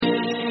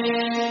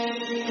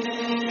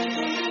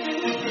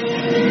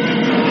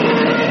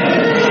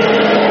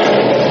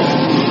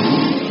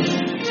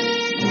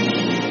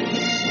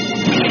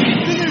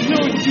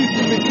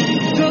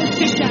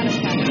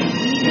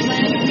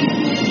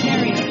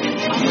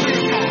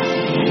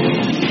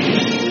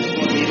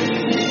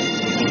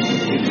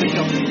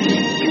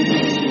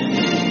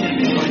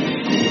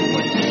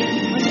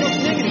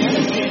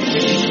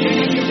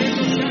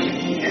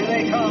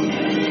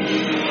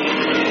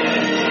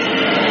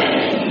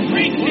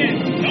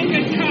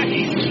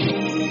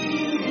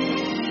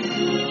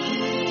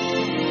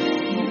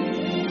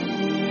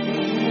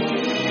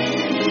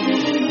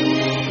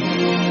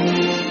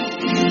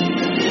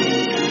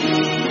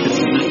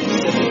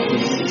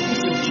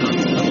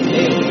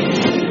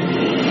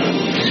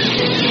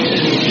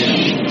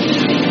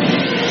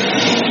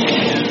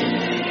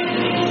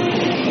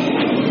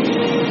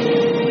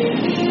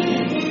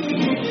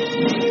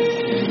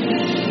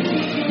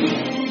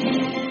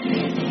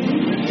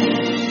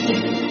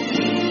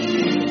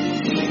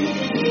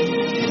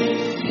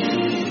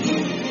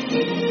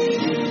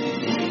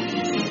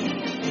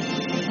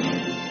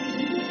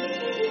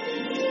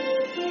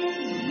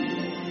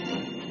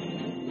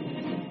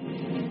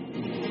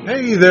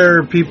Hey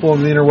there, people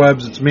in the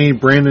interwebs. It's me,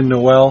 Brandon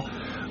Noel.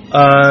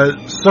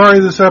 Sorry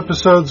this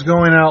episode's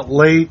going out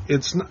late.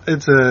 It's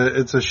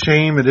a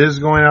shame it is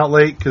going out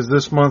late because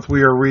this month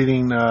we are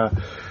reading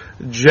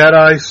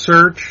Jedi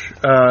Search,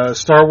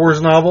 Star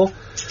Wars novel,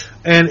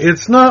 and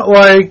it's not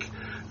like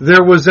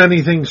there was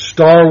anything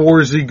Star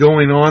Warsy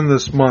going on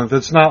this month.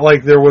 It's not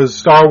like there was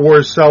Star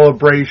Wars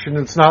Celebration.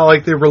 It's not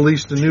like they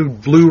released a new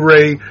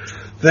Blu-ray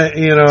that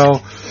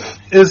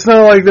It's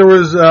not like there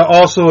was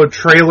also a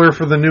trailer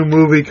for the new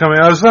movie coming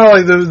out. It's not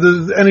like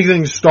there's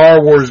anything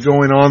Star Wars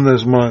going on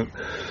this month.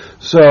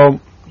 So,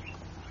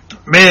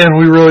 man,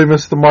 we really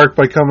missed the mark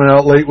by coming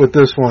out late with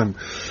this one.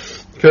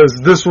 Because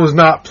this was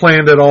not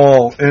planned at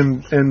all.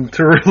 And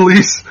to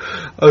release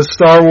a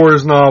Star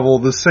Wars novel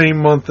the same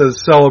month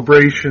as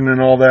Celebration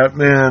and all that,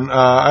 man,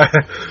 I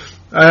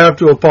have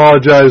to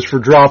apologize for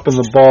dropping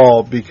the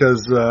ball.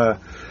 Because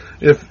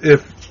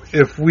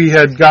if we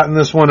had gotten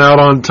this one out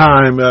on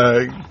time,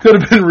 it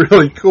could have been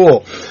really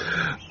cool.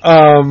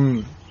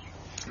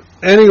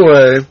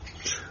 Anyway,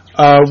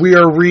 we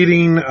are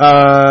reading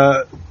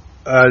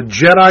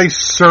Jedi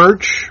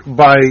Search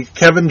by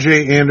Kevin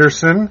J.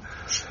 Anderson.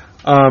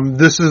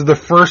 This is the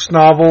first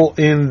novel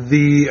in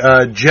the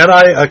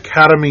Jedi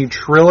Academy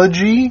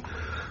trilogy.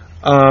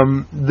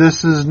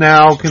 This is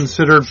now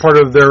considered part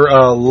of their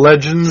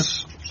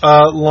Legends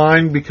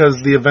line because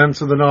the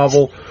events of the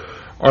novel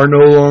are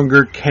no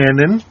longer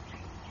canon.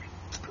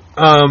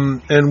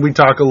 And we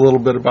talk a little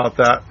bit about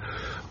that.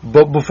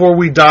 But before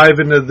we dive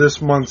into this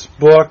month's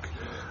book,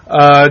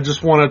 I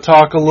just want to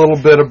talk a little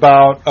bit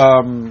about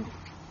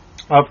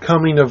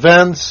upcoming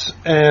events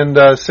and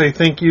say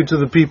thank you to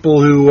the people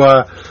who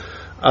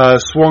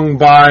swung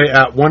by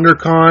at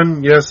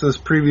WonderCon. Yes, this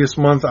previous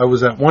month I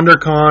was at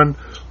WonderCon,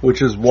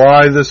 which is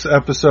why this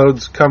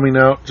episode's coming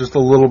out just a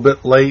little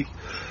bit late,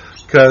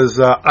 because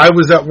I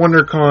was at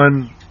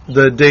WonderCon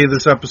the day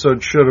this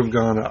episode should have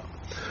gone up.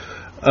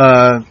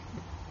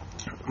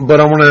 But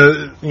I want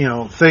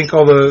to, thank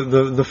all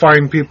the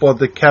fine people at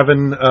the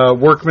Kevin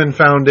Workman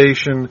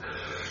Foundation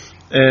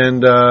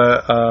and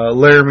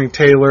Laramie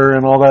Taylor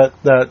and all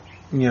that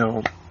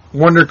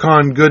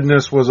WonderCon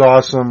goodness was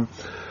awesome.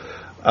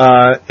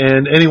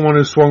 And anyone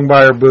who swung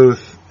by our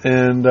booth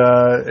and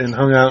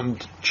hung out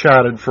and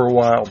chatted for a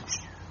while.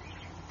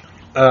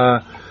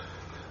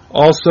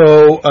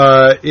 Also,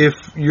 if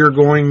you're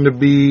going to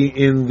be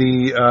in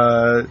the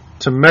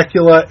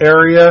Temecula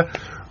area,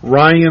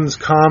 Ryan's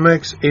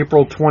Comics,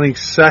 April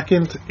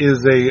 22nd,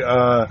 is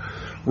a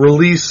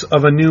release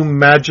of a new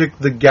Magic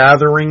the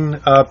Gathering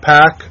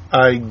pack.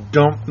 I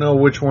don't know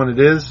which one it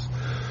is.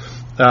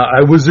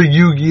 I was a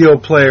Yu-Gi-Oh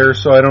player,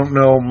 so I don't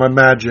know my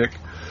Magic.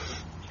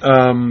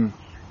 I'll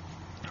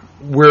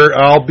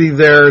be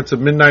there. It's a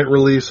midnight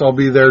release. I'll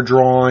be there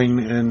drawing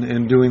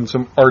and doing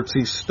some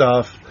artsy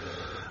stuff.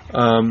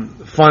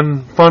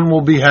 Fun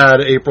will be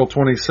had April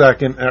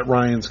 22nd at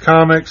Ryan's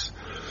Comics.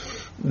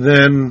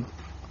 Then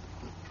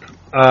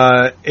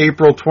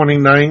April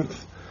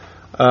 29th,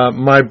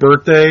 my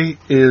birthday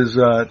is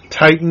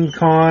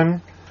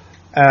TitanCon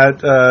at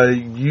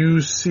UCLU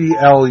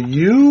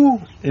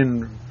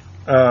in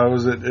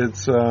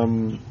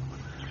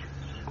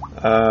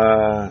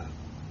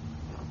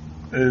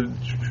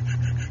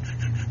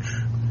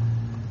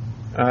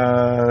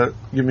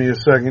give me a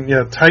second.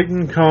 Yeah,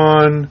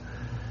 TitanCon.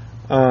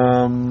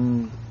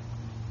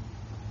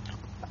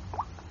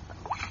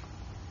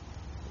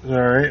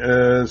 Sorry,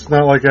 it's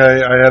not like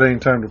I had any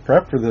time to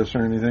prep for this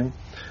or anything.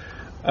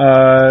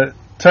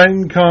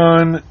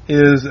 TitanCon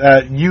is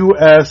at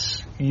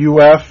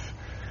USUF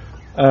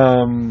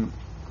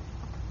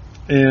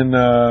in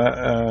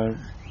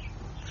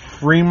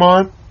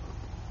Fremont.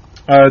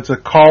 It's a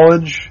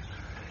college.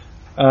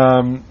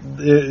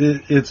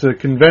 It's a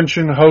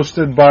convention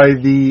hosted by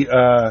the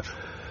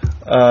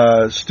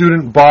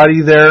student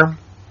body there.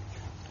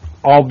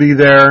 I'll be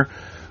there.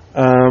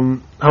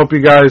 Hope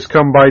you guys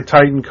come by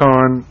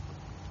TitanCon,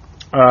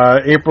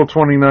 April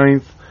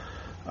 29th.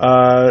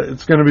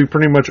 It's going to be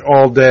pretty much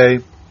all day.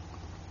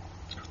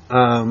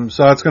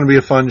 So that's going to be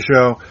a fun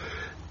show.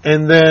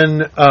 And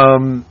then,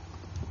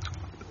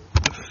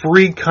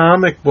 Free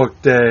Comic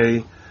Book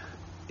Day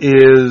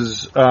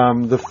is,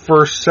 the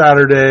first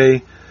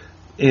Saturday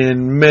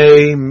in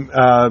May,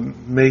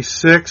 May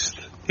 6th.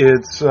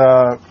 It's,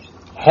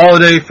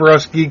 holiday for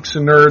us geeks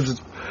and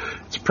nerds.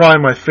 It's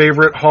probably my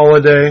favorite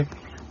holiday.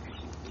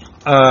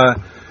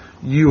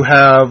 You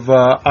have,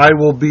 I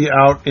will be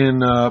out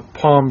in,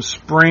 Palm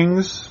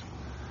Springs,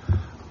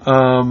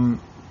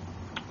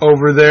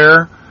 over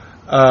there.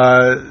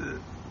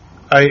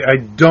 I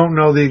don't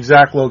know the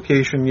exact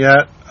location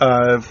yet.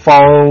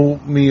 Follow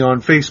me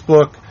on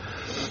Facebook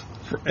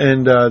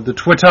and, the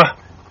Twitter,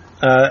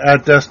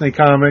 at Destiny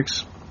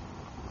Comics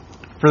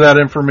for that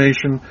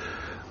information.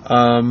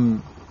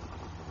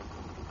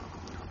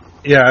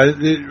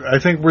 I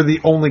think we're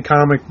the only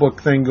comic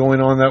book thing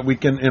going on that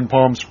weekend in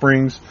Palm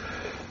Springs.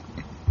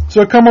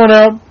 So come on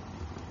out.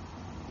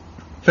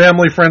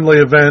 Family-friendly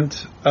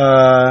event.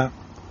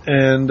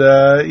 And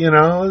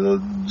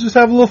just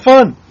have a little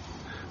fun.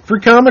 free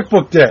comic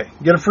book day.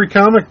 Get a free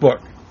comic book.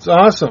 It's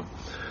awesome.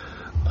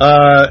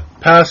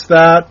 Past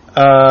that,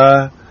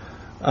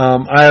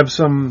 I have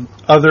some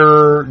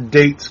other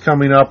dates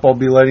coming up. I'll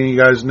be letting you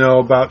guys know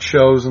about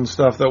shows and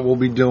stuff that we'll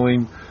be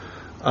doing.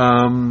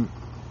 Yeah,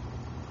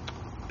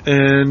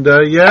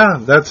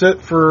 that's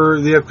it for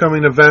the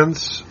upcoming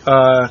events.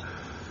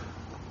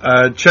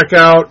 Check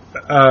out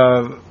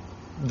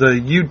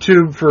the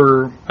YouTube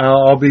for,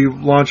 I'll be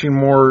launching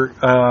more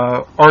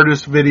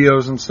artist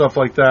videos and stuff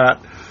like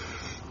that.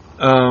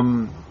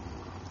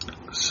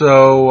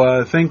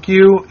 Thank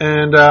you,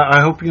 and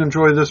I hope you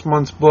enjoy this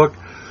month's book,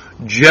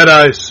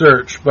 Jedi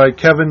Search by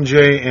Kevin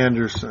J.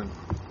 Anderson.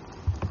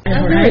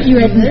 Alright, you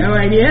had no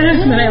idea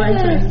that I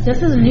liked this.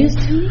 This is news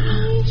to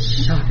me.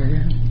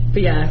 Shocker.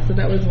 But yeah, so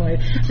that was one.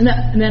 And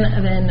then,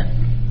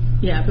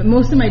 but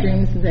most of my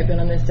dreams since I've been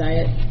on this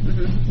diet,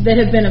 that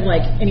have been of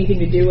like anything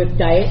to do with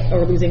diet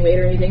or losing weight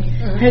or anything,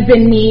 have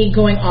been me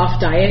going off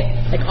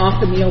diet, like off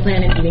the meal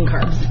plan and eating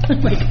carbs.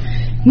 Like,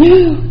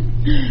 no!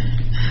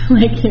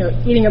 Like,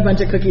 eating a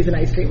bunch of cookies and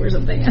ice cream or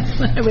something.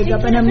 I wake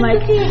up and I'm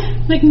like,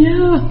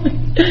 no.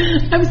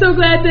 I'm so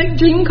glad that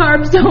dream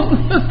carbs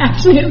don't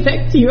actually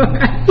affect you,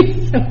 or I'd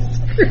be so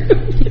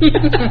screwed.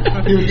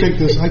 Here, take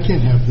this. I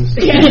can't have this.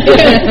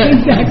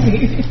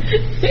 Exactly.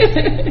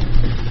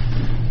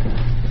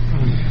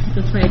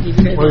 That's why I give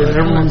you guys.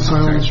 Everyone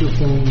silence your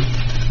phone.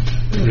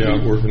 Yeah,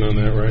 working on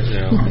that right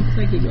now. That's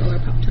why I give you all our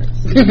Pop-Tarts.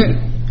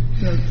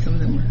 Some of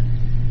them were.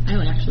 I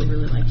actually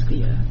really liked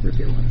the root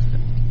beer ones.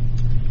 But.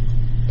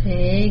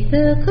 Take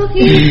the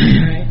cookie.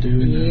 Alright.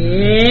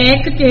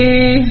 Yeah,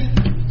 cookie.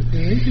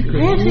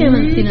 I actually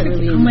haven't seen that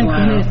movie in a while. Oh my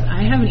goodness,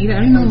 I haven't either. I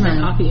don't even know where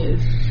my copy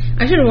is.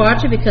 I should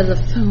watch it because the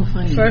So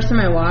funny. first time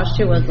I watched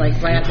it was like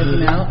right after it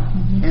came out.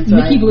 And so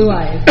Mickey Blue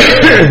Eyes.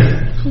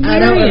 I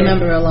don't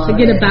remember a lot.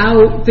 Forget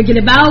about it. Forget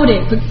about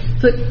it.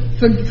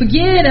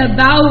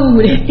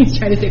 He's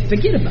trying to say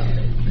forget about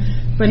it.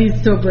 But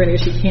he's so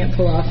British, he can't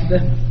pull off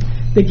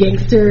the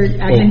gangster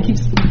accent.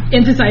 Keeps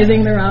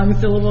emphasizing the wrong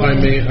syllable. I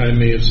may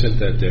have sent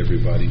that to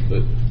everybody,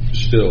 but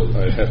still,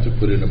 I have to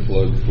put in a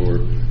plug for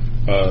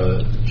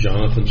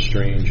Jonathan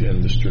Strange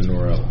and Mr.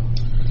 Norrell.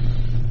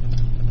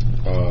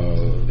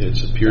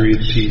 It's a period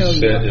piece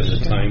set in the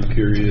time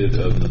period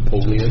of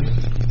Napoleon,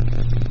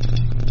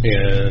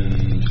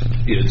 and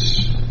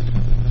it's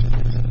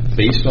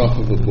based off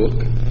of a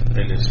book,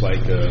 and it's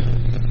like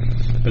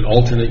an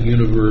alternate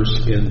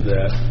universe in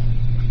that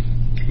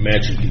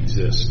magic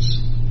exists.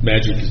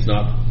 Magic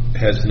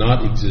has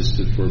not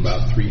existed for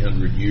about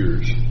 300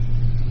 years,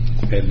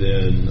 and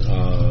then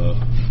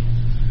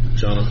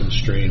Jonathan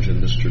Strange and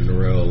Mr.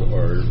 Norrell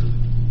are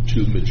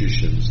two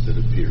magicians that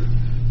appear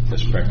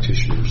as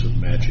practitioners of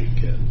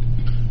magic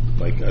and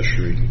like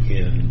ushering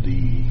in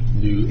the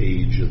new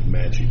age of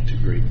magic to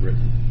Great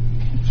Britain.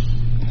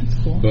 That's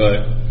cool.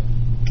 But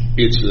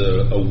it's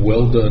a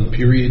well done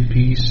period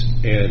piece,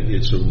 and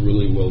it's a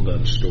really well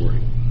done story.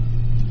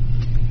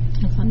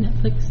 It's on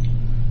Netflix.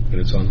 And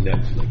it's on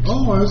Netflix.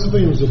 Oh, I was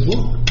thinking it was a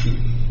book.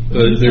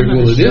 It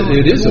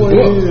is a book.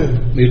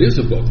 Yeah. It is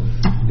a book,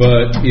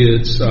 but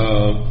it's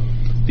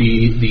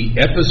the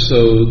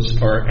episodes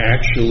are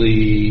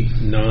actually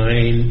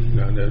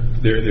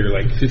they're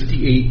like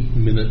 58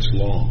 minutes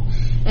long.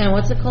 And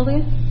what's it called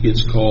again?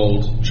 It's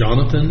called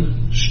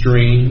Jonathan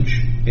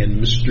Strange and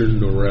Mr.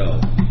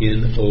 Norrell.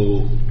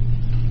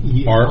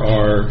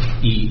 Norrell.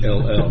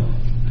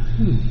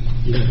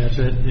 Yeah, that's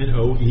it.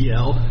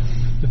 Noel.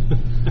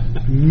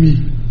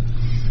 Me.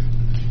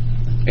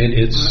 And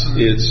it's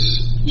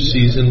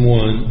season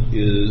 1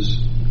 is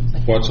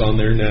what's on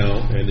there now,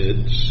 and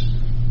it's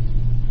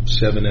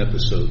 7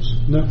 episodes.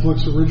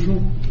 Netflix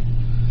original?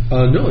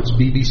 No, it's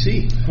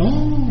BBC.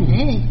 Oh.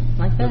 Hey,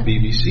 like A that.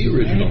 BBC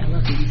original. I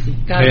love BBC.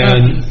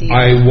 And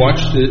I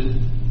watched it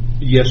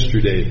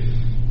yesterday.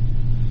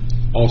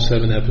 All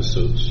 7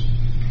 episodes.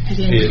 I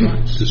didn't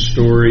watch. The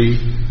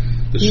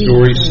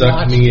story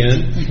sucked me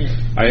in. Okay.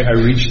 I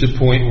reached a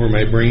point where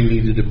my brain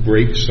needed a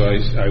break, so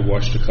I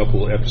watched a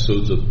couple of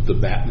episodes of The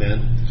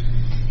Batman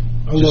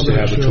just to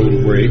have a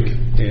total break.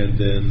 And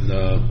then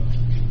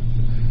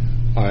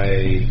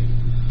I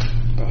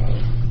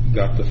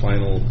got the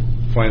final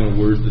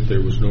word that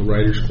there was no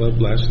Writers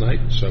Club last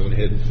night, so I went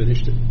ahead and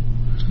finished it.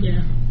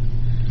 Yeah.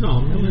 No,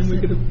 man, we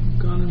could have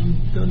gone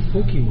and done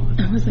Pokemon.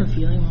 I wasn't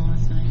feeling well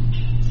last night.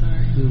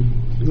 Sorry.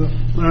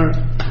 All right.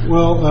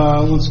 Well,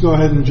 let's go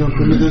ahead and jump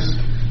into this.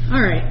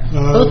 All right.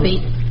 Both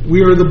feet.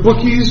 We are the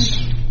Bookies.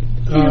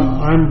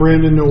 I'm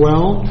Brandon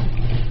Noel.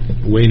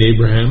 Wayne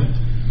Abraham.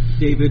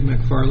 David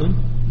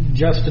McFarland.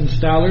 Justin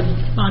Stallard.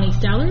 Bonnie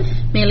Stallard.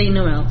 Melee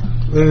Noel.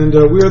 And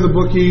we are the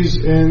Bookies.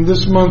 And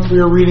this month we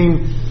are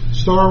reading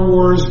Star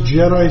Wars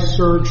Jedi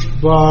Search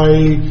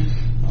by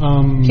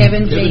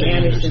Kevin J.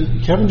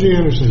 Anderson. Kevin J.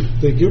 Anderson.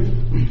 Thank you.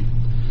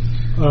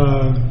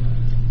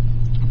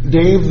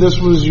 Dave, this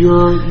was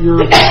your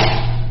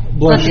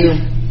bless you.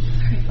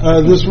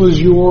 This was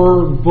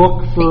your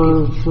book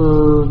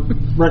for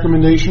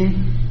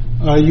recommendation.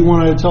 You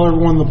want to tell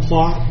everyone the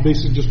plot,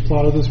 basically just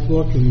plot of this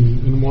book,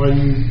 and why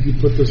you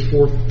put this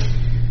forth?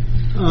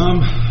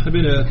 I've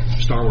been a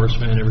Star Wars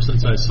fan ever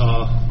since I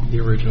saw the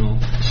original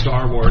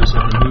Star Wars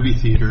at the movie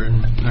theater,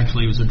 and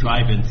actually it was a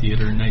drive-in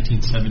theater in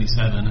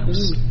 1977. I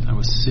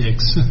was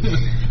 6,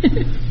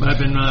 but I've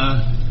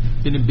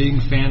been a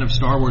big fan of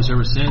Star Wars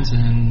ever since,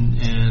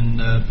 and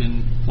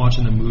been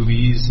watching the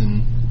movies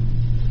and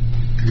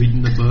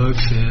reading the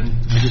books, and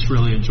I just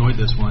really enjoyed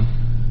this one.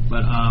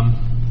 But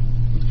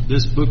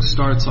this book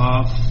starts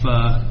off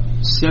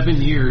 7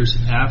 years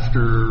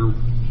after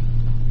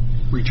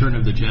Return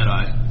of the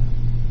Jedi.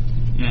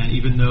 And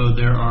even though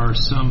there are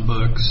some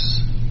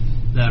books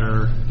that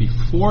are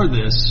before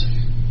this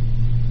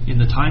in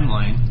the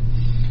timeline,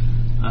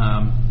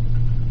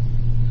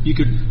 you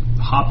could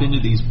hop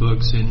into these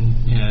books and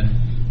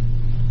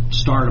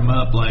start them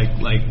up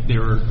like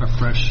they're a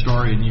fresh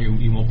story, and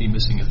you won't be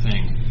missing a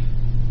thing.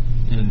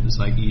 And it's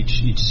like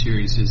each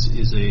series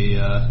is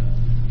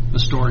a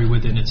story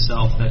within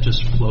itself that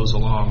just flows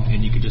along,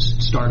 and you could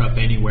just start up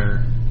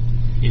anywhere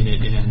in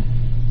it and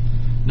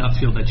not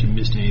feel that you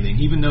missed anything.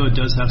 Even though it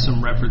does have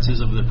some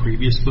references of the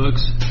previous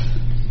books,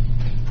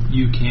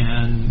 you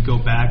can go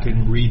back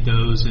and read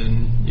those,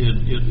 and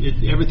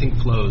everything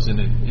flows, and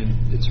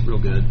it's real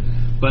good.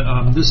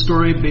 But this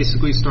story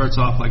basically starts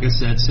off, like I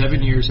said,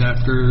 7 years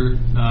after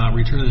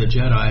Return of the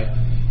Jedi,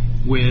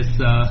 with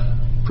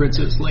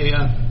Princess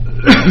Leia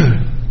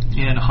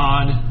and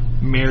Han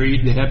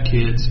married. They have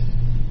kids.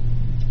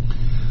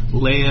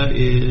 Leia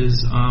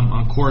is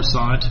on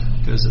Coruscant,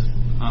 because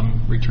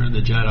Return of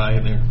the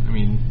Jedi,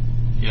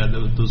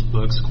 those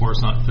books,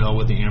 Coruscant fell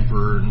with the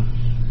Emperor, and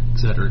et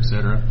cetera, et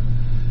cetera.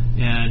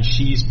 And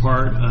she's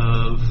part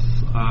of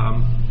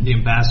the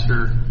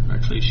ambassador.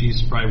 Actually,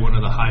 she's probably one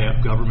of the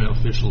high-up government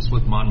officials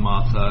with Mon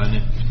Mothma, and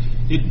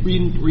it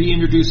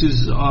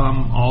reintroduces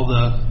all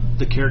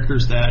the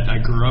characters that I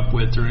grew up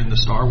with during the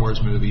Star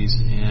Wars movies,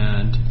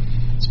 and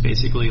it's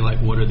basically like,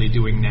 what are they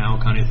doing now,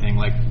 kind of thing.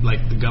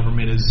 Like the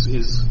government is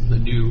the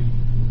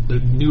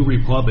new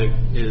Republic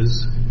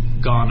is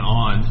gone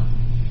on,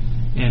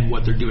 and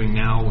what they're doing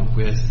now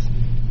with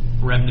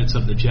remnants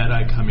of the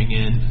Jedi coming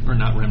in, or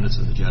not remnants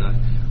of the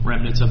Jedi,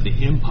 remnants of the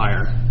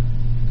Empire,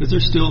 because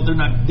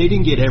they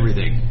didn't get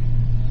everything.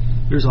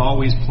 There's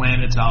always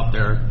planets out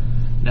there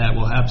that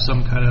will have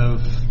some kind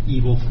of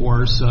evil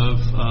force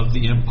of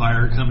the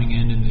Empire coming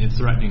in and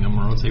threatening them,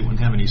 or else they wouldn't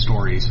have any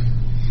stories.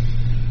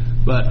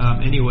 But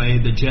anyway,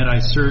 the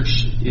Jedi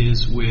search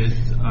is with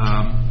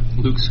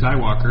Luke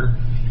Skywalker,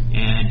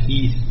 and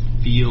he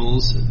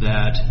feels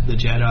that the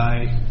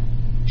Jedi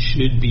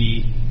should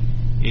be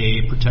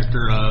a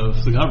protector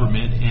of the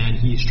government, and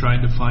he's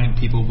trying to find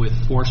people with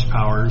force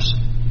powers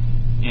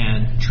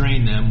and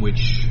train them,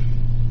 which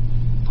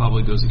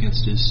probably goes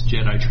against his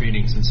Jedi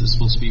training, since it's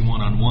supposed to be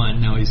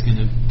one-on-one. Now he's going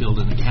to build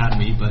an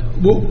academy, but...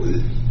 Well,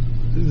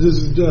 this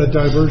is a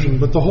diversion,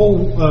 but the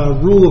whole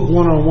rule of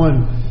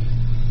one-on-one,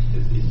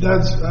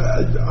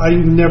 I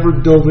never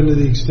dove into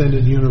the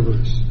extended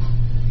universe,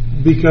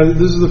 because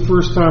this is the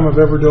first time I've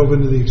ever dove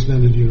into the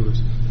extended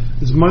universe.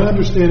 It's my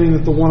understanding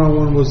that the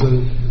one-on-one was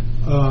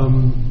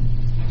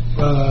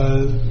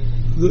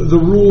the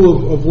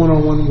rule of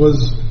one-on-one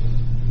was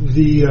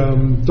the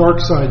dark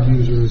side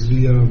users,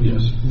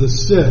 the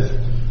Sith,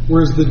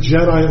 whereas the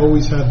Jedi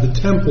always had the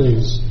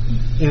temples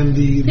and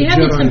the They had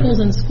Jedi. the temples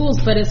in schools,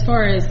 but as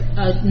far as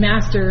a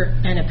master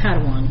and a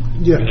Padawan,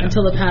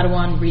 until the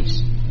Padawan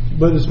reached.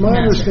 But it's my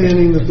master.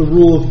 understanding that the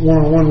rule of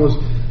one-on-one was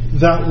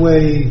that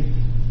way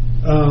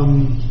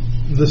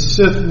the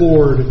Sith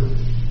Lord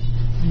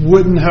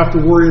wouldn't have to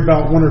worry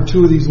about one or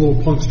two of these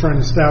little punks trying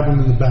to stab him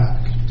in the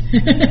back.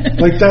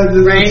 Like that.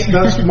 Right.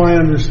 That's my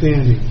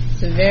understanding.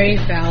 It's a very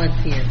valid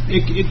fear.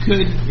 It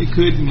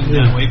could mean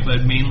that way,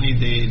 but mainly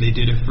they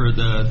did it for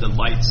the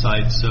light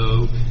side,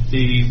 so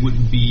they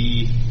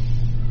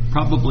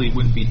probably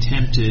wouldn't be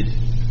tempted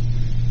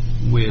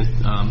with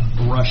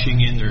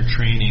rushing in their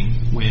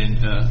training when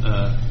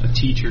a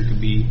teacher could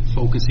be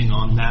focusing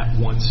on that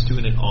one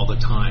student all the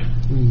time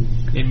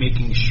and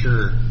making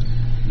sure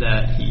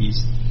that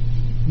he's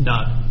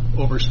not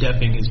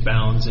overstepping his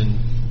bounds and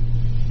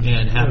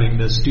having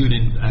the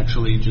student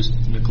actually just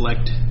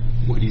neglect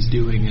what he's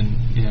doing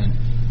and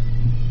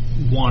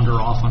wander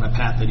off on a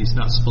path that he's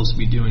not supposed to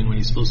be doing when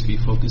he's supposed to be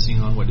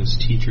focusing on what his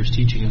teacher's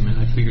teaching him. And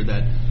I figured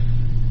that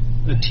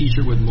a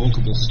teacher with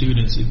multiple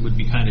students, it would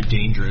be kind of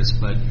dangerous.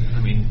 But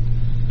I mean,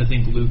 I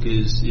think Luke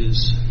is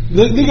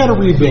They got to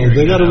rebuild.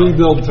 They got to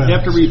rebuild fast. They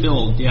have to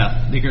rebuild.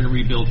 Yeah, they're going to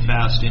rebuild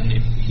fast. And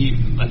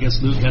I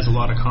guess Luke has a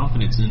lot of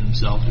confidence in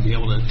himself to be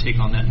able to take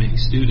on that many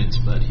students,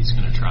 but he's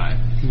going to try.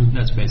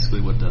 That's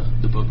basically what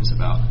the book is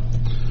about.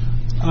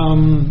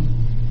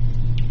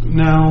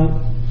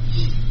 Now,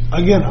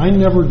 again, I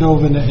never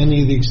dove into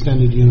any of the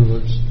extended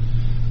universe.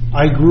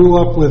 I grew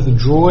up with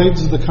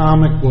Droids, the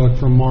comic book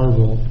from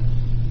Marvel.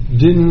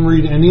 Didn't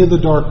read any of the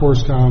Dark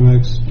Horse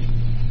comics.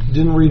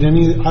 Didn't read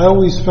any. I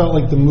always felt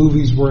like the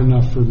movies were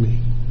enough for me.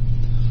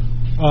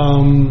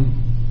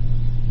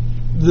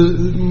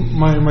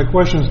 My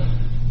question is,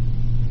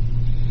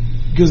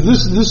 because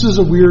this is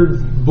a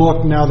weird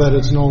book now that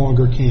it's no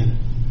longer canon.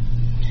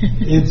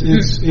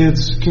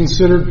 It's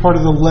considered part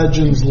of the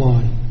Legends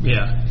line.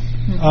 Yeah.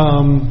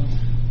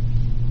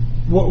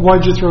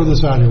 Why'd you throw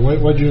this out here?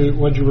 Why'd you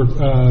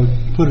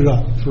put it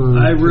up for?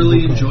 I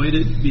really for enjoyed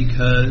it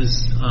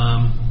because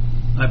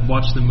I've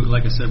watched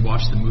like I said,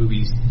 watched the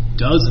movies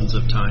dozens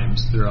of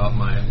times throughout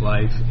my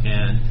life,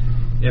 and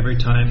every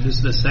time, this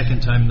is the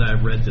second time that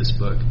I've read this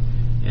book,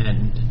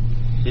 and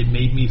it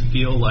made me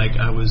feel like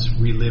I was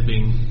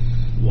reliving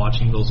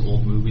watching those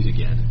old movies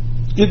again.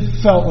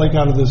 It felt like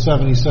out of the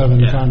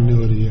 77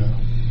 continuity, yeah.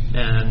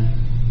 And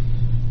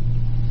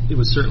it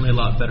was certainly a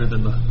lot better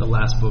than the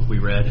last book we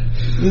read.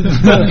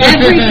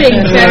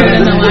 Everything's better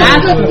than the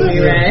last book we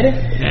read.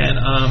 And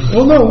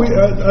well, no,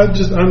 I'm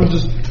just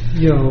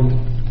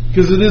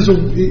because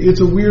it's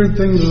a weird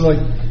thing to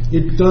like.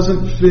 It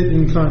doesn't fit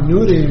in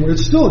continuity anymore.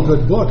 It's still a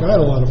good book. I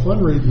had a lot of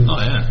fun reading it. Oh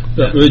yeah.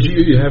 But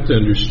you have to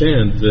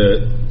understand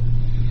that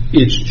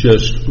it's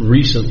just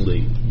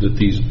recently that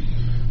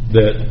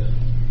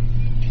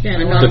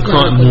the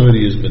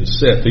continuity has been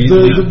set. The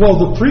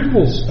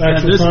prequels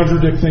actually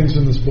contradict things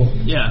in this book.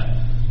 Yeah.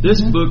 This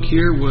book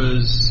here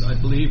was, I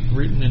believe,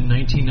 written in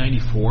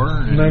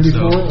 1994.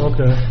 94? So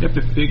okay. You have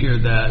to figure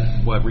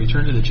that,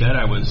 Return to the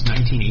Jedi was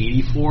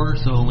 1984,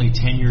 so only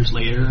 10 years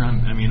later.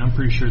 I'm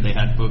pretty sure they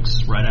had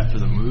books right after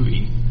the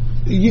movie.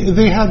 Yeah,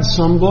 they had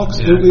some books.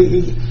 Yeah.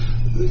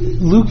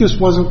 Lucas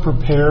wasn't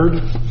prepared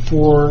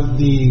for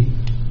the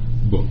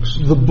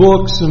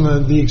books and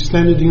the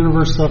extended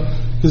universe stuff,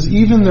 because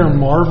even their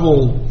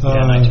Marvel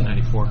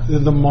 1994.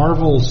 The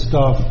Marvel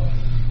stuff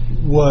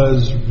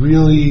was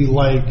really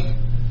like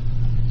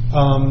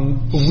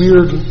a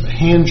weird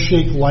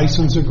handshake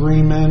license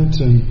agreement,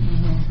 and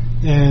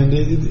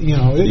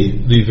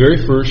the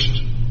very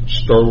first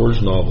Star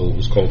Wars novel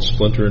was called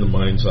Splinter in the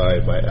Mind's Eye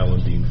by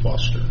Alan Dean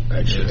Foster. I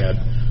actually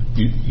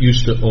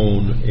used to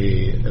own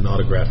an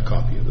autographed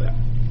copy of that.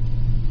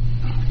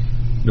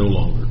 No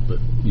longer, but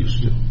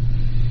used to.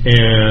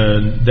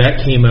 And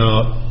that came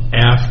out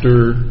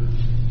after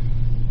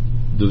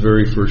the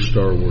very first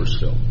Star Wars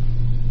film.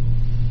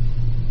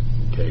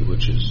 Okay,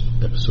 which is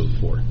Episode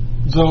 4.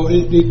 So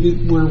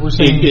we're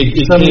saying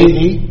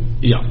 78?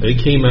 Yeah,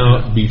 it came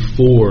out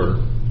before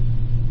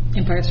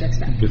Empire Strikes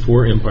Back.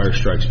 Before Empire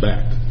Strikes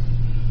Back.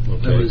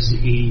 Okay. That was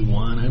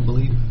 81, I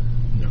believe.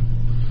 Yeah.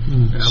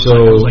 So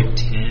it was like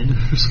 10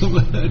 or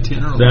something.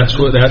 10 or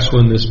 11. That's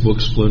when this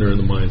book Splinter in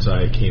the Mind's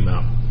Eye came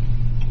out,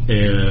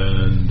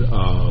 and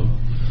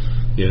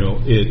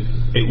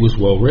it was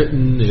well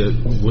written.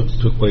 It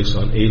took place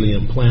on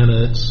alien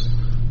planets.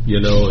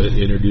 It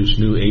introduced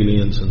new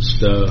aliens and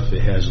stuff.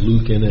 It has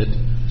Luke in it.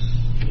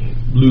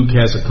 Luke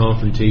has a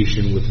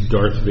confrontation with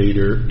Darth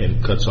Vader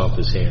and cuts off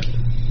his hand.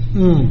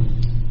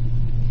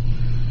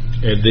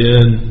 And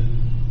then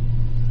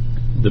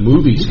the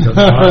movies come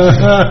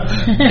out,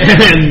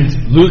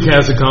 and Luke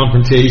has a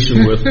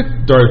confrontation with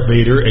Darth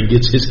Vader and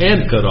gets his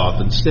hand cut off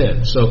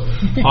instead. So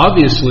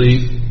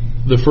obviously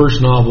the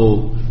first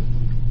novel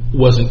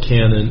wasn't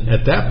canon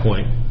at that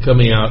point,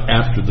 coming out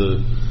after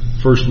the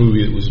first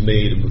movie that was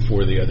made and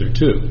before the other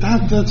two.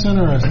 That's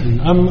interesting.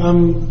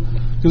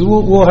 Because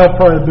we'll have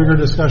probably a bigger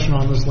discussion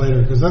on this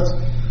later, because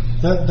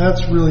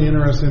that's really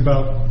interesting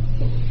about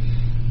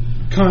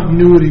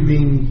continuity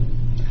being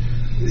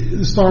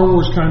Star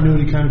Wars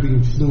continuity kind of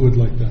being fluid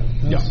like that.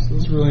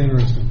 That's really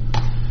interesting.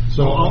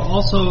 So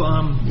also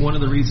one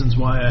of the reasons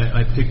why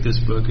I picked this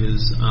book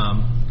is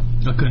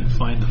I couldn't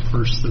find the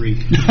first 3.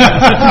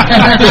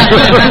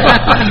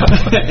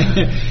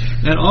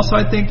 And also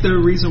I think the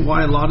reason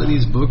why a lot of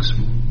these books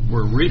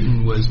were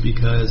written was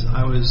because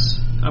I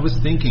was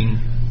thinking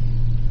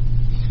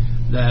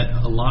that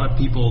a lot of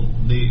people,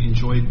 they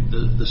enjoyed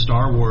the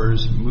Star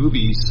Wars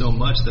movies so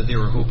much that they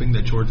were hoping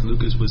that George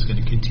Lucas was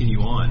going to continue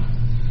on.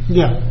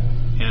 Yeah.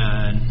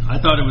 And I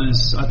thought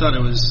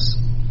it was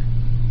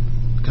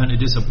kind of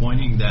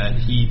disappointing that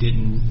he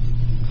didn't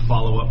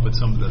follow up with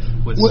some of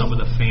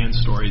the fan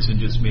stories and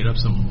just made up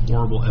some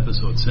horrible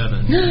Episode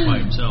 7 by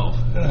himself.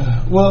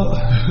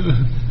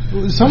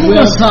 Some of we'll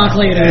us talk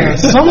later. Yeah,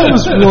 some of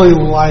us really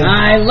like.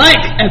 I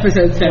like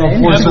Episode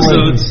 7.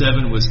 Episode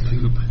 7 was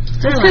poop.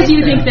 Just because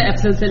you think that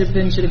Episode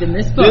 7 should have been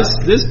this book.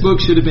 This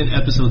book should have been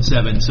Episode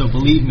 7. So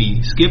believe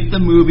me, skip the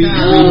movie and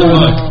read the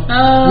book.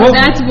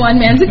 That's one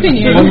man's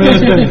opinion.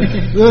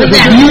 The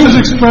views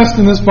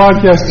expressed in this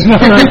podcast do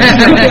not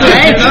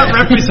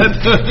represent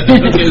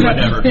okay,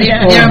 whatever.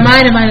 They're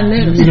mine and mine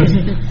alone.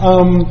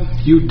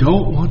 You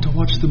don't want to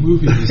watch the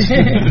movies.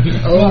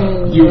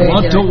 You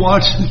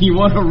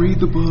want to read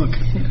the book.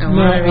 I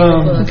want to read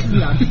the book.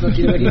 Not the book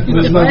you're reading.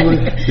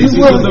 This is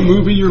the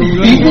movie you're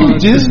going to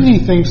watch. Disney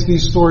thinks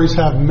these stories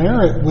have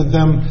merit with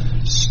them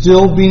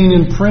still being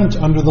in print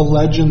under the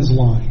Legends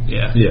line.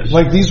 Yeah. Yes.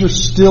 Like these are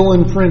still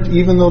in print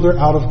even though they're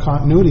out of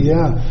continuity.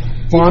 Yeah.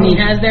 Disney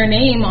has their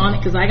name on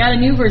it because I got a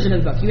new version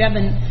of the book. You have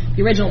the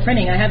original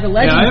printing. I have the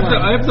Legends one.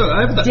 I have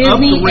the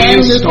Disney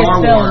upgraded and Star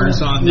Lucasfilms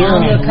Wars on the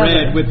red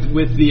cover.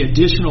 with the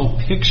additional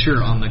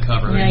picture on the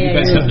cover. You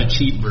guys have the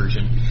cheap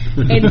version.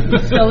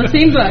 It's still the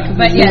same book,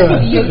 but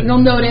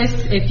you'll notice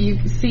if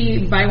you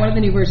buy one of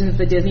the new versions,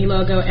 the Disney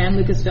logo and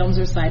Lucasfilms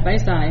are side by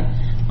side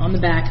on the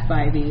back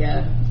by the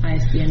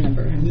ISBN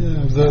number.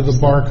 Yeah, the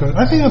barcode.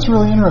 I think that's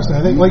really interesting.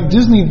 I think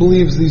Disney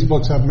believes these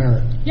books have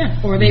merit.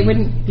 Yeah, or they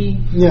wouldn't be.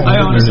 Yeah, I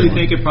honestly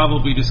think it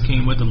probably just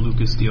came with the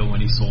Lucas deal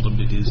when he sold them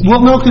to Disney. Well,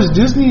 no, because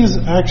Disney has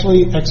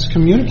actually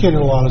excommunicated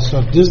a lot of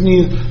stuff.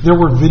 There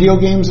were video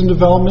games in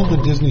development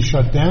that Disney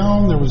shut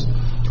down. There was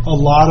a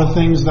lot of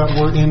things that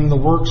were in the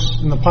works,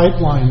 in the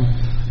pipeline,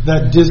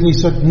 that Disney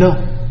said no.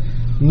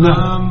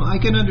 I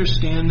can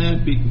understand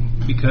that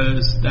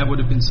because that would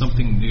have been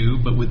something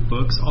new, but with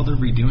books, all they're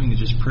redoing is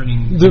just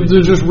printing. They're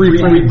just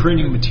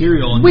reprinting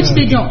material, and which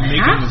they don't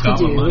have to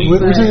do. Money.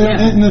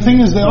 And the thing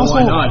is, they also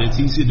why not? It's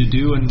easy to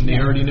do, and they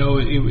already know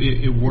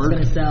it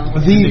works.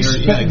 The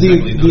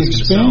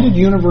expanded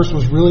universe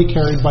was really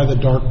carried by the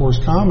Dark Horse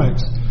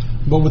comics,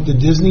 but with the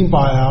Disney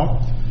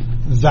buyout,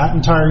 that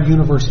entire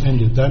universe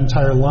ended. That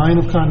entire line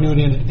of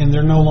continuity ended, and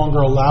they're no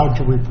longer allowed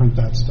to reprint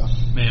that stuff.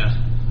 Yeah.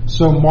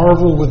 So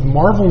with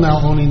Marvel now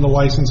owning the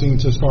licensing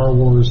to Star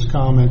Wars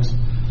comics,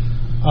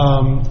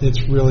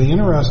 it's really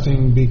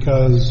interesting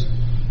because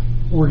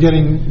we're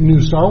getting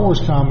new Star Wars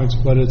comics,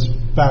 but it's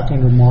back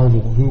under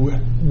Marvel, who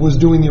was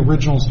doing the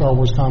original Star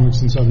Wars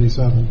comics in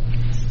 '77.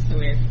 So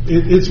weird.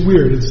 It's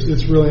weird.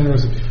 It's really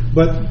interesting.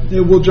 But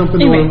we'll jump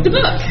into the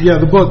book. Yeah,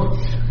 the book.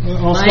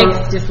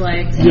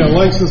 Dislikes. Yeah,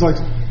 likes,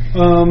 dislikes.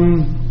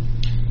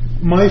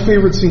 My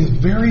favorite scene is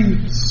very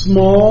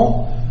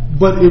small,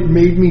 but it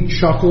made me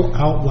chuckle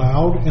out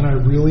loud, and I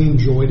really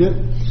enjoyed it.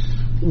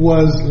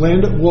 Was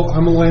Lando? Well,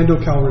 I'm a Lando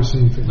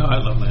Calrissian fan. No, I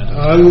love Lando.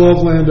 I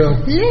love Lando.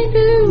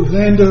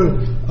 Lando.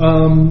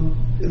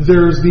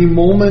 There's the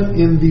moment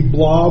in the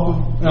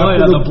blob.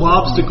 The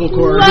blobsticle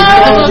course.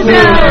 Oh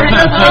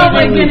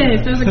my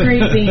goodness, that was a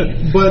great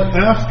scene. But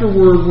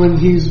afterward, when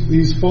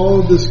he's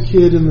followed this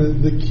kid,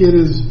 and the kid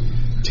is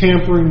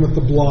tampering with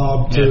the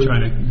blob to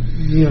trying to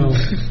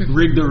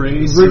rig the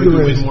race,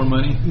 win more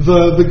money.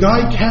 The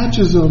guy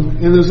catches him,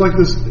 and there's like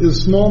this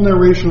small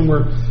narration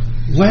where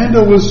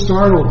Lando was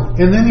startled,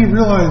 and then he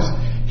realized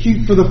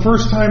for the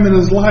first time in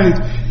his life,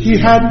 he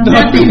had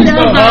nothing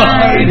to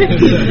hide.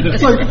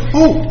 It's like,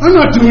 I'm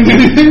not doing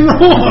anything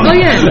wrong. Oh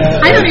yeah,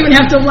 I don't even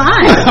have to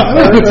lie.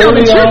 I can tell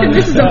the truth, and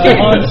this is okay.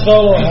 Han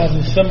Solo has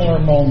a similar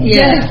moment.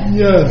 Yeah.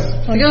 Yes.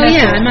 I'm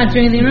not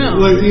doing anything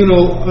wrong. Like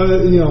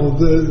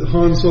the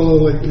Han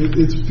Solo,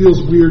 it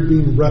feels weird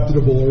being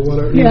reputable or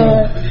whatever.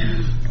 Yeah.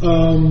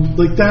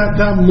 Like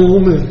that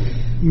moment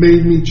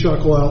made me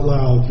chuckle out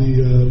loud.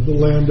 The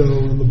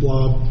Lando and the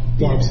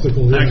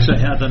blobsticle. I actually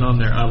had that on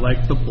there. I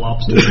like the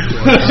blobsticle.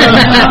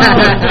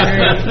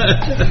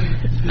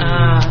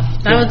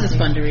 That was just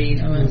fun to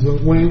read.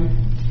 Wayne?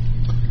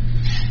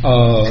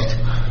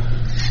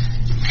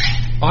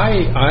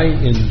 I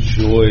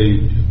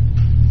enjoyed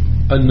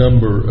a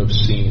number of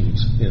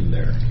scenes in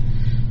there.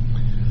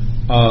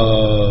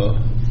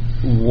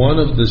 One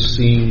of the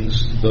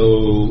scenes,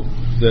 though,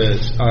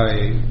 that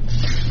I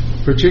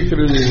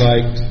particularly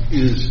liked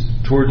is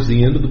towards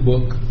the end of the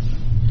book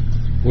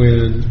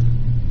when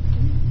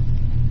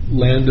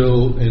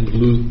Lando and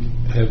Luke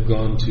have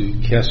gone to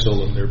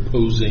Kessel and they're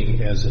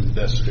posing as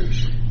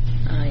investors.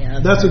 Oh yeah,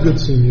 that's a good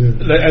scene. Yeah.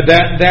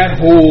 That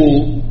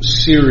whole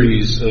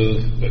series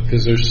of,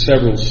 because there's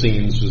several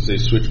scenes as they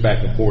switch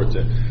back and forth.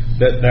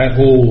 That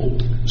whole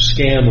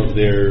scam of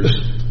theirs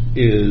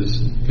is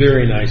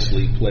very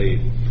nicely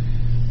played.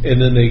 And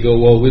then they go,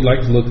 well, we'd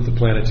like to look at the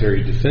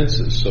planetary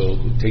defenses. So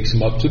it takes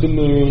them up to the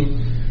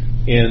moon,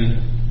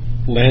 and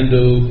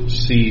Lando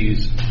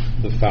sees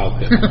the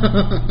Falcon.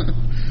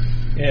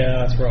 Yeah,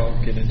 that's where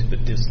I'll get into the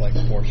dislike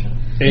portion.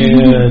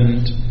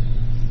 And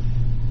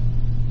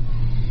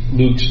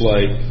Luke's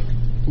like,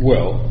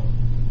 well,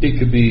 it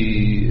could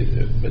be,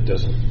 it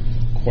doesn't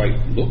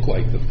quite look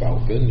like the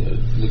Falcon.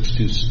 It looks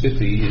too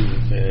spiffy,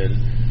 and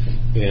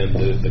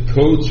the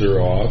codes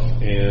are off,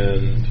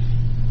 and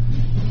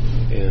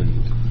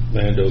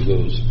Lando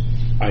goes,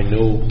 I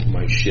know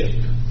my ship.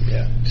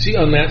 Yeah. See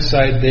on that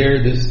side there,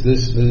 this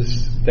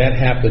that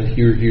happened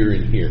here,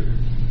 and here.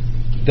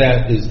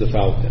 That is the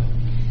Falcon.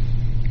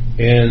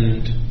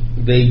 And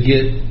they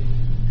get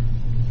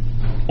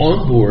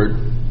on board,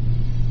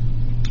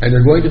 and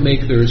they're going to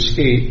make their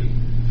escape,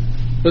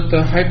 but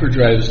the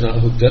hyperdrive is not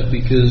hooked up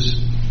because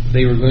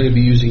they were going to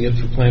be using it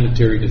for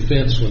planetary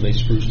defense when they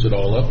spruced it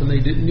all up, and they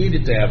didn't need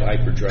it to have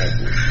hyperdrive.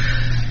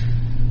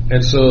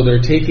 And so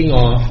they're taking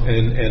off,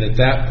 and at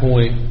that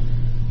point,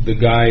 the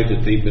guy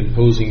that they've been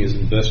posing as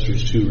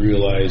investors to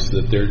realize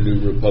that they're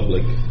New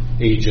Republic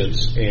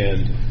agents,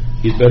 and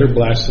he'd better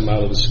blast them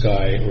out of the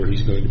sky or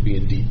he's going to be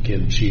in deep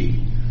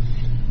kimchi.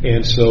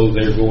 And so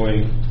they're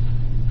going,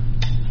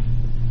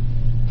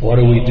 what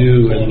do we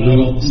do? And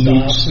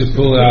Luke's to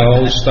pull out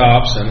all the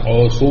stops, and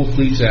all his whole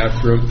fleet's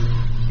after him.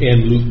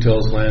 And Luke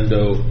tells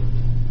Lando,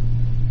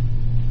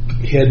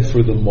 head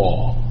for the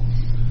Maw,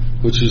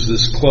 which is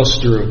this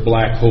cluster of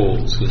black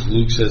holes, because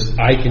Luke says,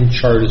 I can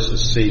chart us a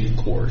safe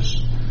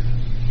course.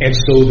 And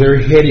so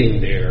they're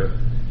heading there,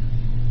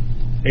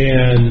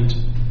 and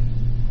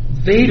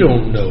they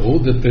don't know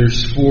that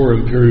there's 4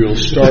 Imperial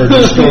Star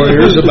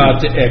Destroyers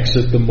about to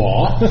exit the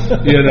Maw.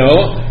 You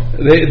know,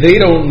 they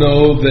don't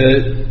know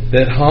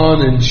that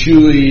Han and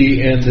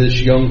Chewie and this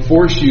young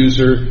Force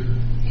user,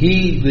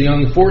 the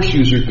young Force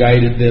user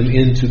guided them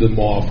into the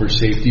Maw for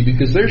safety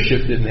because their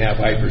ship didn't have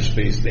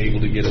hyperspace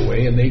able to get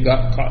away, and they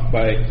got caught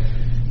by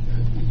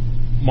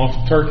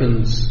Moff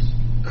Tarkin's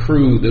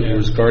crew that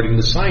was guarding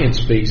the science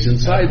base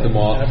inside the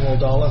Maw. Admiral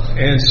Dalla.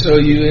 And so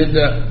you end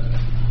up,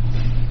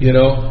 you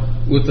know,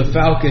 with the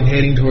Falcon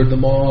heading toward the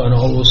Maw, and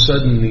all of a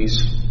sudden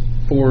these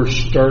 4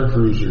 Star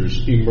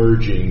Cruisers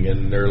emerging,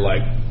 and they're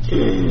like,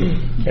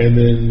 and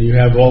then you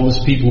have all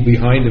these people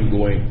behind them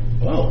going,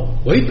 oh,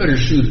 we better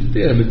shoot at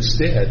them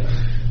instead.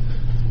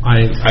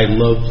 I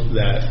love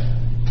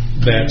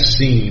that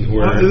scene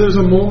where there's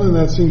a moment in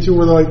that scene too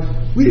where they're like,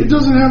 it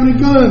doesn't have any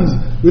guns.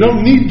 We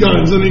don't need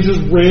guns, and he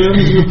just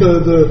rams with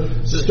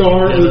the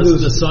star,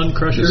 the Sun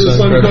Crusher. The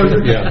Sun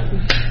Crusher.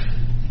 Yeah.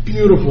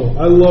 Beautiful.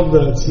 I love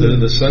that scene.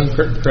 The Sun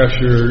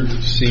Crusher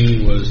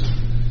scene was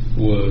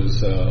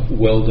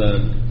well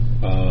done,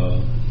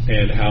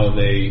 and how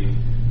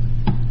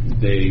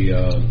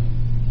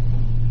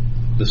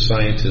the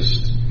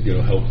scientists, you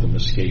know, helped them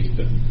escape,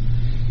 and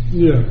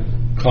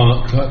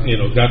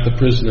got the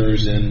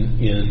prisoners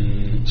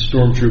in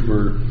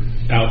stormtrooper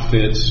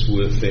outfits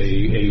with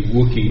a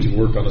Wookiee to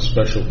work on a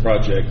special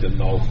project,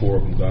 and all 4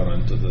 of them got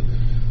onto the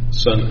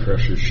Sun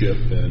Crusher ship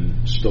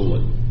and stole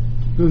it.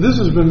 This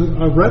has been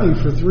ready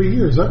for 3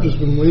 years. I've just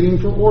been waiting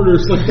for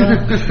orders like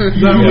that.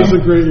 That was a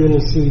great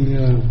little scene,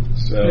 yeah.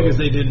 So, because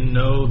they didn't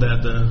know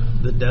that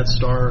the Death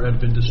Star had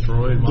been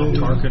destroyed. Moff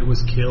Tarkin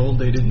was killed.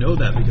 They didn't know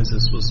that because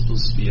this was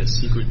supposed to be a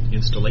secret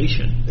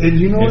installation. And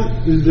you know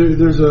what?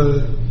 There's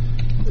a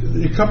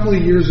couple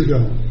of years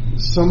ago,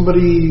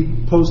 somebody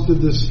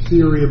posted this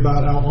theory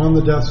about how on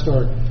the Death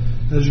Star,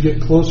 as you get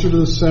closer to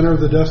the center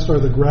of the Death Star,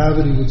 the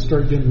gravity would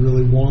start getting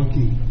really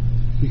wonky,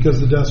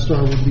 because the Death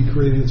Star would be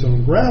creating its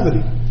own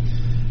gravity.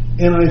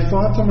 And I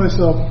thought to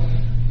myself,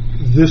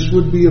 this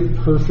would be a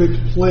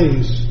perfect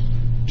place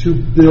to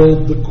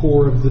build the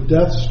core of the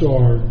Death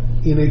Star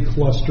in a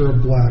cluster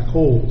of black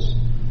holes.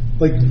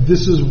 Like,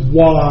 this is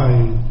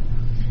why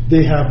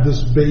they have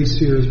this base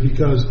here, is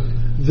because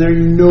they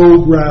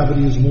know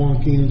gravity is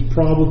wonky, and it's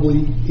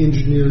probably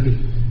engineered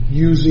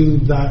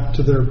using that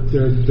to their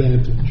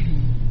advantage.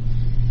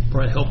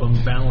 Probably help them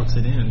balance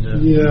it in,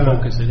 to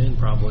focus it in,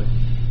 probably.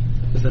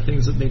 Because the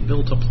things that they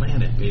built a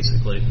planet,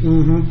 basically.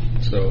 Mm-hmm.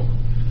 So,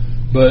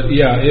 but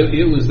yeah,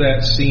 it was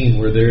that scene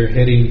where they're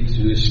heading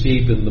to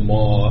escape in the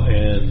Maw,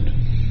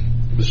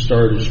 and the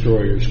Star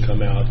Destroyers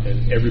come out,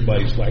 and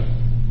everybody's like,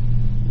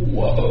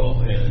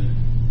 whoa,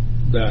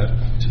 and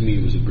that, to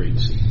me, was a great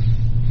scene.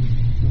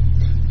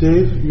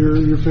 Dave,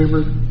 your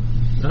favorite?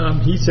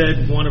 He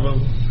said one of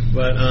them,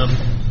 but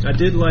I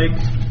did like,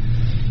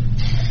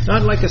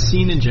 not like a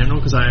scene in general,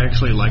 because I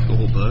actually like the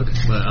whole book,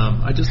 but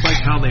I just like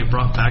how they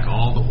brought back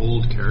all the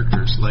old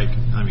characters. Like,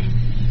 I mean,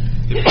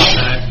 they brought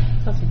back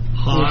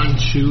Han,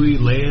 Chewie,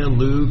 Leia,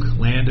 Luke,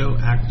 Lando,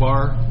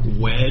 Akbar,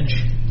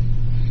 Wedge,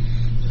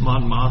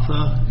 Mon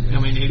Mothma. I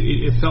mean,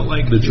 it felt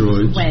like the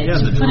droids. Wedge. Yeah,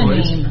 the What a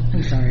droids. name.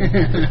 I'm sorry.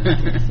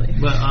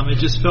 But it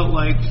just felt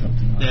like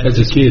that. As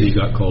a kid, he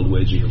got called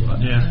Wedgie a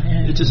lot.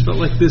 Yeah, it just felt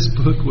like this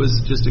book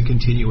was just a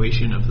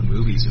continuation of the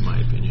movies, in my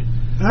opinion.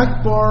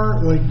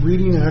 Akbar, like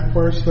reading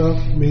Akbar stuff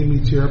made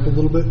me tear up a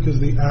little bit because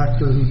the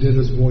actor who did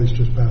his voice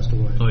just passed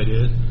away. Oh, I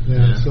did?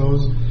 Yeah, so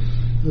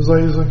it was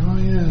like,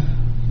 oh yeah.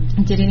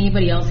 Did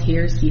anybody else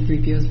hear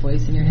C-3PO's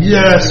voice in your head?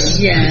 Yes!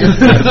 Yes.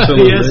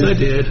 Yes, I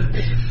did.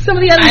 Some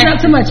of the others not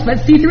so much,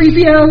 but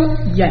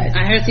C-3PO, yes.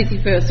 I heard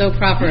C-3PO so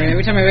proper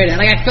every time I read it.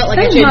 Like, I felt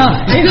like Same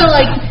I felt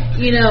like,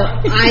 you know,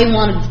 I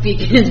wanted to speak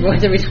in his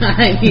voice every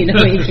time, you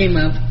know, when he came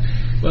up.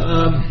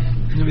 Well,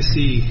 let me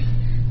see.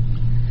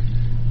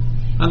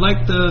 I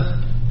like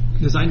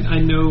because I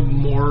know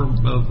more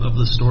of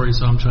the story,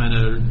 so I'm trying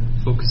to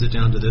focus it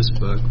down to this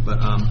book. But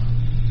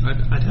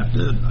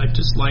I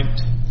just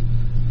liked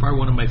probably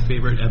one of my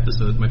favorite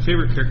episodes. My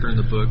favorite character in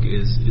the book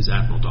is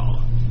Admiral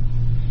Dalla,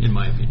 in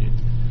my opinion.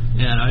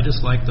 And I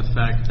just like the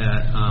fact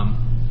that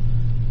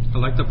I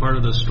like the part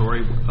of the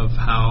story of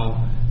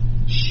how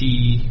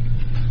she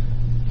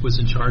was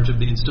in charge of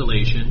the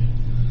installation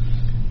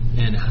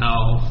and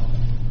how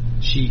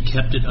she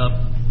kept it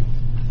up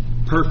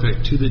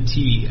perfect to the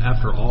T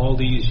after all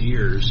these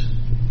years.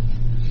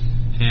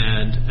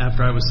 And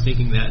after I was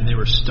thinking that, and they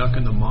were stuck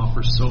in the Maw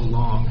for so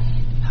long,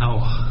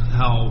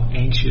 how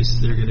anxious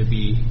they're going to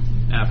be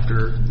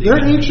after.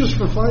 They're anxious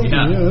for fighting.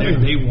 Yeah,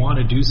 they want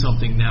to do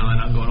something now,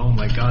 and I'm going, oh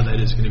my God, that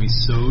is going to be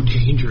so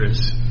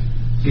dangerous.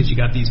 Because you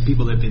got these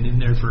people that have been in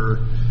there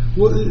for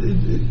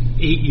 8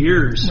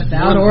 years.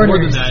 Without more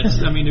orders. than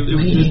that. I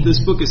mean, this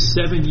book is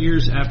 7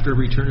 years after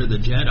Return of the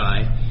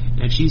Jedi,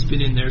 And she's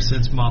been in there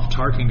since Moff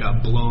Tarkin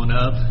got blown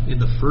up in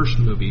the first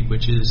movie,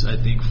 which is, I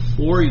think,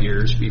 4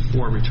 years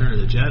before Return of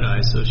the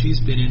Jedi. So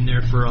she's been in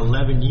there for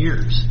 11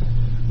 years.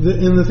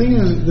 And the thing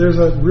is, there's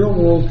a real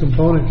world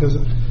component, because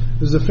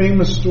there's a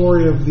famous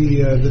story of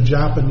the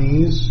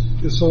Japanese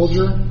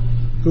soldier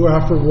who,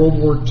 after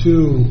World War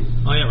II,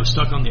 Was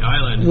stuck on the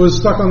island. Was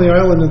stuck on the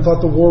island and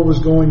thought the war was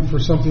going for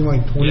something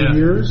like 20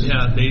 years.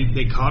 Yeah,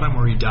 they caught him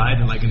where he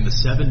died in the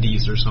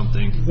 70s or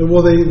something.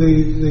 Well, they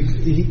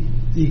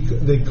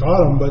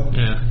caught him, but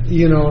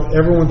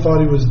everyone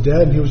thought he was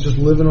dead. He was just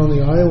living on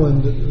the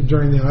island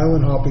during the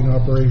island hopping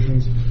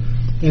operations,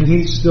 and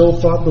he still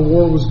thought the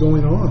war was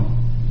going on.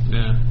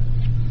 Yeah.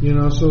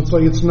 So it's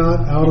like it's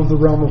not out of the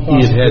realm of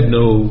possibility. He had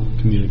no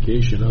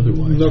communication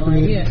otherwise.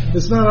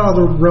 It's not out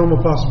of the realm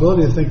of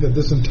possibility to think that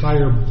this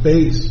entire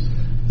base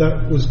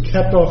that was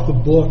kept off the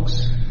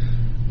books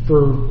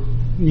for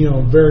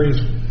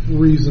various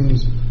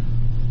reasons,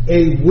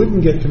 A,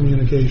 wouldn't get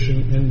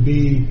communication, and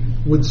B,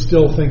 would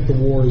still think the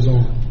war is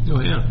on. Oh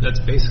yeah, that's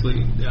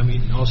basically.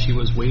 All she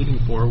was waiting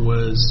for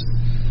was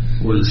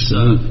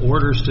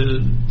orders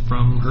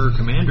from her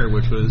commander,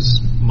 which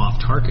was Moff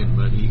Tarkin,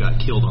 but he got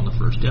killed on the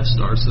first Death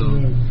Star. So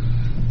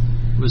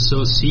it was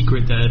so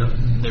secret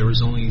that there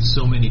was only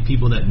so many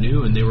people that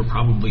knew, and they were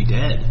probably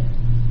dead.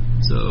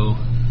 So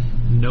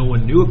no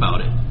one knew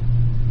about it.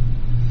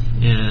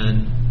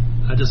 And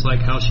I just like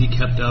how she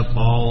kept up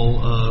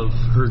all of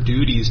her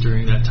duties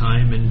during that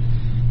time, and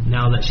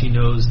now that she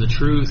knows the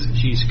truth,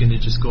 she's going to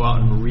just go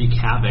out and wreak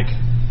havoc.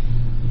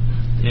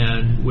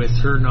 And with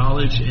her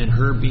knowledge and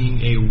her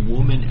being a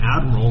woman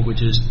admiral,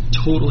 which is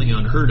totally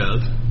unheard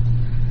of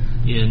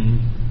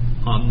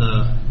on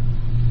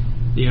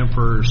the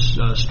Emperor's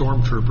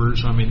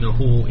stormtroopers, the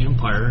whole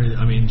empire.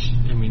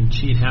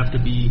 She'd have to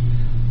be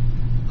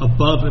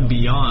above and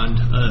beyond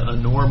a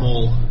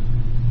normal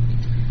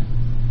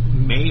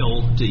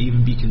male to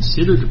even be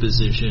considered a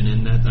position,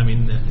 and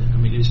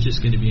it's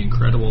just going to be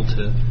incredible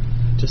to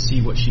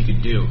see what she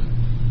could do,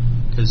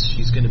 because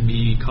she's going to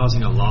be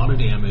causing a lot of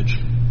damage.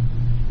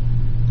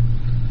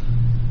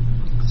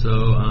 So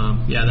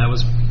that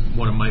was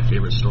one of my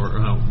favorite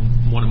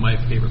one of my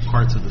favorite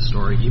parts of the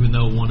story. Even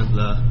though one of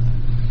the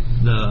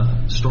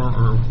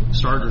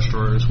Star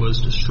Destroyers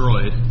was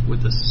destroyed,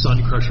 with the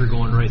Sun Crusher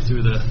going right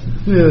through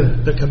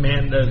the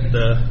command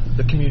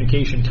the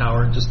communication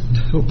tower and just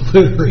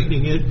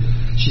obliterating it,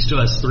 she still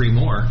has 3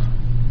 more.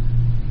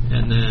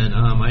 And then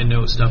I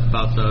know stuff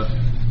about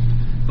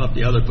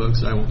the other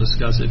books. I won't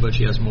discuss it, but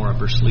she has more up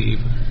her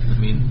sleeve.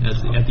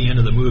 At the end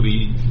of the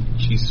movie,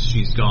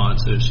 she's gone,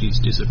 so she's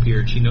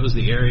disappeared. She knows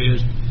the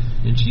areas,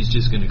 and she's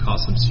just going to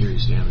cause some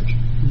serious damage.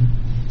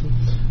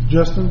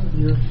 Justin,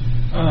 you're...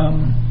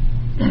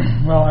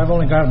 Well, I've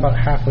only got about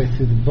halfway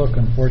through the book,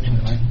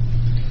 unfortunately.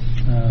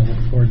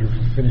 Look forward to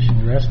finishing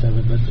the rest of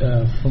it. But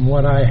from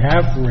what I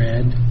have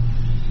read,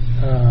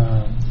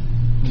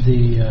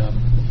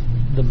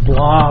 the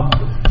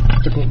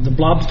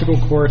Blobsticle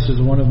course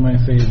is one of my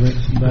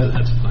favorites. But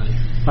that's funny.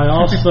 I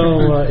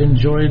also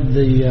enjoyed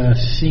the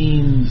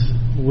scenes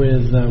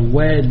with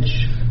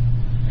Wedge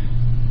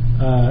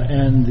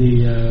and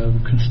the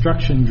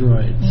construction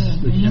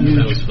droids, the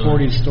huge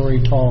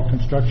 40-story tall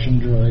construction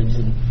droids.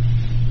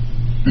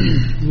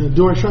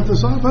 Do I shut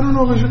this off? I don't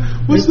know if I should.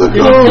 What's the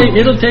code?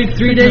 It'll take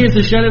 3 days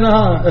to shut it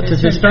off,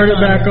 to start it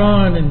back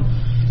on. And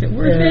is it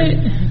worth it?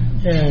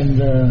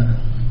 And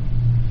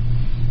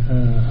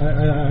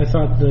I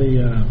thought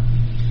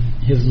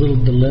his little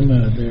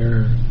dilemma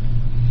there.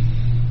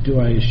 Do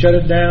I shut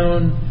it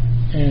down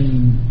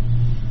and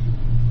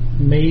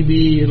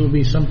maybe it'll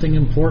be something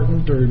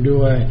important, or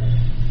do I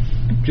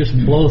just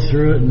blow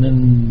through it and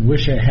then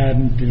wish I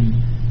hadn't?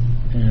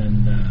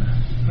 And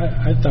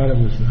I thought it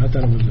was a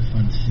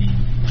fun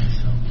scene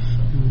myself.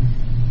 So.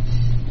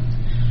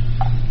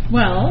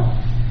 Well,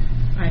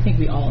 I think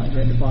we all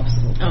enjoyed the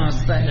Blobsticle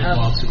course. The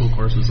Blobsticle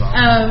course was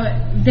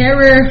awesome. There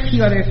were a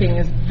few other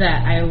things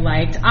that I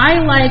liked. I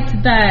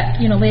liked that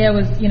Leia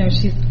was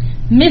she's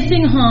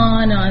missing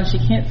Han. She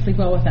can't sleep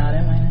well without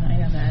him. I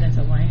know that as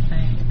a wife.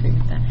 I agree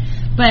with that.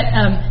 But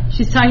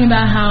she's talking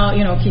about how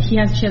she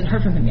hasn't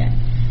heard from him yet.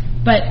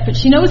 But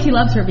she knows he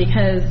loves her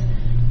because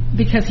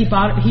he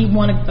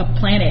won a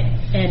planet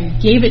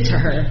and gave it to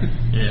her.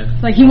 Yeah.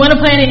 Like he won a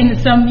planet in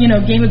some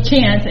game of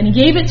chance, and he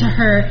gave it to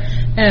her,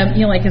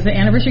 as an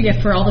anniversary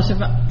gift for all the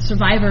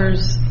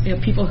survivors,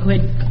 people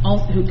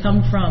who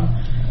come from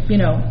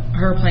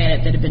her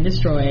planet that had been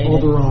destroyed,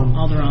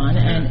 Alderaan,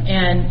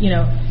 and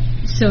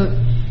so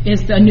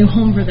it's a new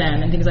home for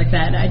them and things like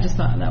that. And I just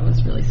thought that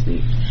was really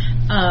sweet.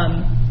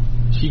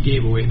 She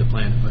gave away the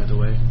planet, by the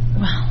way.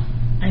 Well,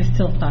 I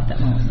still thought that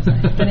moment was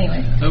nice. But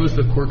anyway. That was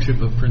the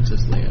courtship of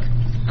Princess Leia.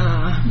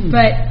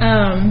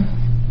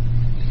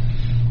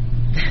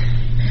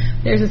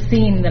 There's a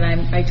scene that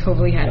I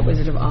totally had a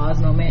Wizard of Oz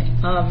moment.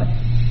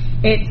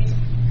 It's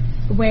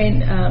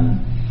when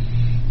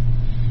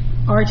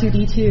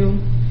R2-D2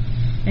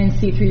 and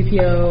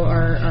C-3PO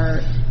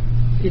are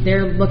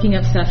they're looking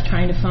up stuff,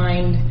 trying to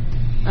find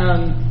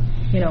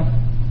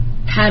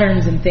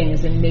patterns and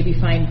things, and maybe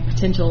find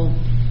potential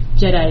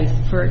Jedis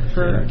for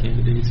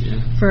candidates,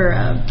 for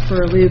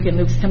Luke, and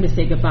Luke's come to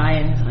say goodbye,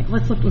 and he's like,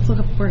 let's look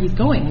up where he's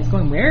going. He's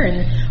going where?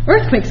 And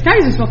earthquakes,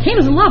 geysers,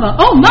 volcanoes, and lava.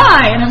 Oh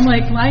my! And I'm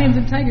like, lions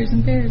and tigers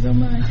and bears. Oh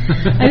my!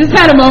 I just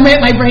had a moment.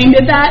 My brain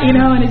did that, and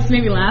it just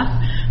made me laugh.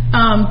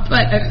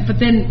 But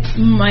then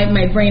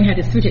my brain had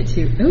to switch it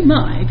to oh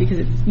my, because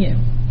it's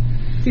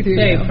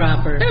very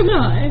proper. Oh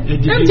my!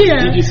 Did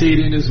you say it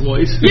in his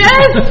voice?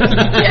 Yes,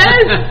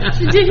 it's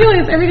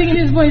ridiculous. Everything in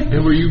his voice.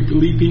 And were you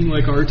bleeping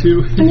like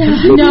R2?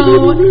 No,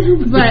 but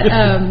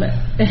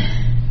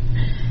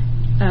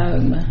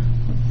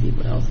let's see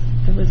what else.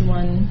 There was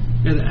one.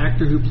 Yeah, the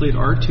actor who played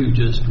R2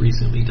 just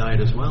recently died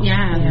as well.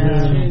 Yeah.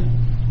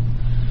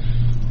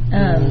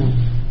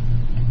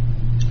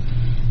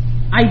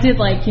 I did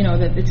like,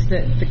 that it's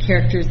the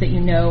characters that you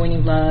know and you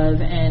love,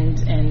 and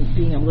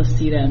being able to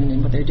see them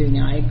and what they're doing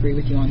now. I agree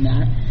with you on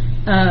that.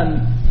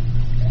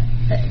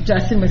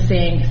 Justin was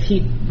saying, because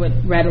he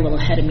read a little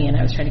ahead of me and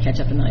I was trying to catch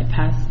up, and then I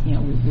passed, we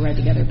read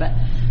together, but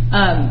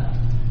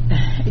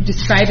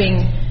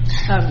describing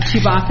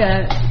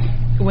Chewbacca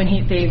when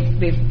they've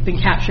been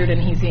captured and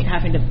he's they're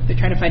trying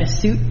to find a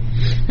suit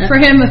for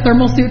him, a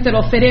thermal suit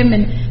that'll fit him,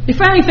 and they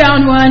finally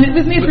found one. It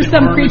was made for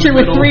some creature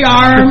with 3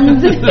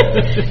 arms.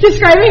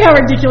 Describing how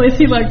ridiculous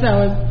he looked,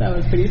 that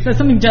was pretty. So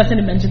something Justin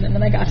had mentioned, and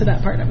then I got to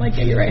that part, and I'm like,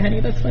 yeah, you're right, honey,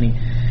 that's funny.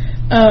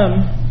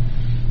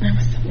 There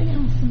was something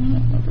else, I don't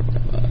remember what it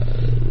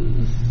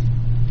was.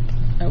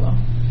 Oh well.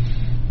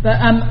 But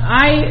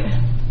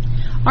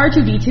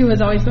R2-D2 has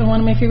always been one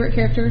of my favorite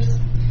characters.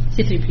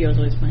 C-3PO is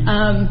always mine.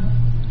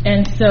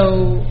 And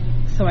so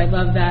I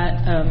love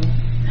that.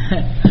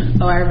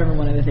 I remember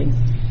one of the things.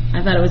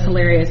 I thought it was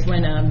hilarious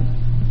when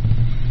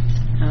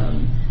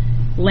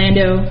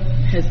Lando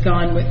has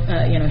gone with,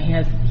 he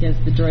has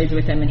the droids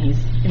with him, and he's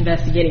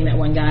investigating that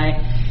one guy,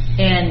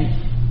 and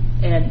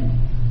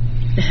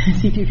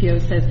C-3PO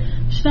says,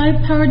 "Should I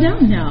power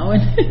down now?" And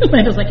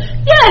Lando's like,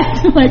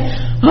 "Yes!" I'm like,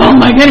 "Oh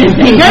my goodness,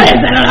 thank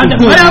goodness I don't have to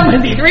put up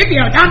with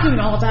C-3PO talking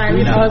all the time."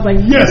 I was like,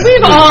 yes.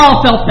 We've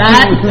all felt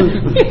that.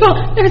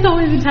 There's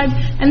always a time.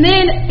 And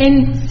then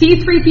in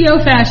C-3PO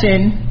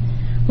fashion,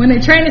 when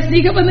they're trying to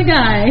sneak up on the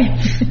guy,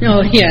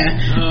 who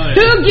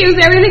gives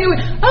everything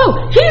away?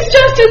 Oh, he's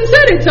just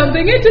inserted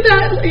something into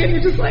that, and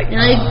you're just like,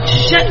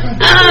 shut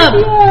up!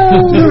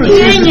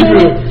 Dang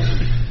it!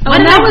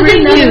 And that was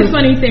another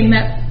funny thing,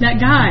 that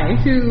guy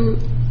who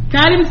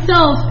got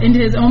himself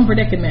into his own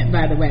predicament,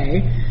 by the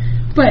way,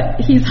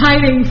 but he's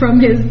hiding from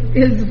his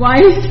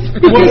wife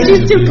because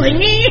she's too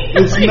clingy.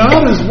 It's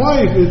not his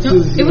wife. It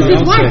was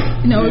his wife.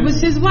 No, it was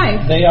his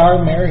wife. They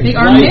are married. They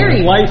are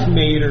married. Wife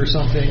maid or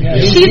something. Yeah.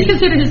 She's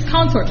considered his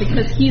consort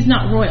because he's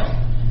not royal.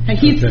 And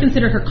he's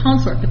considered her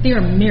consort, but they are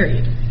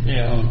married.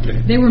 Yeah,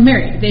 okay. They were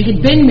married. They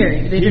had been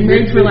married. They'd been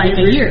married for like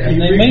a year. And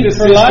they made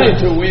for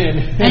life to win.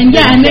 And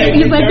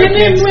he's like, they've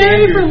been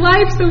married for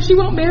life, so she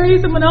won't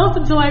marry someone else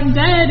until I'm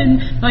dead.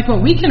 And like,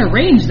 well, we can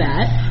arrange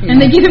that.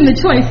 And they give him the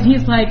choice, and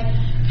he's like,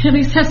 at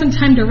least have some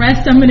time to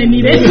rest. I'm going to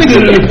need it. You're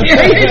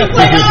just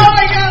like, oh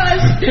my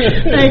gosh!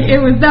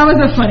 That was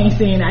a funny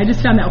scene. I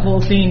just found that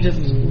whole scene just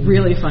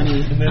really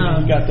funny. And then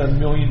he got the $1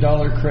 million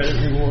credit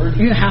reward.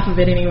 Half of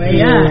it anyway.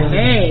 Yeah.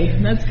 Hey,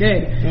 that's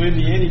good. So in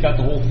the end, he got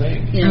the whole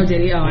thing. Yeah. Oh, did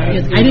he? Oh, I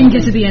didn't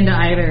get to the end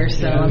either,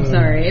 so I'm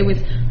sorry. I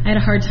had a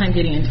hard time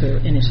getting into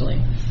it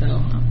initially.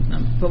 So,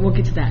 but we'll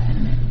get to that in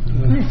a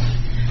minute.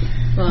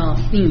 Well,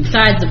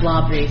 besides the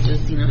blob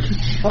races, the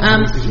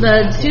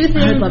two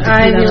things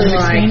I really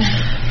like,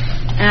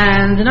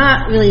 and they're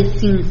not really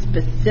scene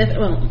specific.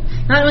 Well,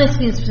 not really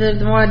scene specific.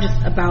 They're more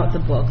just about the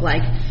book.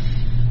 Like,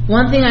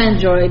 one thing I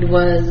enjoyed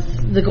was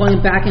the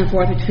going back and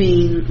forth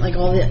between like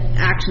all the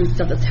action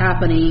stuff that's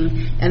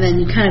happening, and then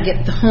you kind of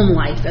get the home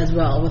life as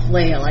well with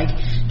Leia, like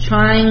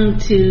trying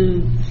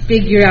to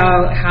figure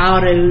out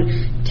how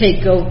to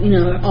take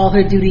all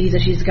her duties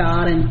that she's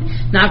got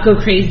and not go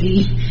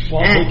crazy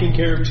while taking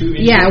care of 2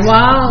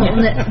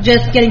 infants.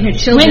 Just getting her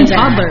children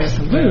back. Toddlers.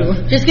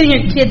 Just getting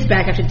her kids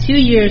back after 2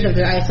 years of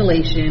their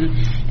isolation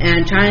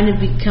and trying to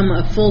become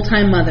a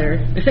full-time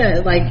mother.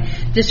 Like,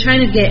 just trying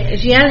to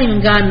she hasn't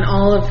even gotten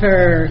all of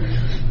her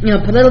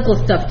political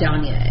stuff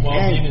down yet.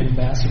 While being an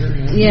ambassador.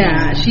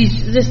 Yeah,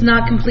 she's just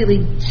not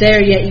completely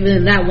there yet, even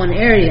in that one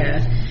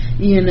area.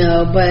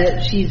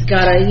 But she's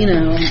got to,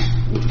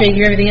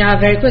 figure everything out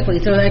very quickly.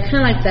 So I kind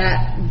of like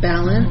that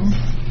balance.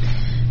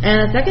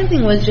 And the second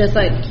thing was just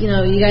like, you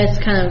guys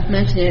kind of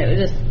mentioned it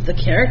was just the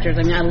characters.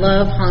 I mean, I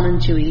love Han and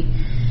Chewie.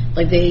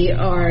 Like, they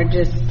are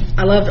just,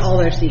 I loved all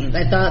their scenes.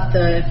 I thought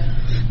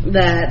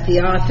that the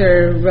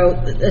author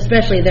wrote,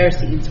 especially their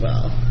scenes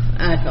well,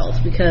 I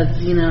felt, because,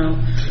 they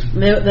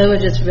were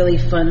just really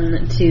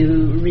fun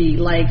to read.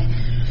 Like,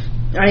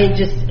 I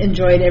just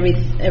enjoyed every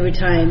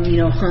time,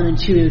 Han and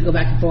Chewie would go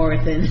back and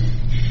forth, and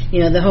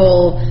the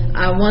whole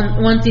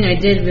one scene I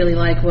did really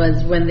like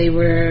was when they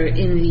were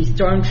in the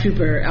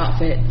stormtrooper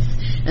outfits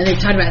and they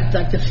talked about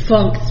like the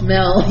funk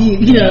smell,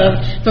 you know,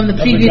 from the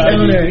previous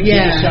owner. In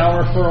the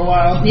shower for a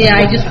while. Yeah,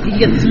 you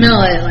can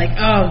smell it. Like,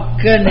 oh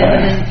goodness!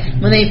 And then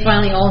when they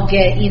finally all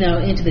get, you know,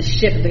 into the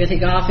ship, they're gonna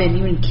take off, and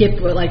even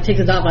Kip like takes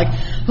it off, like,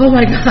 oh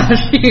my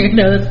gosh, you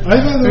know. I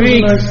thought that was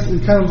a nice,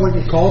 kind of like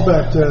a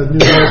callback to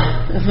New York.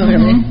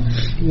 Really?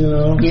 You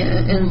know.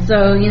 Yeah, and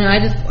so you know, I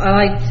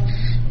liked.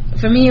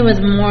 For me, it was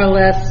more or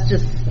less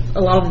just a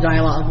lot of the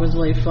dialogue was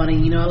really funny.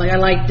 You know, like I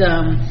liked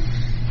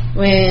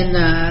when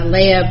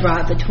Leia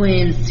brought the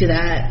twins to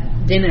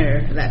that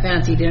dinner, that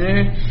fancy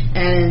dinner,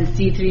 and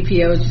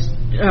C-3PO was just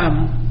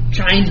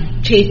trying to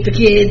chase the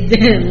kids,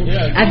 and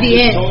at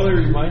the end, totally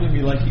reminded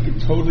me like you could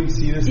totally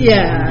see this.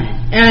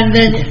 Yeah, and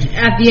then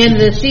at the end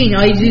of the scene,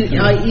 all you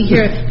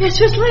hear, "It's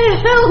just Leia,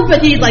 help!"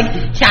 But he's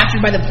like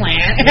captured by the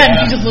plant, and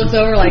he just looks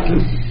over like.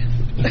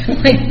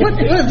 Like,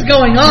 what's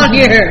going on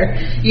here?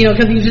 You know,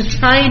 because he's just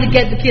trying to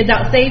get the kids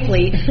out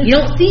safely. You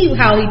don't see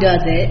how he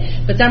does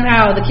it, but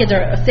somehow the kids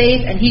are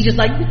safe, and he's just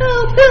like,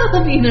 help,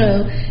 you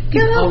know.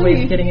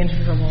 Always getting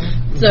into trouble.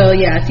 So,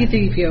 yeah,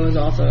 C-3PO was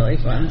also really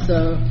fun.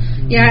 So,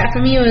 yeah,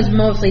 for me it was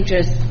mostly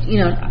just, you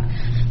know,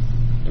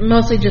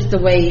 mostly just the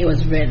way it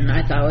was written.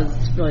 I thought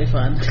was really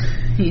fun.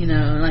 You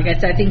know, like I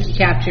said, I think he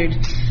captured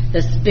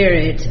the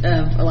spirit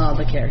of a lot of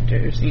the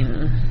characters, you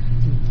know.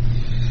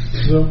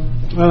 So,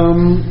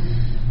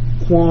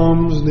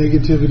 qualms,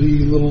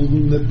 negativity, little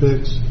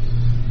nitpicks.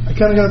 I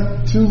kind of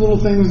got two little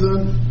things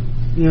that,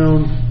 you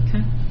know,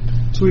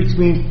 tweaks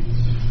me.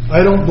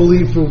 I don't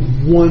believe for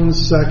 1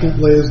 second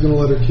Leia's going to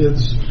let her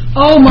kids.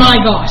 Oh my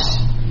gosh!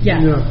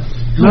 Yeah.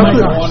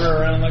 Wander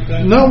around like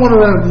that. Not wander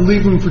around,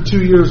 leave them for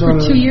 2 years for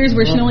 2 years,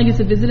 where she only gets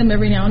to visit him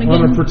every now and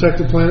again on a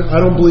protected planet. I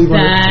don't believe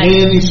under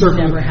any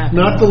circumstance.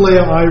 Not the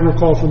Leia I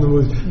recall from the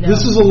movie. No.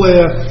 This is a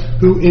Leia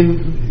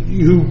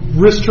who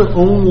risked her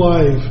own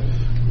life,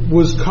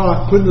 was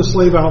caught, put in a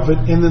slave outfit,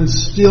 and then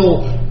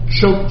still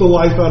choked the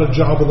life out of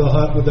Jabba the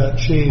Hutt with that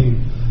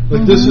chain.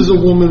 Like, this is a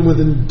woman with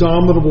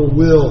indomitable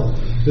will,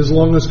 as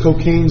long as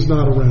cocaine's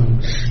not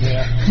around.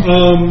 Yeah.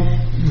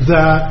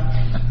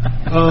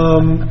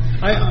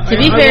 To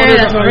be fair,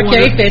 that's more a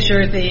Carrie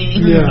Fisher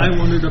thing. Yeah. I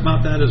wondered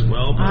about that as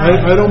well. But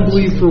I don't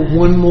believe for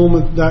one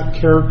moment that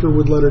character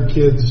would let her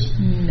kids.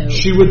 No.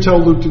 She would tell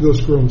Luke to go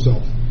screw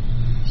himself.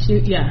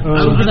 She'd be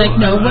like,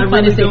 no, we'll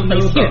find a safe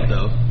place here.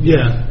 Though.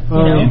 Yeah.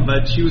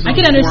 But she was. I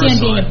can understand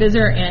being a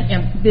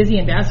busy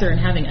ambassador and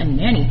having a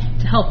nanny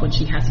to help when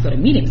she has to go to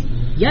meetings.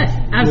 Yes,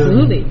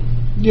 absolutely.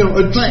 Yeah. You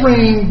know,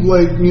 trained,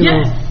 like, you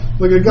know,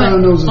 like a guy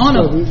who knows his stuff. On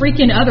a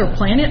freaking other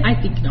planet? I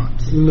think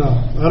not. No,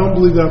 I don't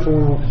believe that for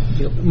one.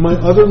 Yep. My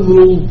other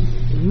little,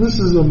 this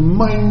is a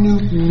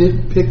minute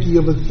nitpicky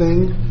of a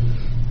thing,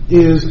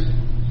 is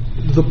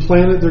the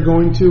planet they're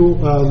going to,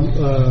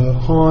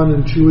 Han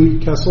and Chewie,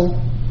 Kessel.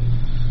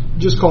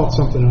 Just call it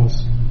something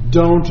else.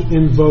 Don't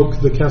invoke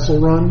the Kessel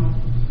Run.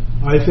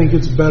 I think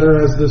it's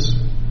better as this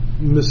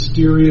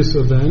mysterious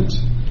event.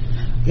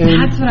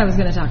 And that's what I was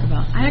going to talk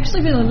about. I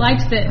actually really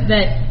liked that.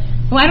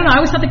 Well, I don't know. I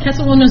always thought the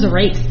Kessel Run was a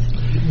race.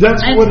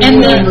 That's what it is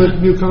in the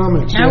new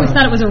comics. I always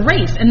thought it was a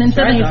race, and then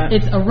suddenly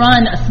it's a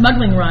run, a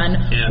smuggling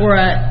run,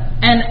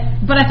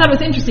 but I thought it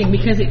was interesting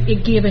because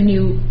it gave a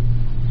new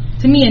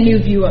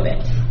view of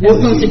it, as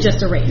opposed to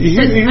just a race.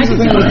 Here's the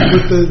thing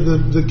with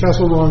the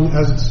Kessel Run,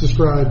 as it's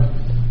described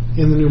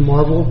in the new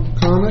Marvel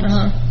comics,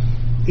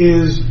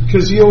 is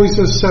because he always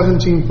says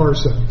 17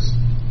 parsecs.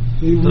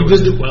 We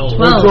did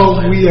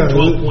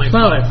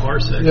 12.5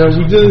 parsecs. Yeah,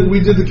 we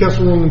did the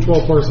Kessel Run in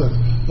 12 parsecs.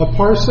 A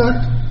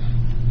parsec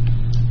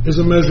is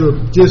a measure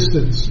of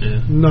distance,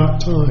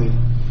 not time.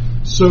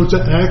 So to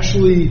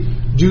actually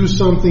do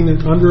something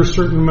in under a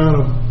certain amount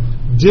of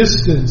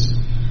distance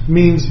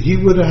means he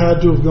would have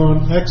had to have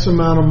gone X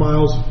amount of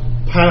miles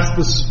past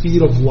the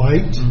speed of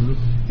light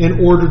in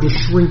order to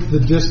shrink the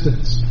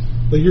distance.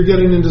 Like, you're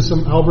getting into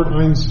some Albert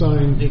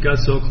Einstein. It got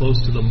so close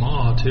to the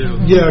Maw, too.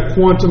 Yeah,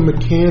 quantum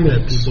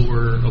mechanics. That people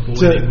were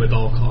avoiding with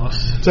all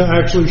costs. To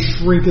actually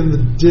shrink in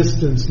the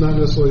distance, not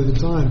necessarily the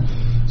time.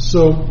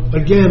 So,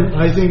 again,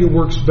 I think it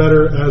works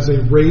better as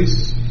a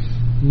race,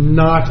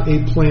 not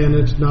a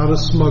planet, not a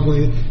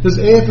smuggling. Because,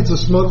 if it's a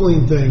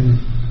smuggling thing,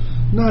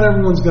 not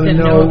everyone's going to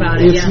know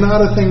about it. It's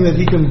not a thing that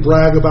he can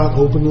brag about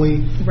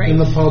openly in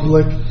the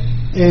public.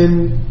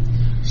 And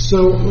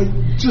so, like,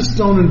 just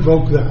don't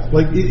invoke that.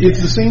 Like,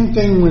 it's the same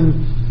thing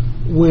when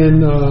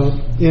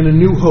in A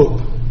New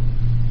Hope,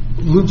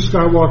 Luke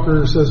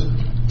Skywalker says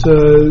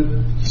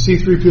to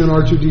C-3PO and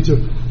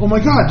R2-D2, "Oh my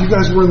God, you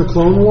guys were in the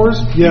Clone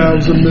Wars?" Yeah, it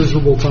was a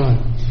miserable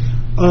time.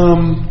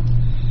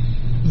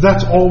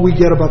 That's all we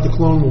get about the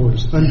Clone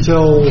Wars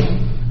until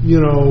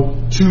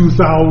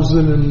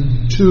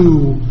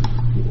 2002,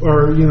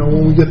 or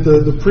when we get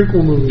the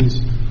prequel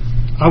movies.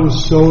 I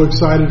was so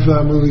excited for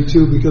that movie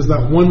too, because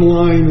that one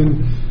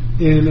line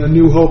in A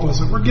New Hope, I was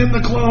like, "We're getting the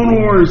Clone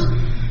Wars."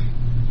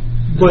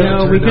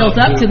 But we built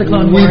up to the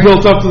Clone Wars. We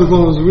built up to the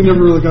Clone Wars. We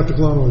never really got the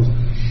Clone Wars.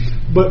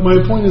 But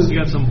my point is, you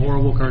got some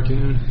horrible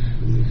cartoon.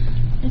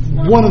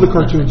 One of the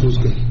cartoons was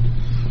good.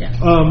 Yeah.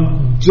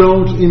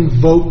 Don't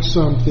invoke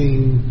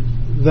something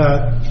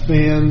that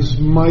fans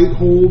might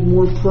hold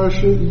more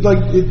pressure.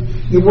 Like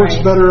it works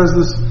Right. better as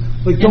this.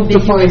 Like don't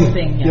define Ambiguous it.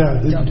 thing,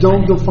 yeah.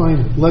 Don't define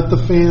it. Let the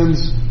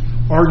fans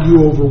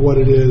argue over what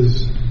it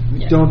is.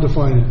 Yeah. Don't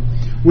define it.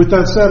 With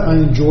that said, I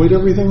enjoyed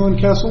everything on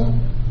Kessel.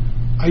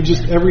 I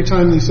just every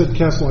time they said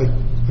Kessel, I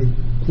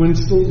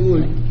winced a little.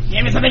 Like,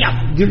 Give me something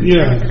else.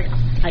 yeah,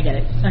 I get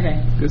it.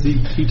 Okay. Because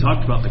he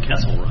talked about the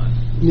Kessel Run.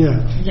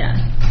 yeah. Yeah.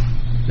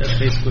 That's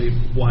basically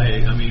why.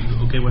 I mean,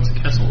 okay, what's a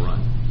Kessel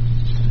Run?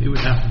 It would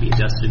have to be a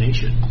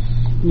destination.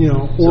 You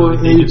know, So or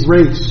they a just-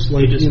 race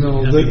like They just-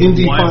 I the mean,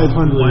 Indy why,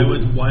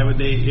 500. Why would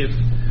they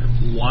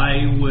why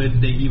would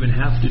they even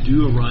have to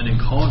do a run and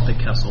call it the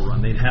Kessel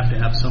Run? They'd have to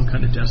have some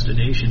kind of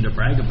destination to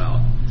brag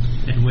about.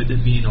 And with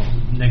it being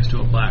next to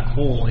a black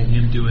hole and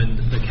him doing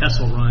the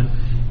Kessel Run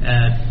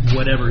at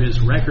whatever his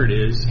record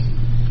is,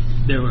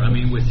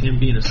 with him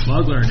being a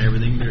smuggler and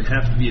everything, there'd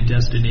have to be a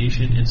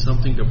destination and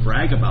something to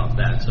brag about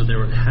that. So there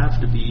would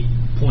have to be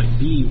point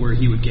B where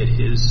he would get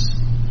his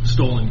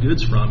stolen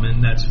goods from,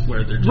 and that's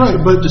where they're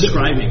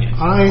describing it.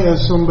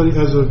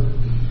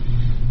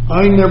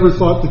 I never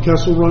thought the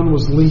Kessel Run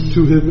was linked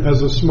to him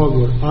as a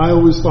smuggler. I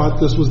always thought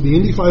this was the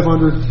Indy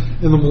 500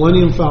 and the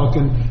Millennium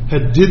Falcon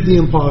had did the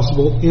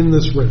impossible in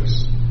this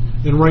race.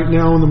 And right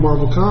now in the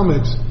Marvel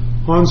Comics,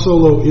 Han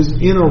Solo is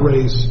in a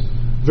race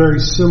very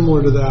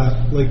similar to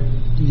that, like,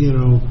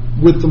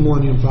 with the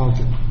Millennium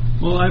Falcon.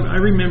 Well, I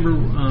remember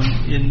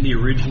in the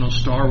original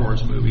Star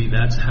Wars movie,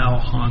 that's how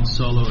Han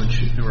Solo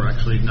or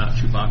actually not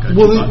Chewbacca.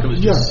 Chewbacca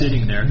was just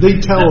sitting there. They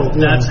tell it.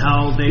 Yeah. That's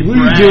how they we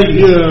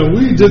brag.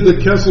 we did the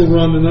Kessel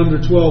Run in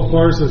under 12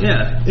 parsecs.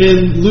 Yeah.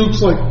 And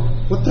Luke's like,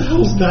 what the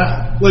hell's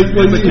that?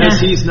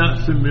 Because he's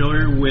not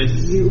familiar with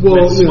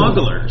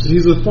smugglers.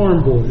 He's a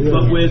farm boy. Yeah.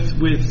 But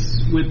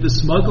with the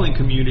smuggling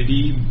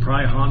community,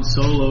 probably Han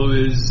Solo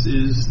is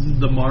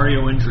the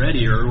Mario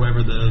Andretti or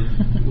whoever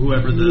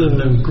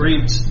the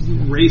great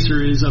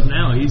racer is of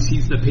now.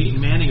 He's the Peyton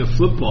Manning of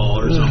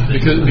football or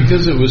something.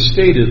 Because it was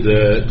stated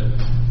that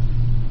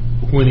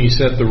when he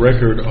set the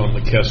record on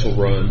the Kessel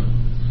Run,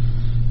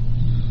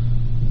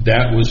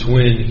 that was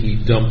when he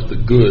dumped the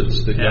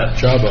goods that got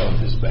Jabba on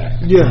his back.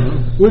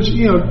 Yeah, which,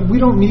 we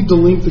don't need to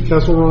link the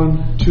Kessel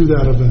Run to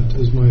that event,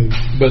 is my...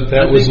 But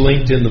that was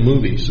linked in the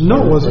movies.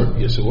 No, it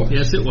wasn't. Yes, it was.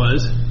 Yes, it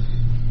was.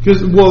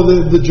 Because,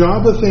 the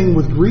Jabba thing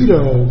with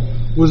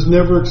Greedo was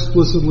never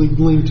explicitly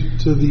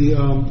linked to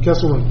the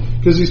Kessel Run.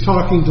 Because he's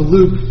talking to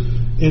Luke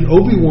and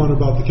Obi-Wan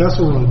about the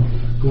Kessel Run.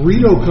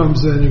 Greedo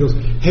comes in and he goes,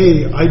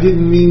 hey, I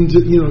didn't mean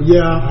to,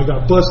 I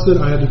got busted,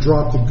 I had to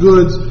drop the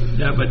goods.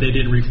 Yeah, but they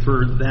didn't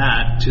refer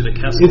that to the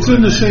Kessel It's Run.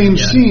 in the same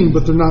scene,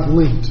 but they're not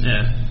linked.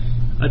 Yeah.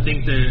 I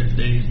think they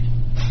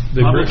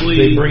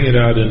They bring it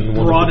out in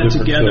one brought of it the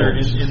together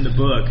films. in the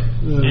book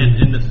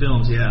and in the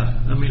films, yeah.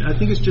 I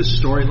think it's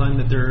just storyline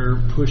that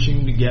they're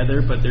pushing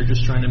together, but they're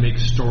just trying to make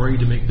story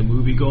to make the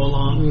movie go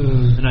along.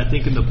 And I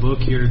think in the book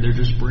here, they're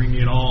just bringing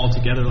it all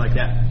together like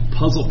that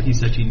puzzle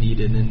piece that you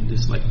needed and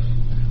just like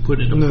put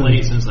it into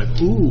place. And it's like,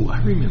 ooh, I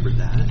remember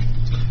that.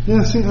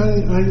 Yeah, see,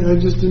 I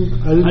just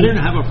didn't... I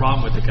didn't have a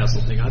problem with the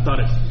Kessel thing. I thought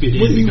it fit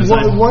in because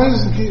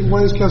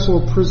why is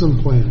Kessel a prison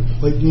planet?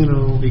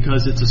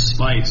 Because it's a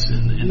spice,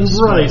 and the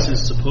spice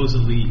is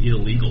supposedly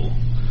illegal.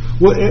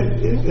 Well,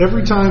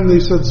 every time they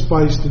said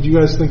spice, did you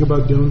guys think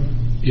about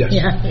Dune? Yes.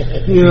 Yeah.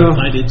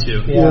 I did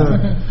too.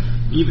 Yeah.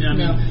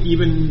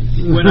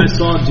 Even when I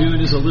saw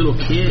Dune as a little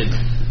kid,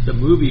 the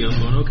movie, I'm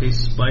going, okay,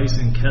 spice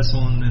and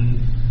Kessel, and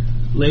then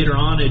later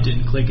on it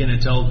didn't click in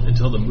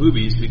until the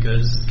movies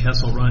because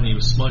Kessel Run, he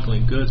was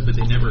smuggling goods, but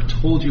they never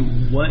told you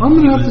what I'm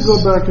going to have to go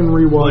back and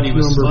rewatch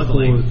number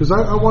 4 because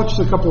I watched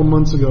it a couple of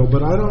months ago,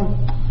 but I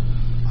don't...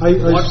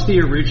 Watch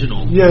the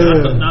original.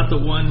 Not the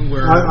one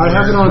where I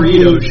have it on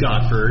Greedo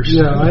shot first.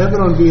 Yeah, I have it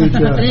on VHS.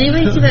 Did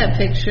anybody see that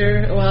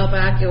picture a while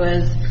back? It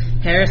was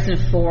Harrison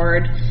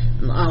Ford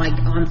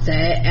on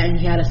set, and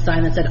he had a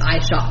sign that said "I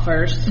shot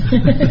first."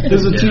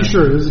 There's a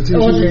T-shirt.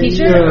 Oh, was it a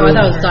T-shirt? Yeah. Oh, I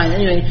thought it was a sign.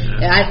 Anyway,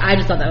 I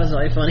just thought that was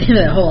really funny.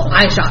 The whole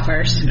 "I shot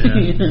first."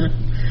 Yeah.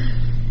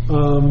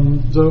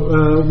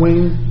 So,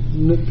 Wayne,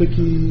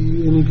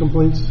 nitpicky, any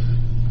complaints?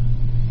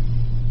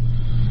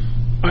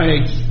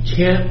 I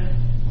can't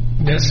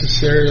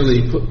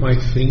necessarily put my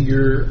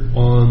finger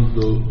on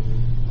the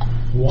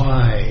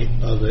why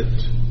of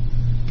it,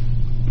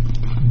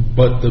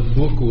 but the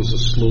book was a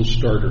slow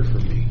starter for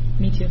me.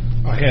 Me too.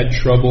 I had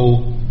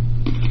trouble.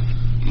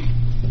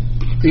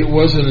 It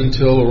wasn't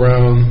until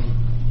around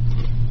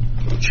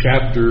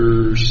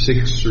chapter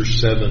 6 or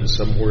 7,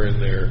 somewhere in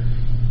there,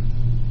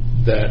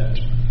 that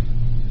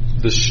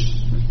the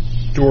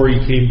story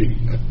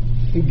came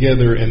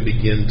together and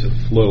began to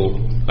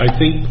flow. I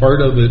think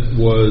part of it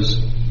was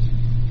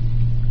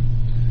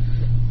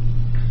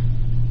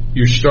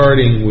you're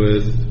starting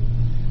with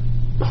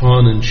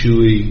Han and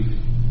Chewie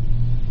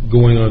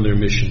going on their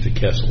mission to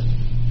Kessel.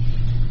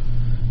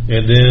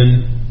 And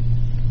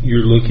then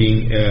you're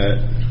looking at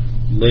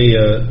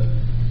Leia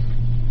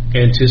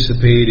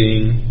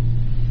anticipating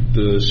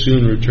the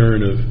soon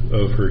return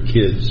of her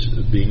kids,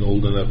 being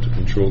old enough to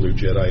control their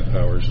Jedi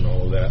powers and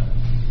all of that.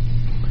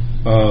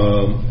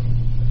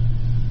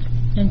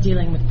 And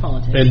dealing with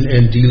politics.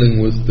 and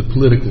dealing with the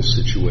political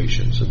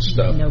situations and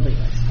stuff. Nobody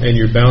likes that. And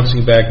you're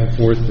bouncing back and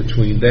forth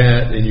between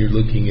that, and you're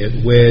looking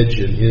at Wedge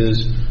and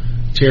his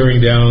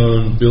tearing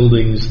down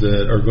buildings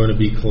that are going to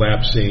be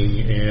collapsing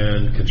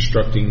and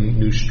constructing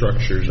new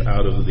structures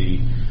out of the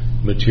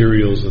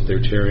materials that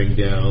they're tearing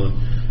down.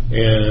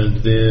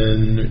 And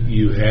then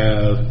you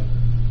have,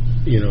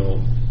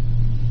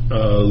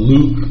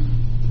 Luke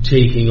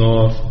taking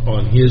off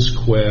on his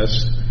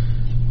quest.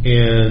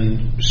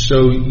 And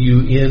so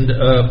you end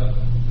up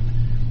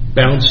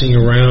bouncing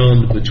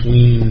around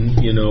between,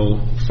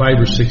 5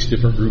 or 6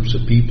 different groups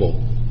of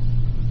people.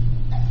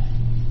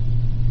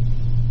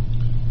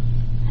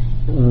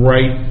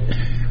 Right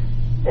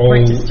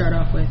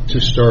to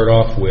start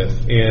off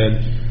with.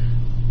 And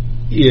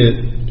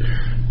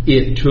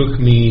it took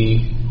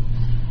me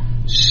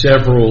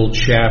several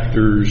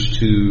chapters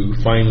to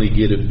finally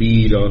get a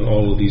bead on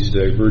all of these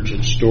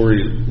divergent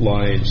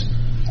storylines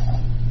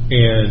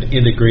and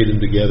integrate them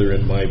together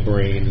in my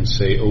brain and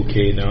say,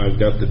 okay, now I've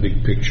got the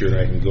big picture and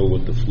I can go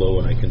with the flow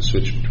and I can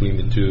switch between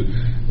the two,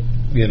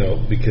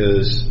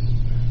 because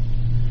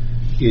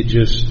it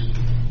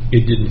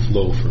didn't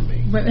flow for me.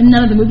 But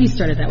none of the movies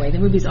started that way. The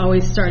movies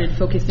always started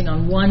focusing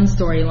on one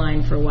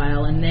storyline for a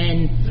while and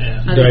then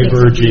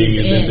diverging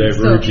and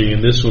diverging.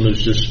 And this one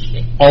was just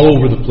all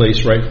over the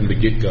place right from the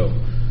get-go.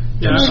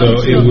 Yeah. And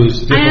so it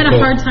was difficult. I had a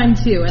hard time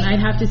too, and I'd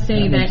have to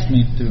say that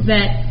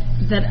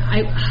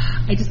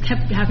I just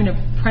kept having to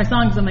press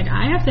on because I'm like,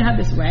 I have to have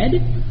this read.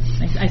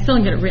 I still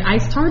didn't get it read. I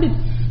started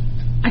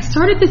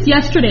this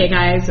yesterday,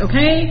 guys.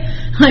 Okay,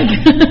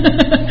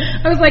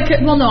 I was like,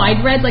 well, no, I'd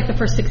read the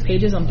first 6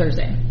 pages on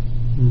Thursday.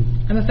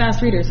 I'm a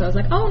fast reader, so I was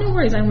like, oh, no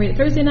worries. I'm reading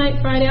Thursday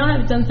night, Friday. I'll have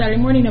it done Saturday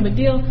morning. No big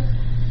deal.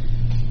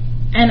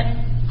 And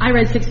I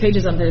read 6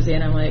 pages on Thursday,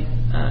 and I'm like,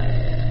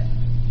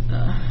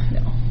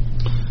 no.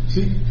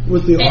 See,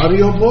 with the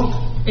audiobook,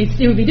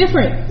 it would be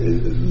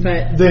different,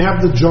 but they have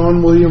the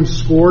John Williams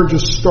score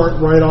just start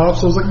right off.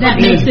 So I was like,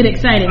 that makes it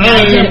exciting.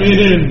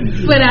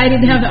 But I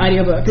didn't have the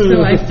audiobook,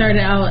 so I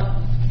started out.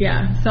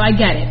 Yeah, so I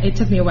get it. It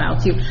took me a while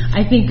too.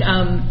 I think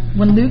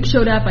when Luke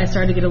showed up, I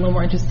started to get a little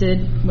more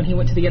interested when he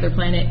went to the other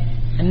planet.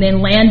 And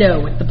then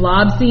Lando with the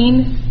blob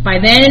scene. By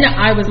then,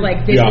 I was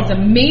like, this is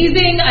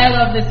amazing. I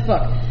love this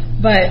book.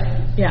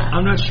 But, yeah.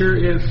 I'm not sure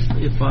if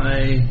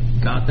I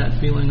got that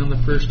feeling on the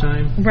first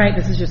time. Right,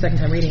 this is your second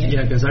time reading it.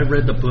 Yeah, because I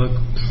read the book,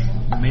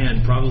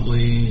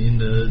 probably in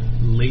the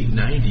late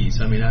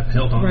 90s. I mean, I've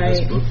held on to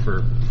this book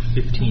for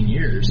 15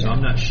 years, so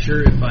I'm not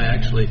sure if I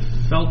actually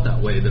felt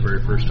that way the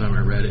very first time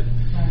I read it.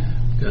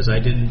 Because I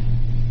didn't...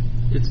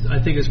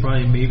 I think it's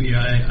probably maybe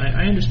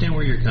I understand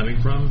where you're coming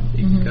from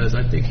because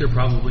I think they're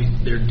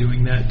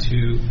doing that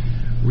to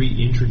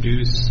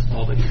reintroduce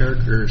all the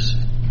characters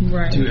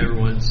to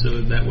everyone,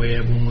 so that way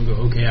everyone will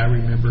go, okay, I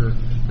remember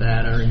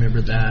that,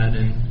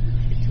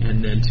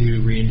 and then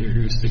to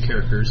reintroduce the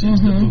characters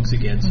into the books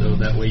again, so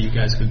that way you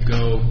guys could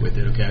go with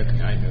it. Okay,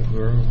 I know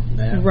her,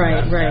 that,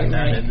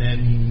 and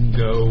then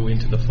go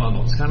into the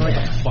funnel. It's kind of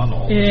like a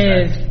funnel. It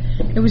is.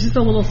 It was just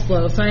a little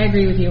slow, so I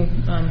agree with you,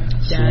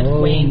 Dad.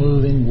 Slow Wayne.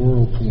 moving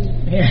whirlpool.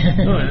 Yeah.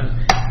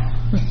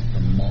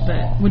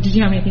 But did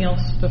you have anything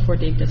else before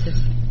Dave does his?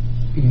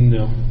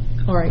 No.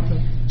 All right.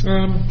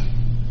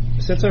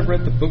 Since I've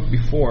read the book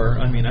before,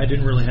 I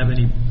didn't really have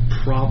any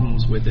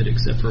problems with it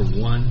except for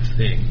one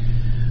thing.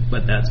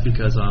 But that's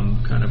because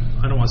I'm I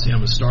don't want to say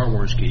I'm a Star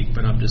Wars geek,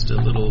 but I'm just I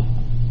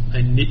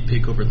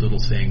nitpick over little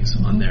things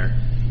on there.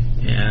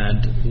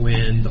 And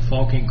when the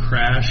Falcon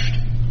crashed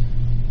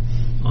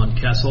on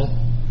Kessel,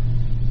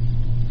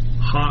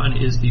 Han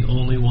is the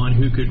only one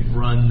who could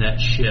run that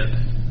ship.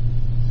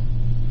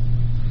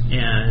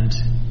 And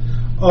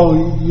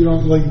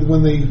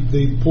when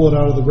they pull it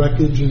out of the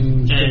wreckage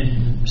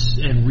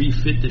and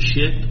refit the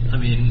ship.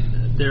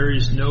 There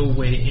is no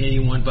way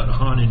anyone but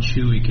Han and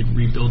Chewie could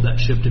rebuild that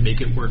ship to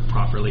make it work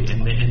properly,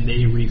 and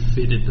they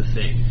refitted the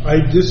thing. I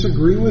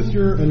disagree with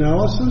your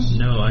analysis.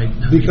 No,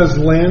 because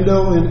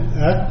Lando and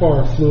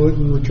Akbar flew it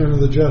in Return of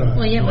the Jedi.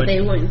 Well, yeah, but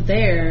they weren't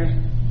there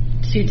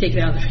to take it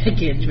out of the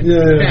wreckage when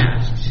it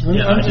crashed.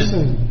 I'm just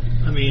saying.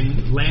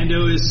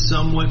 Lando is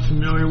somewhat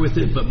familiar with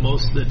it, but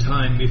most of the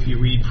time, if you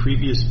read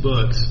previous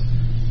books,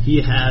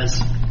 he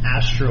has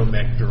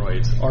astromech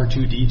droids,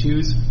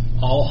 R2-D2s,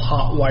 all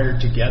hot wired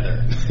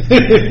together.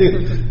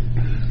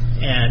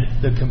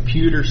 And the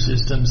computer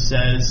system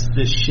says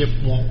the ship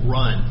won't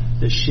run.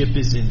 The ship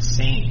is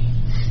insane.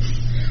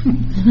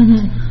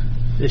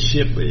 The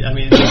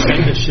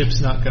ship's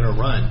not going to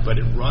run, but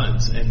it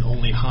runs, and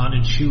only Han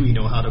and Chewie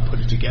know how to put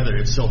it together.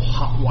 It's so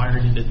hot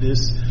wired into this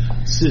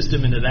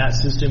system, into that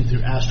system,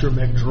 through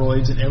astromech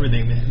droids and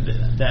everything,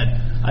 that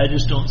I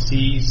just don't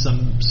see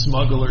some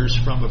smugglers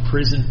from a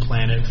prison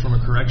planet, from a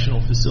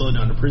correctional facility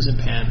on a prison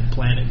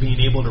planet,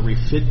 being able to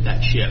refit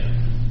that ship.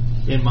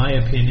 In my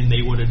opinion,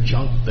 they would have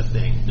junked the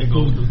thing. They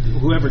go,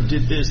 whoever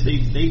did this,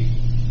 they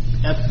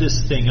effed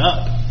this thing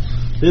up.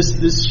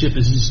 This ship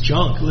is just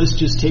junk. Let's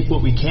just take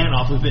what we can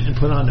off of it and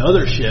put on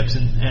other ships.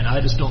 And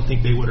I just don't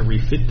think they would have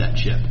refit that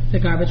ship. The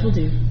garbage will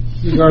do.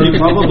 They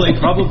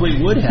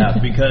probably would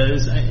have,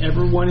 because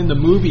everyone in the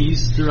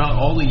movies throughout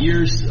all the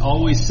years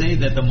always say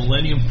that the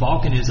Millennium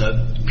Falcon is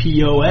a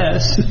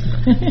POS.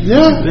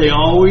 Yeah. They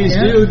always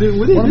do.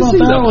 What about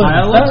that one?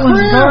 That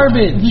one's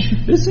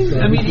garbage. This is,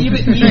 I mean,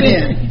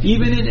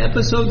 even in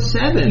episode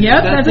 7,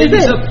 Yep, that that's thing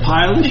it. is a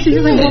pile of She's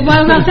shit. like, well,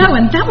 why about that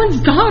one? That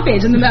one's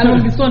garbage. And the other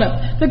one gets blown up.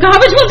 The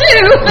garbage will do.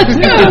 Let's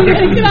go. We're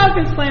going to get off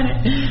this planet.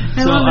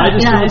 I love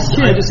that.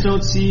 I just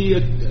don't see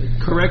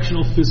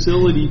correctional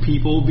facility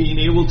people being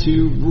able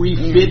to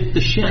refit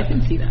the ship. I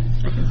can see that.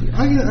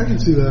 I can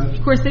see that.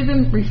 Of course, they've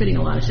been refitting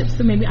a lot of ships,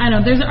 so maybe, I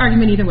don't know, there's an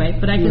argument either way,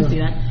 but I can see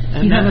that.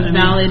 And You have that-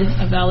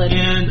 a valid.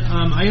 And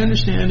I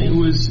understand it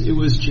was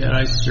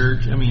Jedi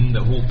search. I mean,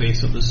 the whole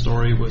base of the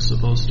story was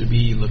supposed to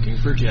be looking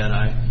for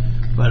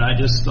Jedi, but I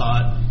just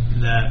thought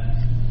that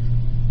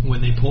when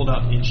they pulled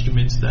out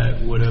instruments that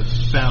would have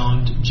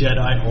found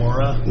Jedi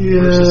aura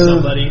versus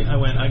somebody,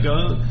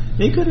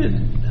 they could have.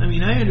 I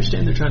mean, I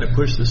understand they're trying to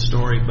push the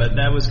story, but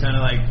that was kind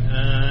of like,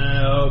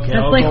 okay.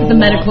 That's like the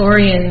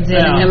Metachlorians in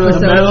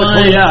episode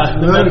 1.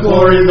 Yeah, the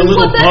Metachlorian, the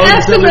little What the bugs.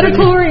 F's the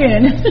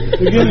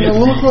Metachlorian? We're getting a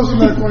little closer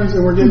to Metachlorians,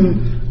 and we're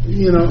getting,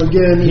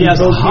 again. He has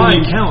a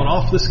high count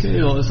off the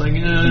scale. It's like,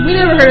 We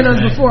never heard of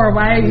those before.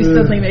 Why are you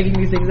suddenly making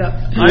these things up?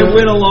 I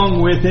went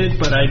along with it,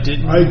 but I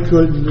didn't. I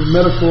couldn't. The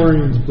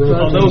Metachlorians broke.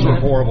 Oh, those were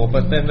horrible.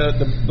 But then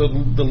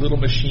the little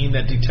machine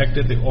that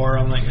detected the aura,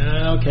 I'm like,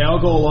 okay,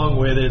 I'll go along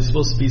with it. It's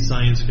supposed to be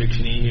science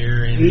fiction-y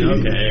here, and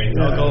okay,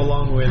 I'll go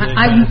along with it.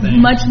 I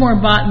much more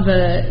bought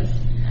the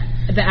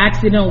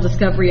accidental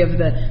discovery of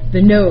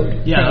the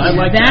node. Yeah, thing. I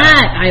like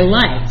that. I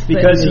liked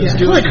because he's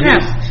doing holy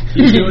crap.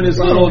 his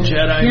little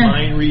Jedi Yeah.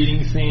 mind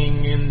reading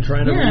thing and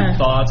trying to Yeah. read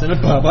thoughts, and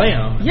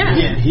bam,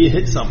 Yeah. he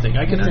hit something.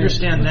 I can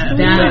understand that.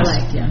 That I because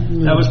liked, yeah.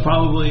 That was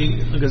probably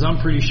because I'm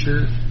pretty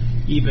sure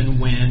even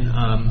when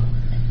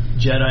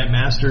Jedi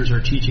masters are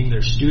teaching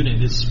their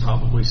student, it's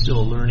probably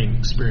still a learning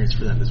experience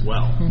for them as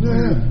well.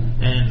 Yeah.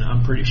 And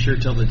I'm pretty sure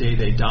till the day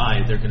they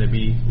die, they're going to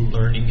be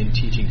learning and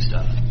teaching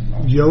stuff.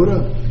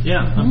 Yoda.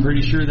 Yeah, I'm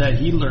pretty sure that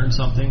he learned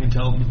something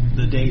until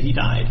the day he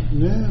died.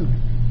 Yeah.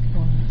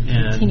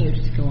 And Continue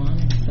to go on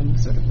in some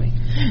sort of way.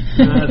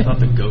 I thought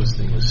the ghost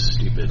thing was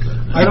stupid.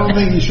 But I don't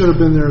think he should have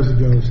been there as a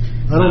ghost.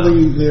 I don't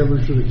think they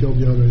ever should have killed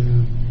Yoda.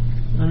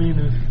 Yeah. I mean,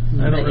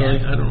 I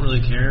don't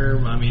really care.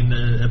 I mean,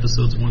 the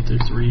episodes 1 through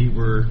 3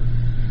 were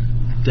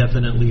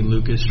definitely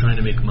Lucas trying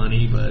to make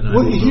money, but I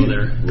won't go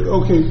there.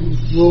 Okay,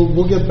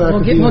 we'll get back.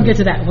 We'll get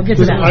to that. We'll get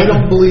to that. I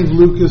don't believe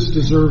Lucas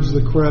deserves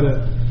the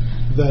credit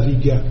that he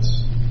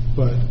gets,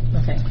 but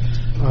Okay.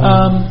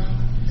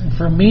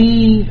 For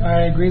me,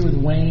 I agree with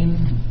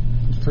Wayne.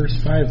 The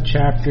first 5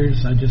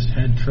 chapters, I just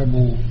had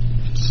trouble.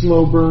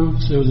 slow burn.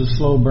 It was a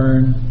slow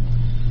burn,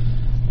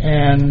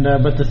 and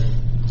but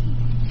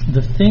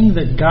the thing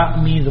that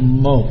got me the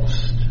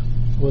most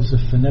was the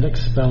phonetic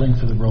spelling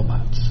for the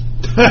robots.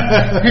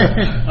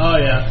 Oh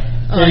yeah.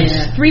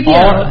 It's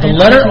 3PO. the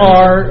letter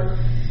R,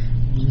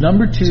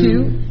 number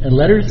 2, and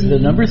the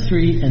number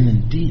 3, and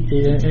then D.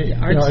 It's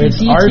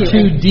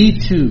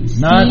R2D2,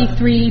 not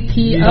C3PO.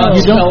 You don't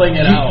spelling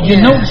it out. You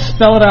don't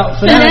spell it out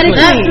phonetically.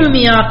 That threw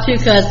me off too,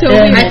 because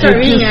I start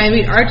reading it, I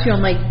read R2,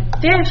 I'm like,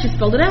 damn, she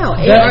spelled it out.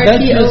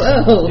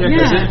 A-R-T-O-O.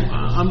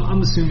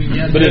 I'm assuming.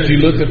 Yeah, But if you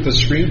look at the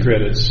screen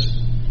credits,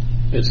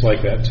 it's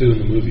like that too in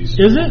the movies.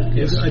 Is it?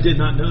 Yes, I did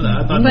not know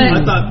that. I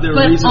But thought the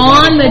but reason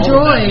why on they the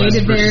called it that was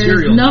droid, for there's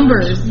serial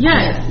numbers.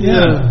 Yes.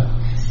 Yeah.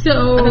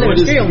 So What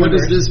is serial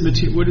numbers.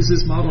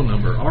 this model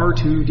number?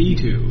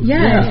 R2D2.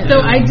 yeah. So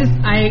I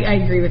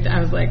agree with that. I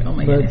was like, oh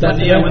my But goodness.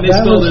 Yeah, when they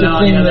That spelled was it the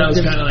out, thing yeah, that that was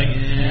just- kind of like,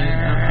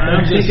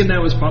 I'm thinking that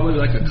was probably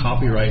like a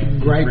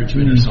copyright Griped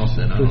infringement or me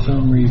something. I for don't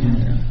some know. reason.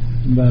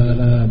 But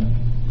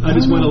I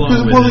just went along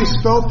with Well, they it.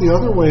 spelled the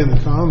other way in the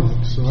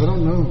comics, so I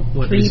don't know.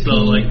 What they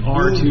spell like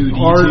R2D2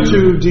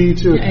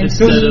 R2D2. Yeah,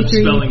 instead of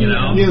C3PO. spelling it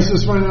out. Yes,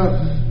 let's find out.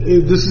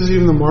 This is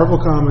even the Marvel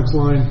Comics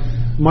line.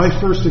 My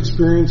first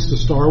experience to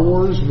Star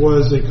Wars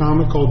was a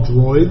comic called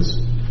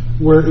Droids,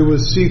 where it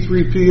was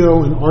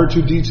C3PO and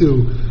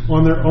R2D2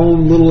 on their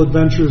own little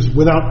adventures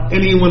without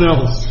anyone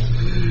else.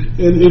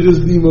 And it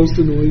is the most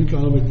annoying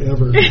comic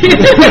ever.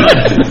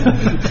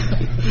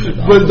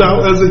 But that,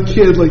 as a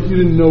kid, like, you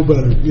didn't know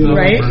better. You know?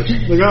 Right.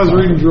 Like, I was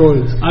reading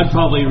Droids. I'd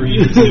probably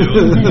read it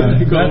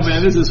too. Go,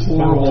 man, this is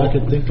all I horrible.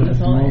 could think of at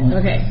the Well, moment.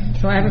 okay,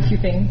 so I have a few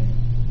things.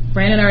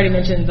 Brandon already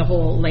mentioned the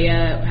whole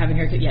Leia having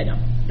her kid. Yeah, no.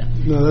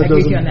 No, I that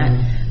agree with doesn't. you on that.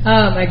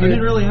 I I agree.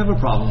 didn't really have a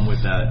problem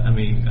with that. I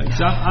mean,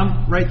 'cause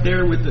I'm right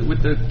there with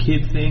the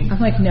kid thing. I'm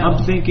like, no.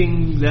 I'm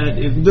thinking that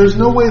if There's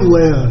no way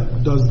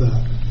Leia does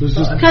that. There's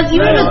just. Because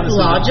even I if it's honestly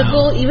don't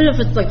logical, even if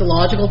it's like the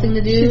logical thing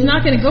to do, She's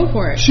not going to go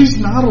for it. She's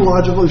not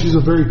illogical. She's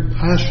a very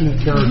passionate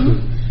character.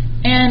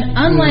 And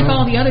unlike Yeah.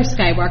 all the other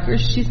Skywalkers,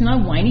 she's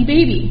not a whiny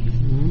baby.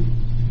 Mhm.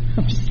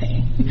 I'm just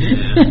saying.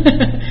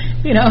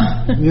 you know.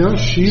 Yeah,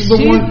 she's the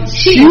one.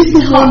 She's She's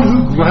the tough. one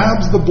who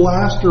grabs the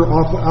blaster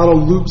out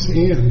of Luke's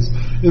hands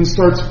and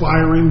starts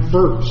firing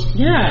first.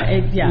 Yeah.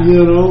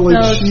 You know, like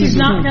so she's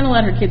not going to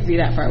let her kids be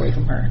that far away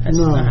from her. That's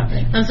just not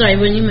happening. I'm sorry,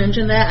 when you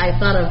mentioned that, I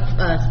thought of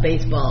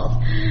Spaceballs.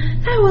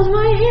 That was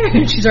my hair.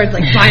 And she starts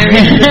like firing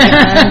at the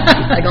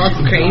gun, like all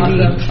crazy.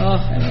 Awesome. Oh,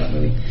 I love that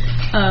movie.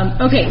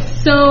 Okay,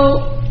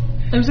 so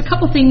there's a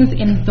couple things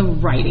in the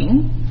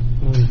writing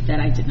that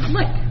I did not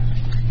like.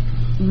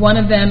 One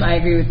of them, I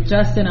agree with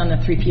Justin on the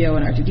 3PO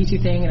and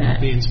R2-D2 thing. That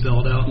being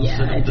spelled out Yeah,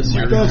 instead I of the didn't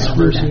like serial That's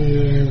numbers.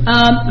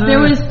 first.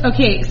 There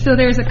was so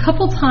there's a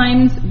couple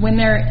times when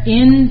they're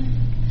in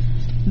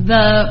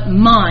the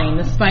mine,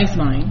 the spice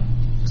mine,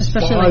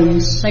 especially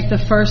Spice. like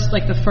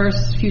the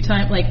first few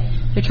times, like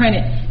they're trying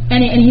to,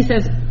 and he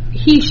says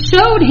he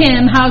showed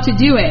him how to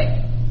do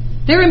it.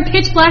 They're in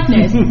pitch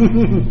blackness.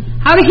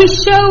 How did he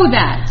show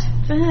that?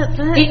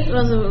 That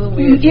was a little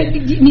weird.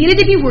 It needed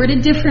to be worded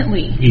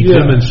differently. He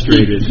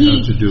demonstrated how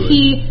to do it.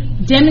 He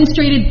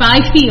demonstrated by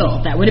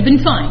feel. That would have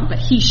been fine. But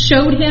he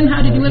showed him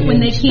how to do it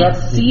when they can't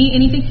see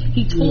anything.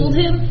 He told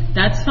him,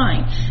 that's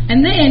fine.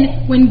 And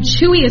then when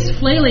Chewie is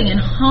flailing and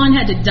Han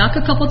had to duck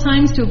a couple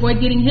times to avoid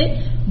getting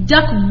hit,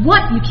 duck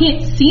what? You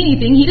can't see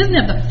anything. He doesn't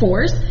have the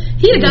force.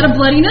 He'd have got a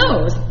bloody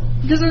nose.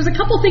 Because there was a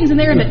couple things in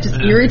there that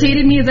just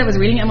irritated me as I was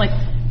reading it. I'm like,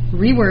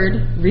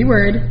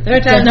 reword. There are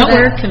Does times not that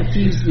work.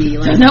 confused me.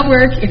 Does not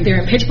work. If they're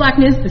in pitch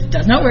blackness, this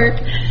does not work.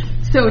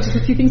 So just a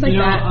few things like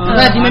that. I'm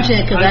glad you mentioned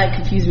it because that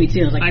confused me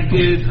too. I was like,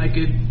 I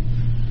could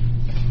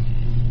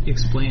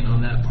explain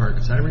on that part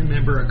because I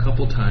remember a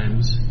couple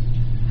times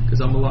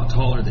because I'm a lot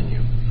taller than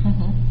you,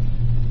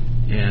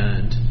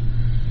 and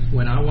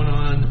when I went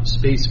on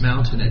Space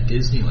Mountain at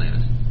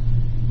Disneyland,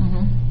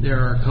 there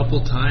are a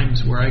couple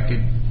times where I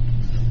could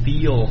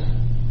feel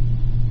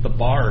the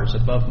bars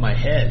above my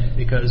head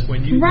because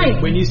when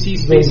you see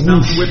Space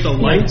Mountain with the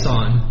lights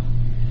on,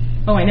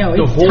 Oh, I know.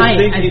 the It's whole tight.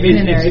 thing I've been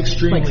in there. is It's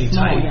extremely like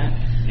small, tight. yeah.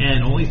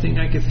 And only thing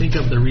I could think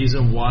of the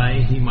reason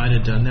why he might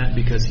have done that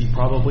because he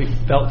probably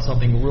felt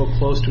something real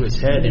close to his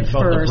head and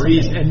felt Fur or the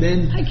breeze, something. and then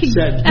I could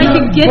said,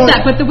 get but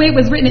that, but the way it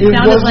was written, it it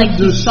sounded wasn't like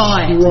he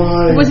saw it.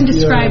 It wasn't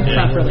described yeah.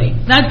 properly.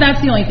 That's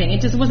the only thing. It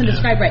just wasn't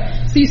described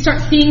right. So you start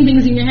seeing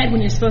things in your head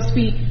when you're supposed to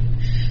be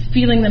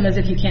feeling them as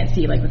if you can't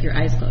see, like with your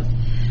eyes closed.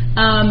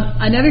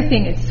 Another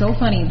thing, it's so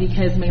funny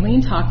because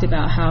Maylene talked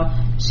about how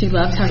she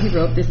loved how he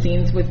wrote the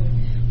scenes with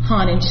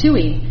Han and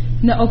Chewie.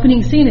 And the opening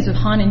scene is with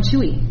Han and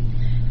Chewie.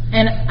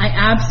 And I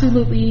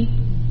absolutely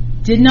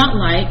did not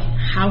like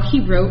how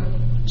he wrote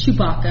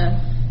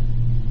Chewbacca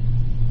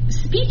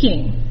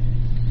speaking.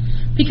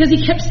 Because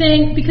he kept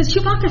saying, because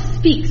Chewbacca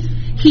speaks.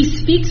 He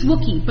speaks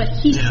Wookiee, but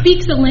he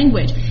speaks a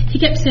language. He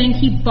kept saying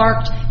he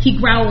barked, he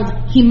growled,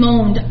 he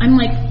moaned. I'm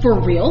like,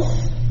 for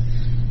reals?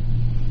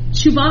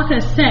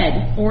 Chewbacca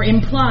said, or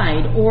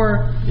implied,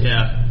 or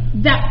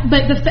that,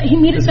 but he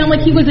made it sound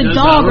like he was a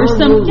dog or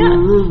some. Yeah,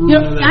 you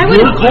know,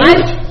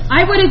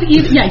 I would have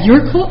even. Yeah,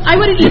 you're cool. I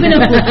would have even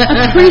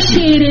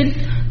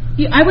appreciated.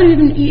 I would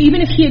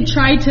even if he had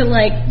tried to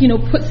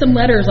put some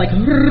letters like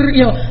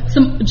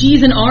some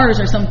G's and R's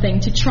or something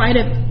to try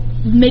to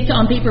make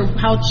on paper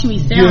how Chewie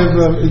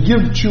sounds. Give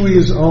Chewie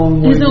his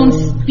own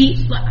speech.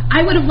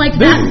 I would have liked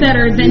that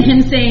better than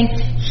him saying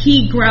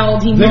he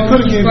growled, he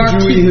moaned, he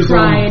barked, he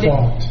cried.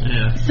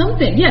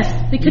 Something, yes,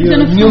 they could have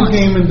done a Neil font.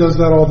 Gaiman does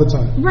that all the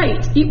time.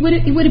 Right, it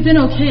would have been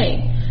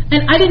okay,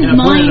 and I didn't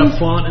put in mind. a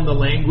font in the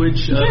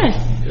language,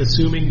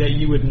 assuming that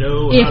you would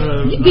know how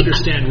to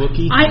understand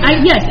Wookiee.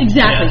 Yes,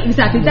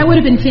 exactly. That would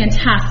have been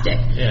fantastic.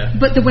 Yeah.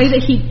 But the way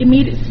that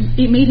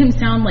it made him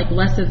sound like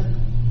less of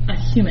a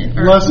human,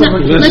 or Less of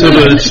a humanoid, less of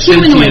a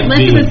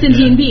sentient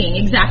sentient being,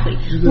 exactly.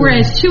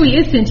 Whereas Chewie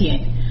is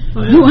sentient.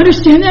 You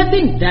understand that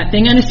thing? That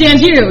thing understands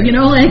you.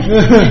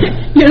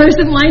 There's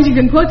some lines you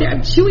can quote there.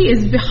 Chewie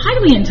is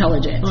highly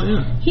intelligent. Oh,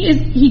 yeah.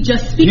 He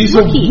just speaks He's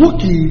Wookiee. a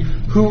Wookiee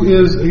who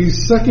is a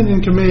second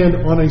in command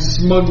on a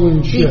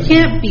smuggling he ship.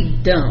 can't be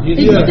dumb.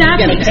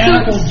 Exactly. So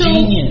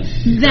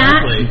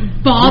that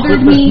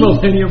bothered me.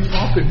 Millennium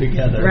Falcon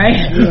together.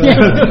 Right?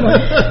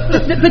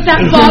 But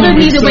that bothered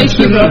me the way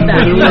she wrote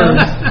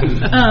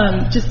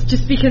that.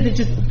 Just because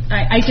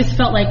I just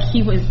felt like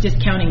he was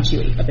discounting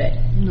Chewie a bit.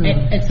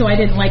 And so I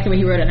didn't like the way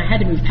he wrote it, and I had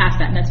to move past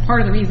that. And that's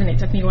part of the reason it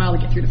took me a while to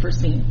get through the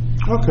first scene.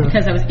 Okay.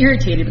 Because I was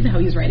irritated with how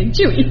he was writing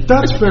Chewie.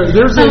 That's fair.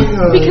 There's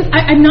because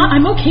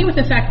I'm okay with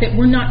the fact that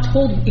we're not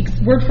told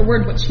word for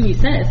word what Chewie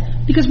says,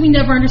 because we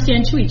never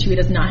understand Chewie. Chewie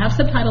does not have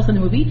subtitles in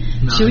the movie.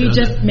 Chewie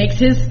just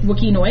makes his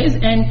Wookiee noise,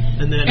 and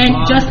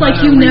just like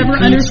you never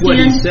understand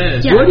what he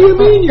says. Yeah, What do you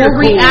mean or you're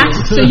react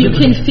cold? so you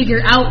can figure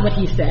out what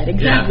he said.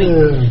 Exactly.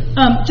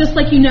 Yeah. Just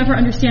like you never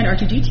understand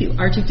R2-D2.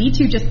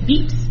 R2-D2 just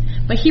beeps.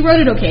 But he wrote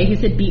it okay. He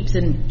said beeps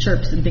and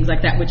chirps and things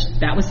like that, which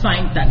that was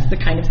fine. That's the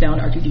kind of sound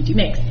R2-D2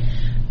 makes.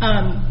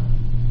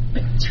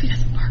 But Chewie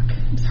doesn't bark.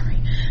 I'm sorry.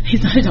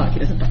 He's not a dog. He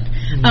doesn't bark.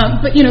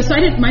 But, so I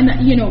didn't mind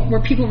that,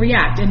 where people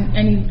react.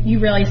 And you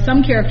realize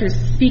some characters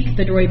speak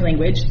the droid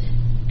language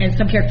and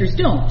some characters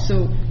don't.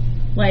 So,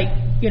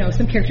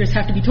 some characters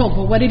have to be told,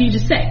 well, what did he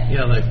just say?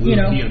 Yeah, like Luke,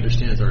 he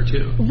understands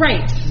R2.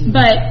 Right.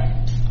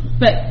 But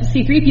But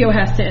C-3PO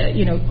has to,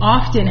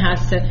 often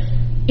has to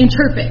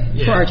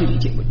interpret for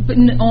R2-D2, but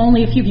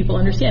only a few people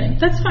understand it.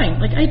 That's fine.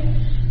 Like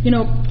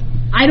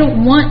I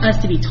don't want us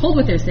to be told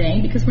what they're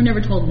saying because we're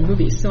never told in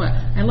movies. So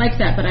I like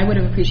that, but I would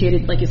have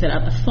appreciated, like you said,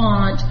 a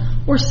font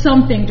or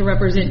something to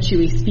represent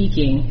Chewie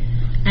speaking,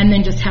 and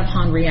then just have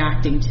Han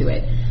reacting to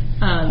it,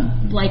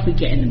 like we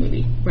get in the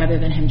movie, rather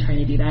than him trying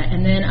to do that.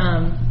 And then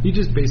you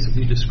just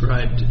basically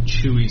described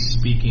Chewie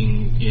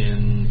speaking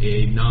in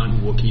a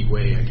non-Wookiee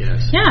way, I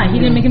guess. Yeah, he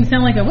didn't make him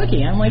sound like a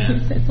Wookiee. I'm like,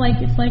 it's like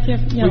if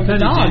the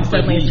dog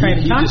suddenly is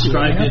trying to talk to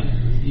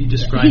you. He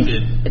described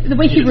it the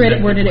way he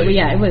worded it.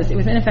 Yeah, it was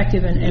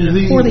ineffective and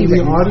poorly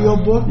written. The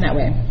audiobook in that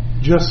way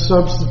just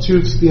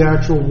substitutes the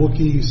actual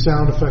Wookiee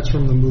sound effects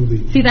from the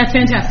movie. See, that's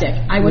fantastic.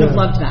 I would have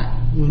loved that.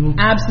 Mm-hmm.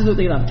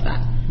 Absolutely loved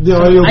that. The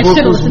audiobook I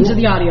should have listened to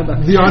the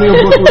audiobook. The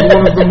audiobook was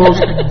one of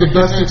the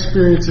best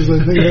experiences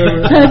I think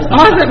ever. That's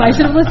awesome. I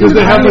should have listened to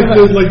the audiobook.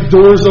 Because they had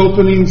doors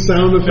opening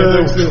sound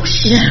effects.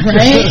 Yeah,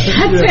 right?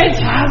 That's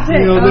fantastic.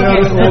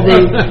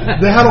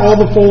 They had all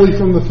the Foley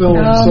from the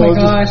film. Oh my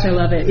gosh, I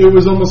love it. It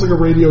was almost like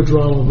a radio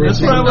drama. That's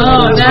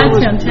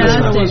fantastic.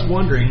 That's what I was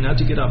wondering, not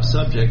to get off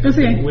subject,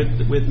 okay. with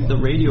the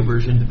radio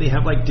version, did they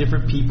have like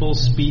different people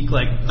speak,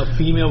 like a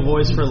female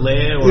voice for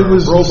Leia or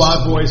a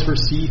robot voice for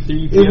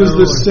C-3PO? It was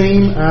the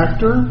same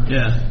actor.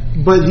 Yeah,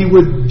 but he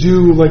would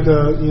do like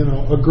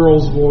a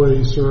girl's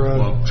voice or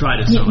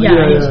try to sound.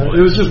 It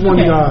was just one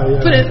guy.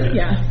 Yeah. But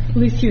at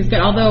least he was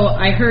good. Although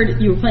I heard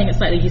you were playing it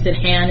slightly. He said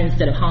Han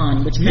instead of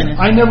Han, which kind of.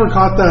 I never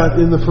caught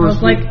that in the first.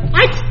 I was like,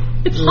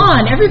 it's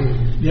Han.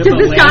 Does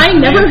this guy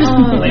never?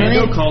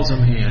 Lando calls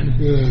him Han.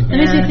 It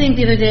makes me think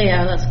the other day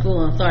I was at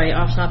school. Sorry,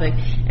 off topic,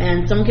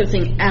 and someone kept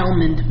saying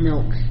almond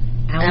milk.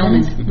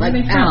 Almond, like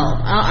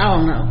I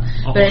don't know.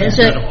 But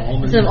instead of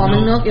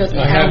almond milk, it was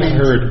almond. I haven't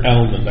heard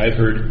almond. I've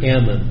heard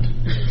almond.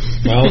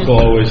 My uncle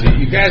always said,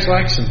 "You guys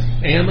like some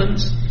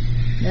almonds?"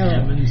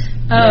 Almonds.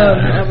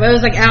 But it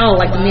was like owl,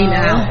 like the name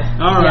owl.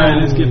 All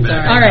right, let's get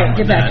back. All right,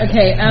 get back.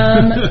 Okay.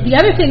 The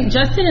other thing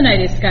Justin and I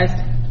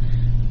discussed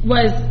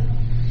was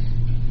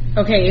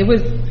it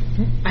was.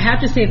 I have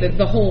to say that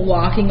the whole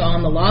walking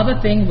on the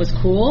lava thing was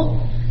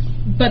cool,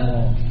 but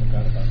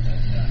forgot about that.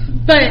 Yeah.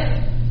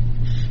 but.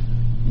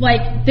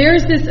 Like,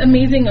 there's this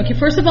amazing... Okay,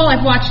 first of all,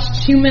 I've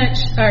watched too much,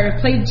 or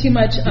played too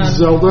much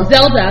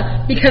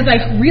Zelda, because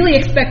I really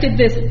expected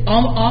this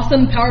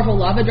awesome, powerful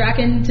lava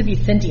dragon to be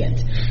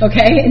sentient,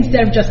 okay,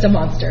 instead of just a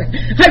monster.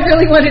 I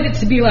really wanted it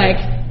to be like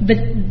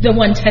the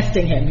one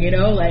testing him,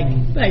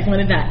 I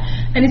wanted that.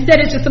 And instead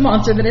it's just a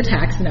monster that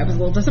attacks, and I was a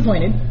little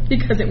disappointed,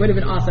 because it would have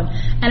been awesome.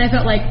 And I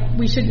felt like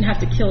we shouldn't have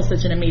to kill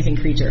such an amazing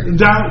creature.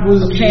 That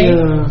was... Okay?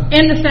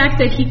 And the fact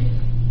that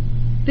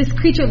this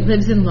creature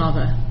lives in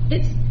lava.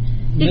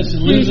 He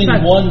loses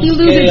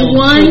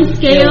one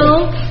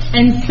scale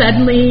and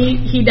suddenly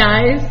he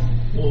dies.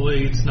 Well,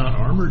 it's not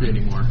armored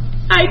anymore.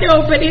 I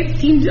know, but it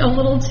seemed a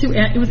little too...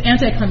 It was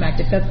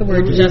anticlimactic. That's the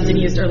word Justin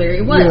used earlier.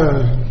 It was.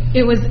 Yeah.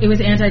 It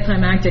was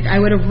anticlimactic. I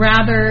would have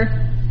rather,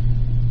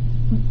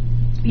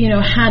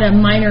 had a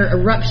minor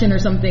eruption or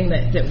something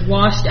that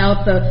washed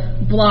out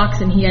the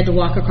blocks and he had to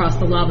walk across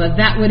the lava.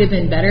 That would have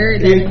been better.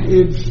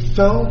 It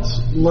felt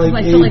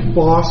like a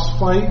boss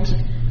fight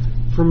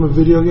from a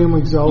video game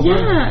like Zelda.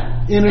 Yeah.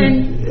 And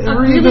a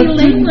really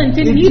lame one.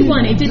 Didn't need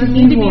one. It didn't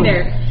need to be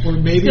there. Or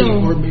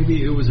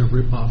maybe it was a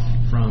ripoff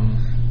from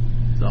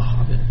The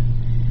Hobbit.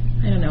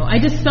 I don't know. I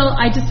just felt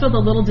a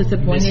little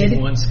disappointed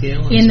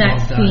in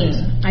that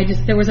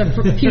scene. There was a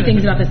few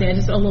things about the scene. I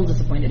just felt a little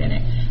disappointed in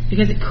it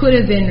because it could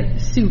have been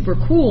super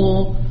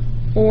cool,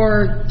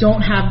 or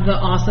don't have the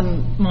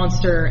awesome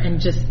monster and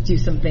just do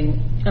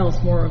something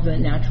else, more of a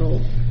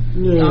natural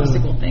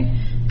obstacle thing.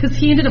 Because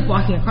he ended up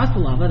walking across the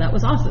lava. That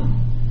was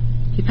awesome.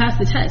 He passed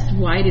the test.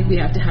 Why did we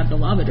have to have the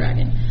lava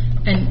dragon?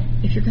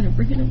 And if you're going to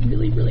bring in a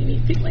really, really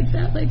neat thing like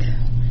that, do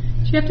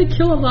you have to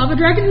kill a lava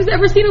dragon? Who's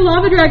ever seen a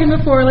lava dragon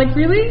before?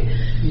 Really?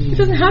 It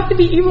doesn't have to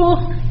be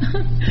evil.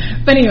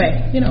 But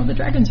anyway, the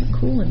dragons are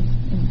cool in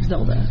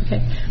Zelda.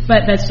 Okay,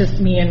 but that's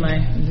just me and my,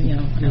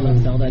 I love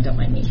Zelda. Don't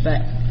mind me.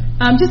 But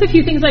just a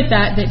few things like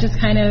that just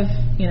kind of,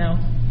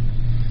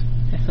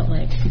 I felt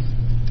like.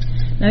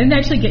 I didn't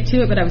actually get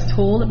to it, but I was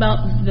told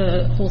about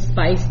the whole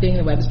spice being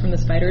the webs from the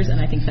spiders,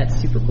 and I think that's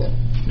super cool.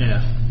 Yeah.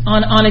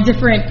 On a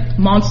different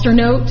monster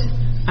note,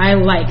 I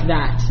like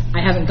that.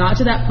 I haven't got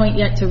to that point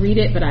yet to read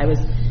it, but I was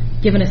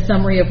given a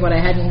summary of what I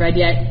hadn't read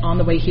yet on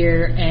the way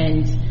here,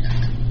 and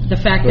the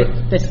fact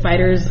that the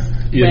spiders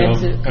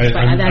webs.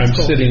 I'm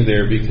cool. sitting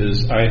there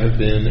because I have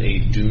been a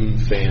Dune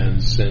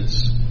fan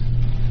since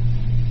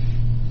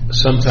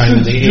sometime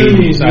in the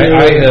 80s.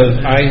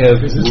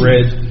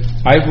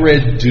 I've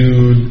read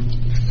Dune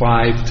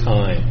 5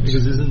 times.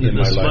 Because isn't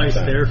the spice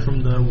there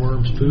from the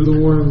worm's poop? The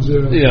worms,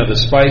 yeah, the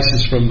spice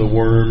is from the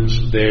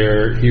worms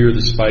there. Here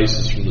the spice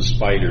is from the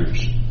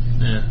spiders.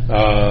 Yeah.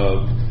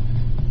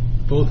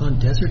 Both on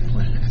desert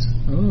planets.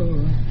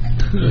 Oh.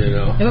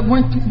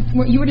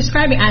 But you were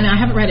describing, and I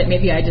haven't read it,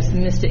 maybe I just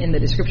missed it in the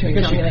description.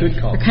 They're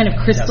kind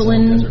of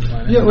crystalline.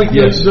 Yeah,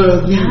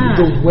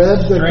 the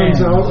web that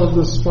comes out of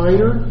the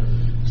spider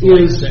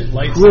is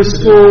light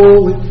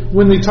crystal.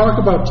 When they talk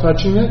about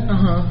touching it,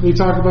 Uh-huh. they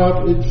talk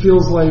about it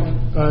feels like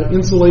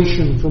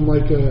insulation from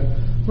like a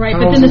Right,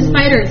 but then the housing.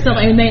 spider itself,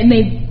 I mean,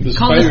 they The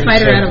call the spider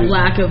spider out of itself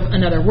lack of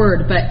another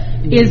word, but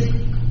is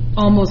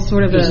almost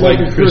sort of It's a... like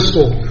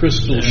crystal.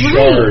 crystal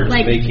shards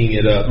like- making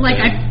it up. Like,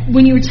 and-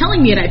 when you were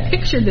telling me it, I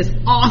pictured this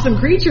awesome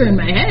creature in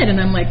my head, and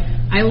I'm like,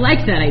 I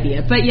like that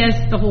idea. But yes,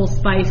 the whole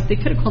spice, they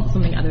could have called it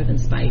something other than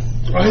spice.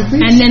 I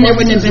think And then there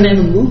wouldn't have Spice is been in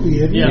a- the movie.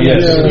 Isn't Yeah, it?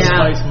 Yes. there's the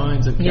Yeah. spice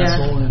mines at Yeah.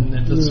 Kessel, and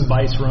it's a Yeah.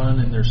 spice run,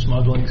 and they're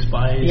smuggling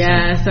spice.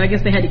 Yeah, so I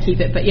guess they had to keep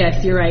it. But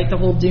yes, you're right, the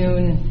whole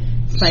Dune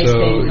spice So,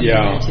 thing comes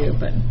yeah. in there too.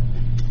 But,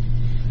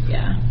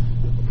 yeah.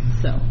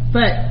 So,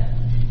 but,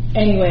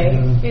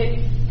 anyway,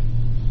 it's...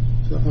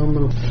 So I'm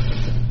gonna.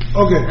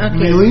 Okay, Okay.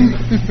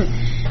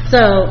 Maylene? So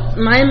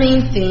my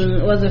main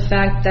thing was the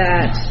fact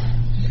that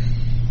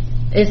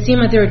it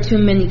seemed like there were too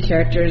many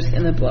characters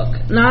in the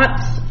book. Not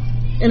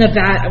in a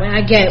bad. I mean,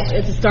 I get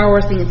it's a Star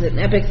Wars thing; it's an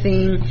epic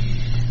thing.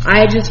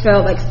 I just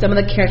felt like some of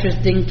the characters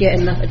didn't get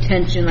enough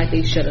attention like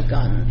they should have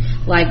gotten,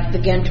 like the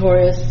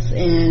Gantoris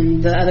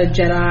and the other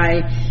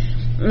Jedi.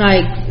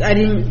 Like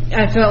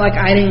I felt like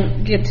I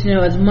didn't get to know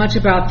as much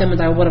about them as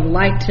I would have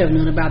liked to have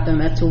known about them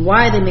as to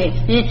why they made.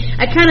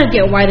 I kind of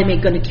get why they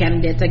make good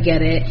candidates. I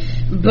get it,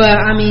 but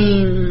I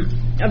mean,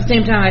 at the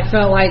same time, I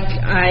felt like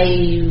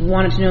I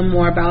wanted to know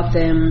more about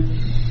them,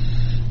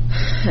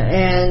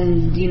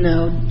 and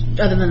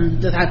other than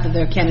the fact that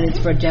they're candidates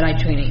for Jedi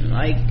training.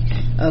 Like,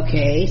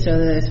 okay, so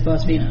they're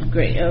supposed to be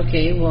great.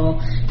 Okay, well,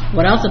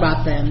 what else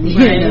about them?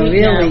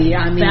 Really? Yeah,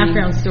 I mean,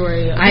 background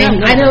story.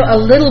 I know a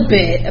little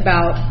bit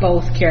about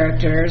both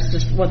characters,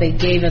 just what they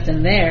gave us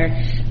in there,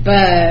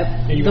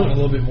 but And you want a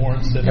little bit more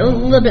instead a of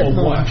little bit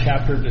more. one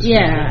chapter description.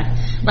 Yeah,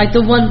 like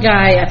the one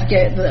guy, I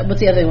forget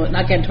what's the other one?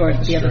 Not Gantor,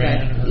 but the other guy.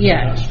 Strand,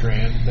 Yeah, not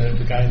Strand,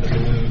 the guy in the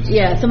balloons.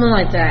 yeah, something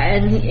like that.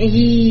 And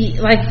he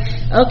like,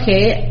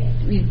 okay,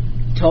 he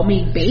told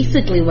me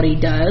basically what he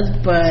does,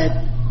 but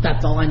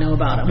that's all I know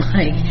about him.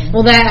 Like,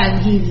 well, that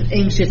and he's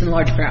anxious in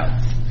large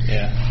crowds.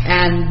 Yeah.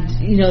 And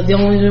the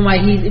only reason why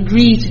he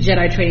agrees to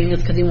Jedi training is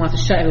because he wants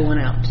to shut everyone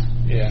out.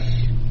 Yeah.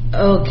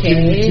 Okay.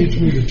 Can you teach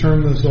me to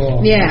turn this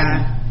off?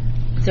 Yeah.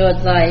 So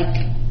it's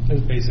like,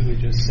 It's basically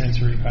just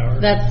sensory power.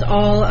 that's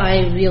all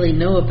I really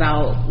know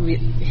about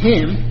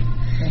him.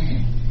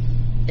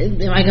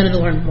 Am I going to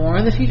learn more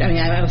in the future? I mean,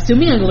 I'm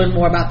assuming I'm going to learn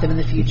more about them in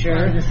the future.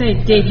 I was going to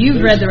say, Dave,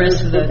 you've read the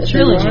rest of the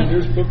trilogy.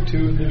 There's book 2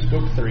 and there's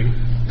book 3.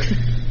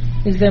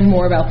 Is there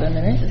more about them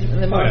in it?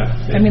 Oh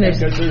yeah. I mean,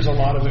 because there's a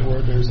lot of it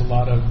where there's a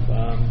lot of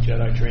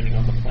Jedi training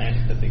on the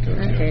planet that they go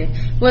to. Okay.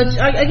 Which,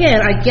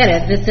 again, I get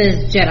it. This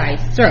is Jedi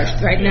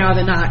Search. Right now,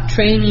 they're not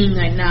training.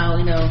 Right now,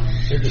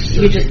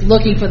 you're just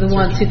looking for the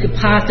ones who could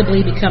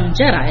possibly become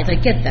Jedis. I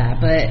get that.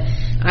 But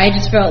I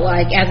just felt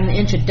like, as an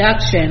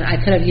introduction,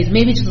 I could have used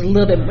maybe just a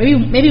little bit,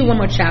 maybe one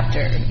more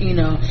chapter,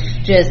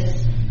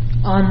 just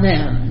on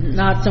them.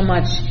 Not so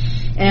much.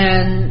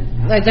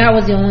 And like that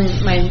was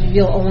my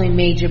real only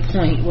major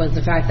point was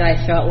the fact that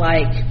I felt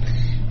like,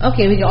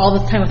 okay, we got all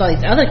this time with all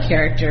these other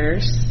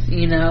characters,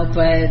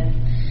 but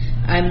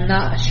I'm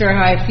not sure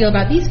how I feel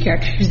about these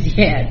characters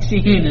yet,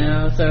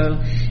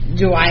 So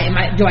do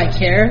I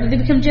care if they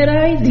become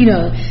Jedi?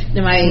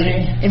 Am I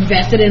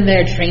invested in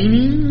their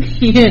training?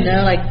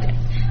 Like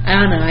I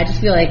don't know. I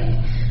just feel like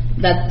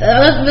that's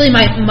really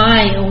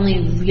my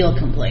only real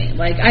complaint.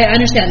 Like I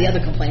understand the other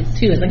complaints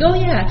too. It's like, oh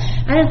yeah,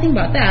 I didn't think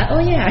about that. Oh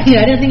yeah,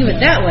 I didn't think of it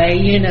that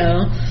way.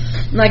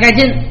 Like I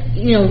didn't,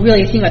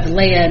 really think about the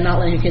Leia not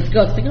letting her kids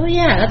go. It's like, oh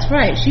yeah, that's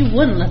right. She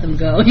wouldn't let them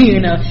go.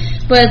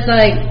 But it's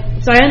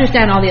like, so I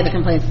understand all the other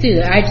complaints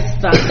too. I just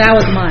thought that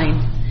was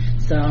mine.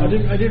 So I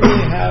didn't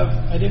really have.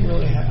 I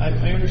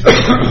understand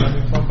where you're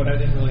coming from, but I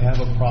didn't really have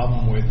a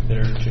problem with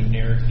their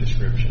generic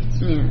descriptions.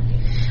 yeah,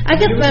 I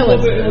guess It that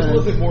was was. a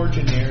little bit more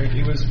generic.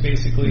 It was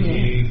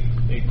basically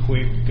a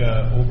quick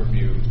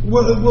overview.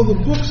 Well, the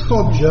book's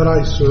called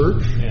Jedi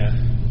Search. Yeah.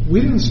 We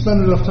didn't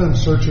spend enough time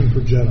searching for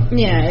Jedi.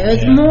 Yeah, it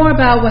was Yeah. more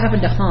about what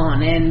happened to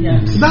Han,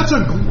 and That's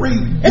a great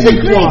it's a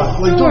big great plot.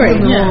 Like, story.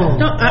 don't get me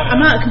wrong. I'm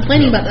not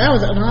complaining about that. That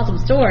was an awesome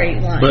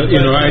storyline. But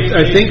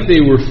I think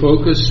they were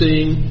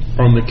focusing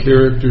on the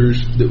characters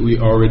that we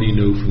already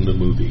know from the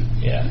movie,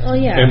 Yeah. Oh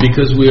yeah. and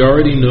because we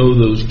already know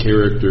those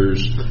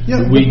characters,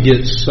 Yeah, we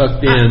get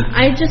sucked in.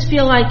 I just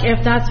feel like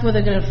if that's where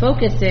they're going to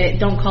focus it,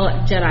 don't call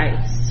it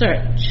Jedi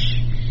Search.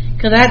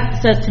 Because that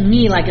says to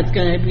me like it's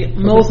going to be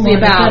mostly more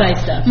the about Jedi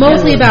stuff.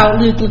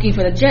 about Luke looking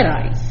for the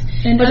Jedis.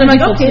 And But other I'm like,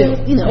 people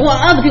okay, too. well,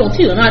 other people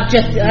too, not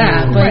just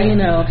that, but Right.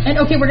 And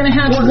okay, we're gonna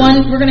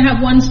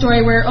have one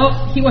story where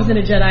he wasn't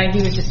a Jedi,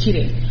 he was just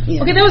cheating.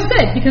 Yeah. Okay, that was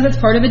good because it's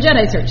part of the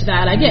Jedi search.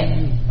 That I get,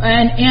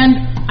 and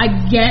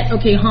I get.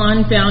 Okay,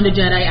 Han found a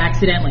Jedi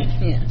accidentally.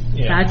 yeah.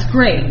 Yeah. That's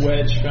great.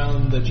 Wedge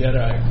found the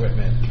Jedi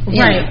equipment.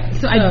 Yeah. Right.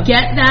 So I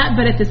get that,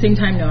 but at the same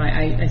time, no,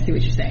 I see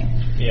what you're saying.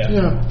 Yeah.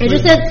 Yeah. It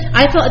just said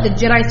I felt like the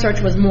Jedi Search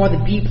was more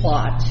the B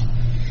plot.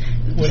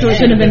 So it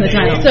shouldn't have been the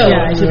title. So-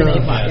 It should have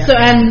been A plot. Yeah. So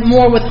and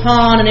more with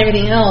Han and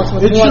everything else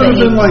was It more should the have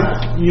been A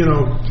plot. like,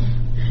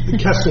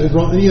 Kessel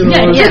Run, you know.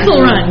 Yeah,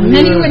 Kessel Run.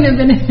 Then he wouldn't have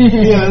been.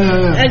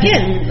 Yeah.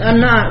 Again, I'm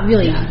not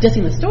really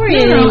dissing the story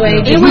in No, any way.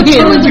 it would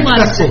Return change to a lot.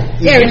 Kessel.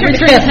 Yeah, Return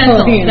to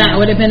Kessel. That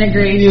would have been a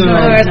great Yeah.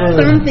 story.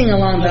 Or something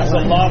along that A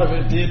line. lot of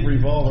it did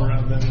revolve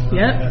around them.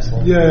 Yep.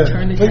 Yeah.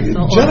 Return to Like,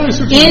 Kessel. Jedi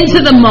Survivor- Into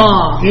the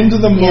Maw. Into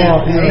the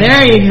Maw. Yeah.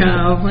 There you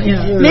go.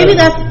 Yeah. Maybe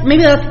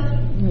that's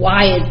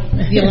why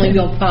it's the only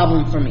real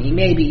problem for me.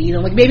 Maybe, you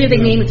know, like maybe if they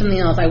named it something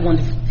else, I wouldn't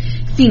have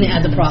seen it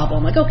as a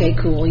problem. Like, okay,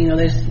 cool, you know,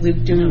 there's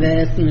Luke doing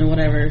this, you know,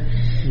 whatever.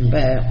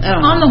 But I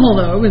don't know. On the whole,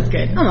 though, it was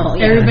good. On the whole,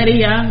 yeah. Everybody,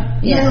 Yeah.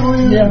 yeah. I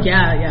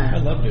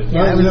loved it.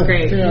 Yeah, it was Yeah.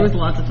 great. It was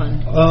lots of fun.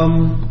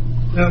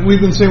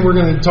 We've been saying we're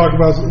going to talk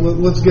about.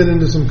 Let's get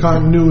into some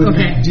continuity,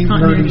 Okay, deep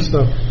continuity. nerdy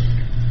stuff.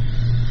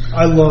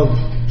 I love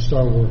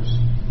Star Wars.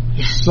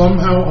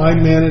 Somehow I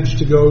managed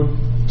to go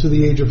to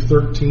the age of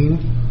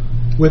 13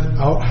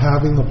 without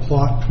having the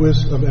plot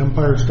twist of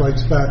Empire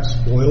Strikes Back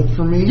spoiled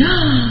for me.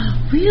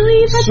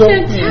 Really? That's So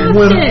fantastic.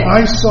 when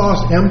I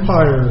saw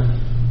Empire,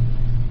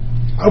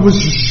 I was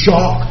just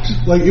shocked.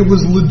 Like, it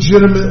was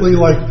legitimately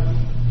like,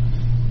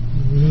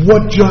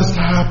 what just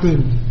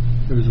happened?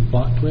 There was a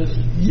plot twist.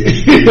 Yeah,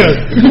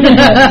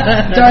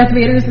 Darth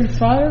Vader's his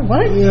father?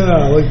 What?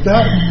 yeah, like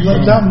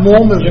that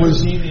moment You ever was,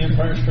 seen The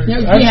Empire Strikes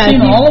No, Back? I've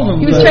seen all of them,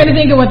 He was but- trying to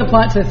think of what the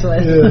plot twist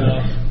was.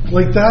 yeah,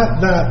 like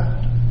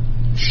that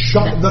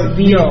shock. That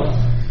Real.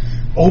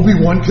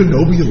 Obi-Wan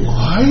Kenobi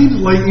lied,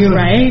 like, you know,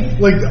 Right?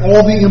 like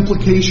all the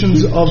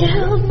implications of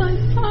Killed my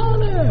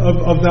father.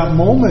 that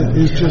moment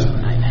is just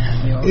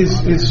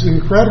it's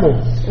incredible.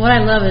 What I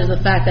love is the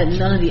fact that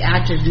none of the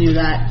actors knew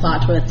that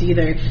plot twist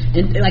either.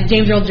 And, like,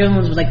 James Earl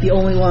Jones was like the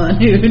only one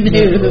who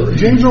knew.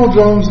 James Earl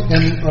Jones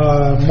and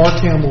Mark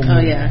Hamill. Oh,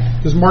 yeah.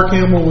 Because Mark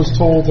Hamill was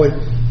told, like,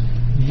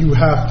 you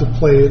have to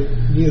play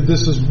it.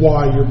 This is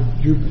why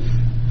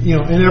you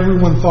know, and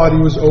everyone thought he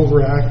was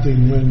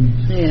overacting when,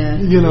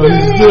 Yeah. you know,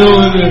 he's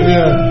doing it.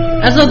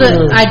 Yeah. I just love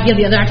the idea of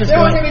the other actors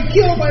going. I'm gonna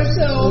kill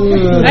myself.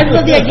 I just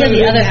love the idea of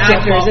the other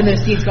actors in their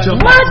seats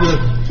going, what?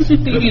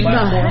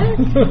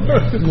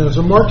 You know,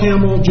 so Mark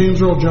Hamill,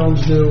 James Earl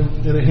Jones knew,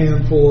 and a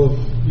handful of,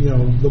 you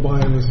know, the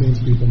behind the scenes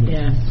people knew.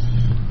 Yeah.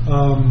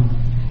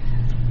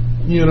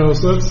 You know,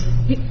 so that's.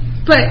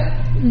 But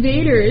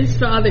Vader is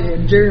father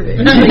in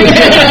German. I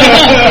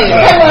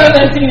love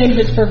that scene in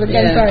Pitch Perfect.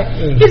 I'm Yeah. sorry.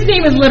 His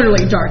name is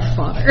literally Darth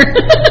Father.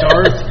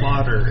 Darth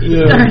Vader.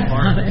 Yeah.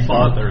 Darth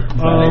Father.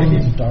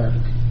 He's dark.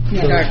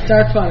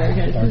 Darth Father.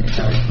 Okay.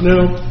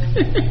 No.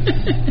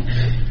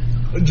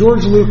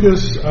 George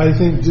Lucas, I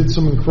think, did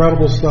some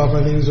incredible stuff.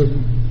 I think he's a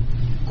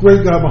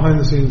great guy behind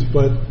the scenes,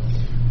 but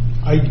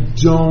I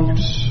don't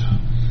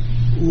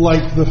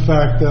like the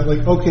fact that,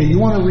 like, okay, you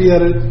want to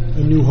re-edit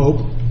A New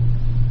Hope,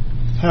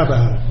 have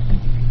at it.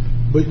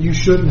 But you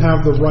shouldn't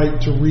have the right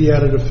to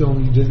re-edit a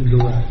film you didn't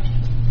direct.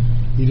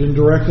 You didn't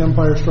direct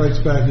Empire Strikes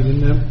Back. You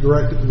didn't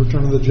direct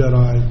Return of the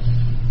Jedi.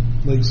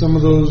 Like, some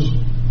of those,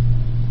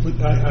 like,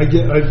 I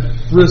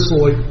bristle.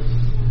 Like,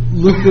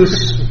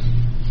 Lucas,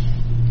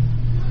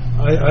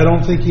 I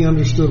don't think he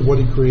understood what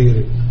he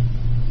created.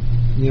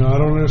 You know, I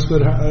don't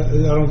understood how, I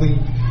don't think,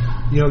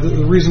 you know,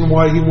 the reason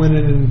why he went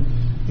in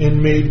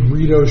and made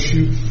Greedo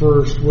shoot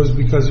first was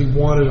because he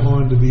wanted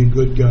Han to be a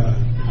good guy.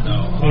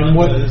 No, And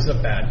what- is a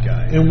bad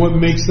guy. And what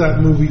makes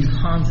that movie,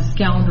 Han's a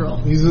scoundrel.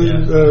 he's a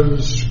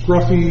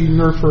scruffy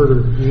nerf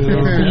herder, you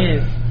know? He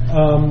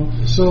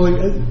is. So, like,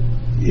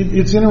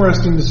 it's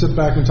interesting to sit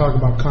back and talk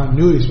about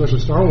continuity, especially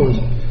Star Wars,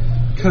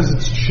 because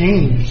it's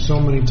changed so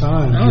many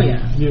times. Oh,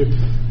 yeah.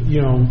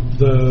 You know,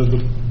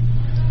 the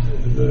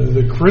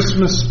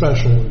Christmas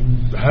special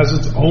has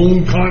its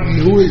own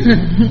continuity.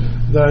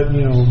 That,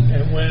 you know,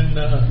 And when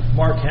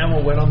Mark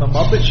Hamill went on the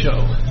Muppet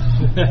Show.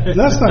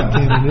 that's not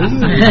canon, is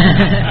it?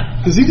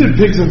 Because he did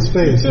Pigs in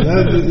Space, and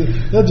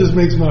that just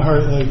makes my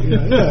heart like,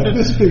 yeah,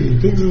 Miss Piggy,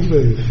 Pigs in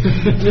Space.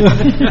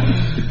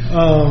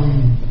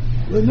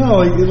 But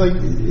no,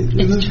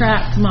 It's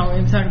trapped. Come on, we're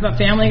going to talk about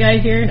Family Guy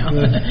here? No.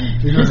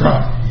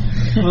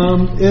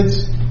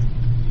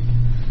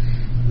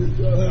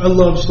 I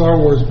love Star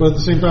Wars, but at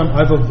the same time,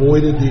 I've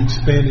avoided the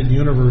expanded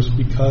universe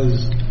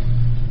because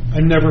I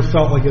never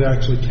felt like it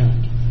actually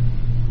counted.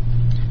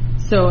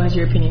 So has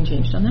your opinion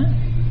changed on that?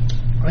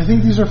 I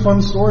think these are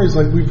fun stories.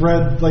 Like, we've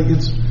read, like,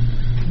 it's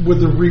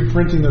with the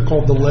reprinting, they're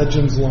called the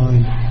Legends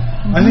line.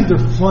 I think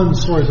they're fun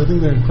stories. I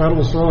think they're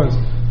incredible stories.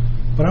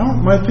 But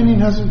my opinion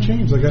hasn't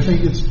changed. Like, I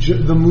think it's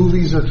the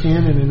movies are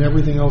canon and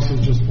everything else is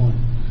just fun.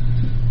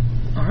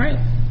 All right.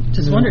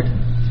 Just wondered.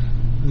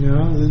 You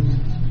know,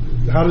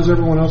 how does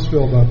everyone else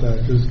feel about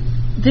that? 'Cause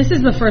This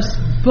is the first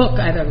book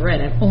I've ever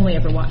read. I've only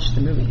ever watched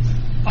the movies.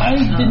 I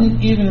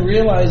didn't even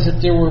realize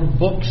that there were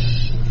books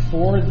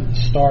for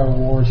Star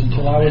Wars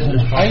until I was in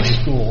high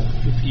school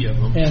 50 of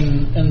them.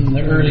 in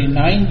the early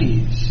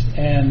 90s.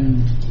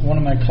 And one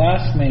of my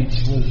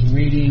classmates was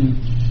reading,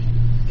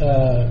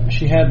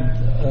 she had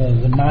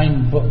the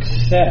 9-book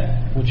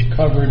set, which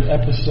covered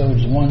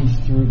episodes 1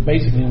 through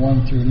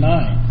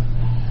 9.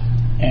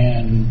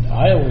 And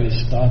I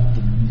always thought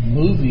the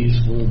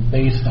movies were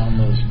based on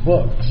those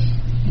books.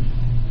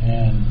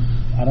 And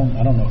I don't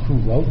know who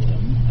wrote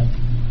them.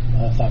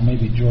 I thought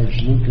maybe George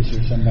Lucas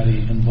or somebody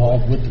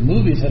involved with the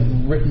movies had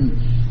written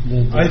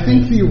the I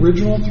think the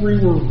original 3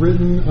 were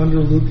written under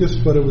Lucas,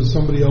 but it was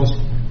somebody else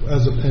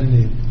as a pen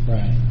name.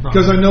 right.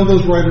 Because I know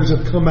those writers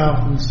have come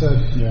out and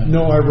said, Yeah.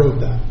 no, I wrote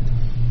that.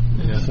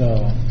 So,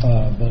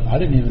 but I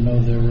didn't even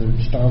know there were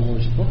Star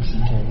Wars books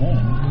until then.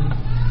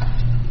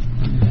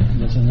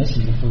 And this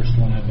is the first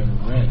one I've ever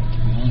read, to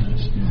be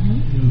honest.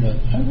 But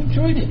I've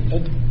enjoyed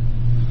it.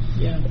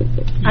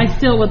 I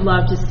still would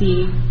love to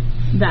see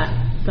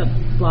the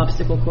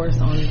Blobsticle course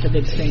on the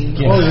big screen.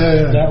 Yeah, Oh,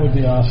 yeah. that would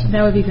be awesome.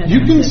 That would be fantastic.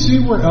 You can see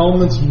where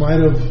elements might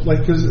have, like,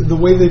 because the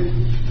way they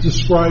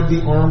describe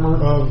the armor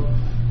of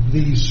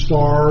the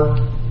Star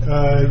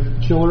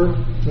Killer,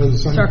 the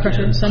Star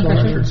Crusher, Sun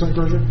Crusher. Sun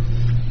Crusher.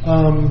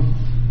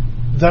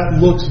 That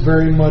looks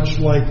very much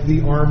like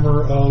the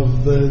armor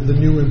of the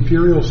new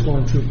Imperial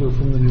Stormtrooper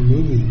from the new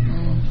movie,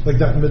 like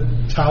that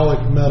metallic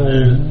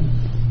metal,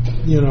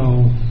 you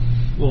know.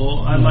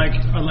 Well, I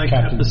liked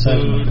Captain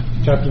episode.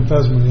 Captain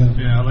Phasma, yeah.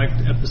 Yeah, I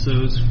liked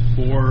episodes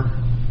 4,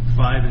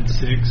 5, and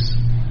 6.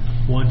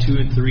 1, 2,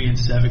 and 3, and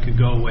 7 could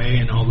go away,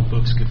 and all the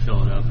books could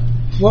fill it up.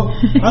 Well,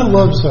 I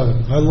love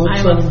 7. I love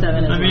 7.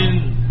 7 as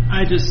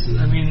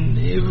I mean,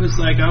 it was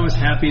like I was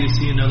happy to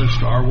see another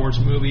Star Wars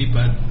movie,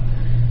 but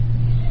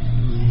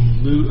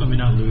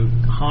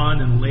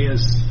Han and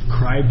Leia's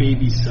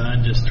crybaby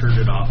son just turned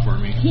it off for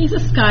me. He's a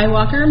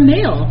Skywalker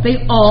male.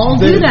 They all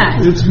do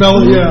that. It's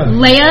mellow, yeah.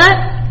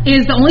 Leia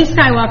is the only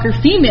Skywalker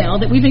female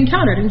that we've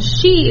encountered, and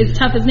she is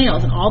tough as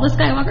nails. And all the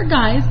Skywalker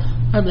guys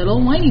are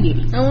little whiny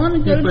babies. I want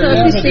to go to but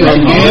Dusty Street.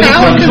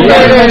 Anakin's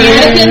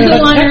a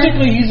whiner.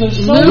 Technically, he's a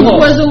Luke solo.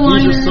 was a He's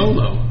whiner, a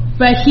solo.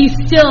 but he's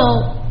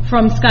still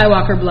from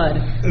Skywalker blood.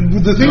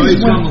 The thing No, is,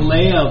 he's from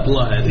Leia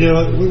blood.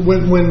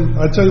 when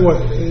I tell you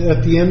what,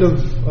 at the end of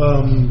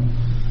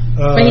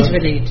But he's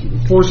related to you.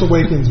 Force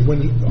Awakens,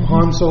 when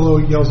Han Solo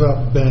yells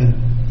out Ben,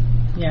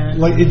 Yeah.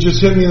 like it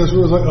just hit me in this. It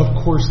was like, of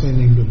course they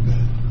named him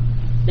Ben.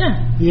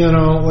 Yeah. You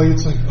know, like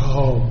it's like,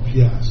 oh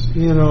yes,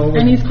 you know,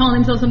 And he's calling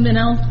himself something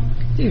else.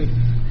 Dude.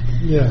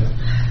 yeah.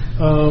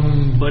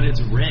 But it's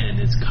Ren.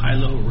 It's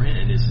Kylo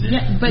Ren, isn't it?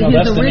 Yeah, but No, his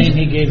that's the name original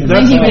he gave him.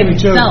 That's he how gave he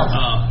chose. himself.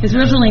 Oh. His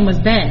original name was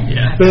Ben.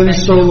 Yeah. After Ben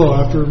Solo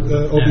after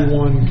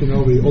Obi-Wan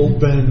Kenobi, old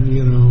Ben,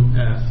 you know.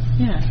 Yeah.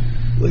 Yeah.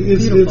 Like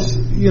it's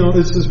you know,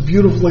 it's this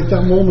beautiful, like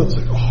that moment. It's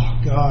like, oh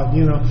God,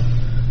 you know.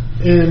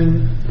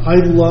 And I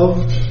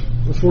loved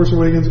The Force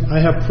Awakens. I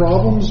have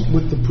problems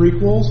with the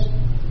prequels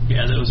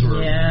Yeah, those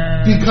were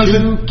because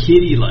too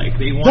kiddie-like.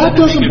 They That wanted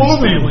to doesn't make it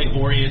bother me.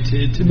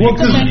 family-oriented to well, make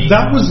because money.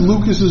 that was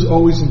Lucas's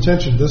always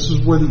intention. This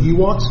is where the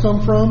Ewoks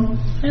come from.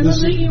 I love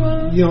the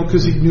Ewoks. You know,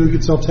 because he knew he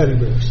could sell teddy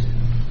bears.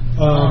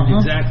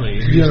 Exactly.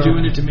 He You was know.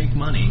 doing it to make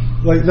money.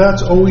 Like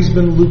that's always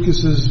been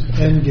Lucas's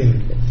end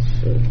game.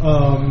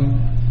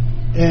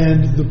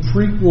 And the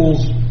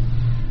prequels,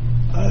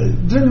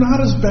 they're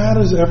not as bad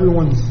as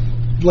everyone's.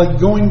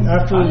 Like going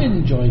after. I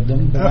enjoyed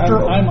them, but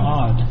After- I'm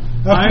odd.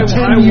 After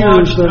 10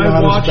 years, they're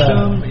I not watched as bad.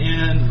 them,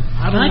 and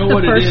I don't I like know the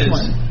what first it is.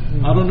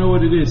 one. I don't know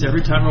what it is.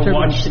 Every time I Third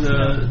watch one's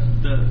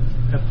the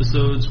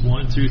episodes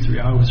 1 through 3,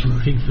 I was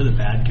rooting for the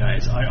bad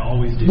guys. I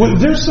always do. Well,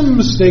 there's some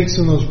mistakes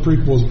in those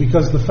prequels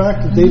because the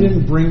fact that they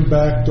didn't bring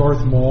back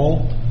Darth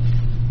Maul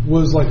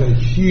was like a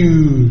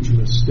huge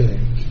mistake.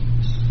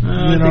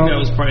 I you think know. that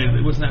was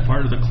wasn't that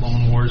part of the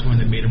Clone Wars when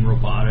they made him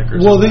robotic or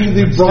Well, something?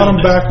 they But brought him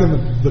still, back in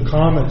the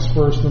comics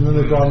first, and then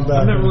they brought him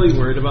back. I'm not in- really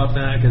worried about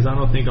that because I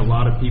don't think a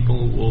lot of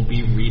people will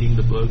be reading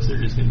the books.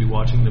 They're just going to be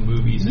watching the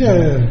movies and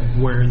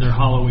Yeah. wearing their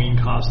Halloween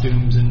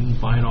costumes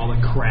and buying all the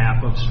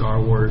crap of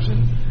Star Wars,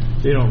 and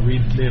they don't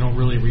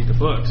really read the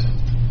books.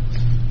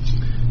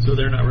 So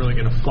they're not really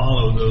going to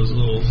follow those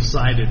little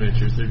side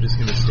adventures. They're just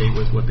going to stay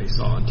with what they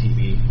saw on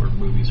TV or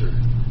movies or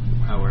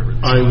however. they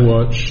I saw it.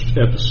 watched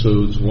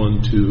episodes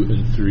 1, 2,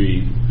 and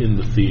 3 in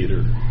the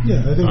theater. Yeah,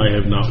 I think I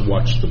have not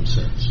watched them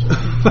since.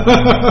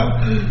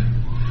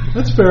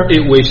 that's fair.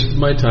 It wasted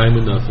my time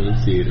enough in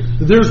the theater.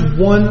 There's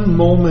one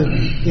moment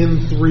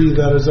in 3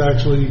 that is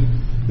actually,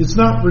 it's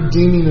not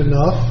redeeming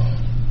enough,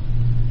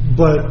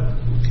 but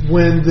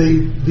when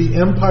the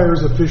Empire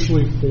is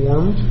officially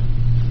formed,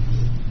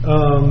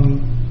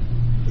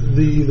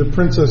 the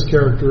princess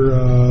character,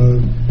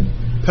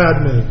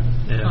 Padme,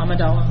 Yeah.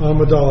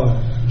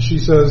 Amidala. she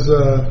says,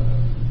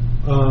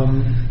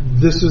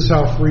 this is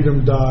how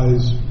freedom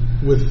dies,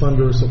 with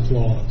thunderous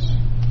applause.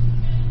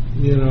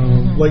 You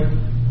know, like,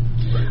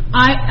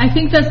 I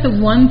think that's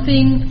the one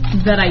thing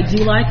that I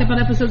do like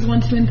about episodes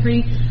 1, 2, and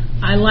 3.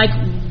 I like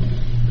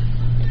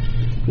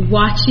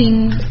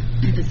watching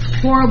this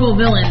horrible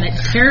villain that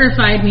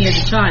terrified me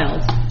as a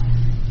child.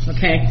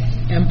 Okay,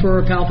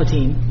 Emperor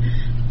Palpatine.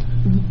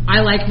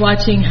 I like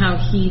watching how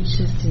he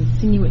just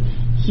insinuates.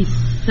 He's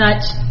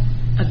such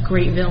a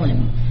great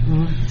villain.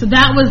 So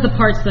that was the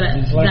parts that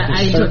He's like the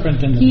I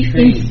serpent in the he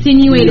tree.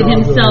 insinuated Yeah,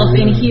 himself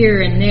in yeah.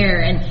 here and there,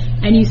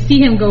 and you see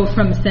him go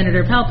from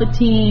Senator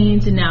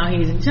Palpatine to now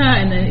he's in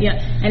charge, and then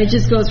and it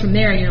just goes from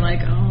there. And you're like,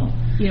 oh,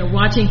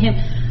 watching him,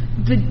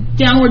 the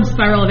downward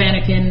spiral of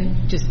Anakin.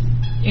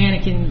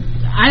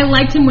 I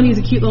liked him when he was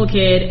a cute little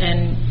kid,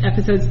 and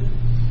episodes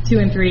 2 2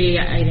 and 3,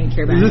 I didn't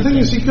care about. The thing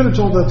is, he could have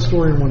told that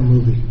story in one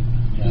movie.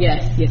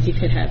 Yes, he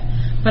could have.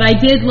 But I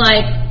did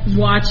like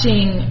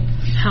watching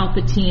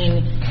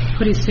Palpatine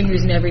put his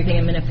fingers in everything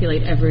and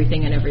manipulate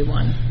everything and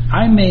everyone.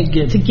 I may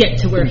get to get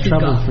to where in he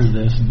trouble got. for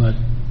this, but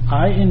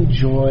I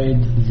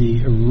enjoyed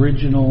the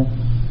original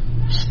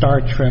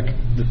Star Trek,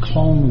 the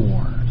Clone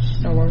Wars.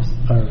 Star Wars.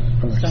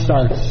 Or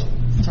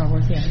Star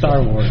Wars, yeah.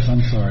 Star Wars,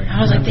 I'm sorry.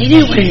 I was like, they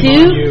did it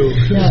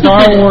too? Yeah.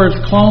 Star Wars,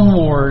 Clone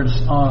Wars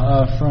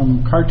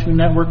from Cartoon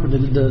Network.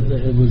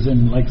 It was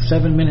in like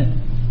 7-minute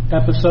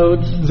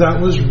episodes.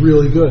 That was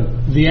really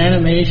good. The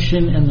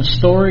animation and the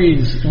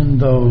stories in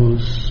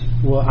those,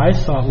 well, I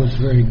thought was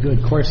very good.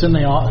 Of course, then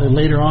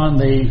later on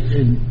they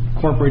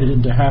incorporated it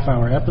into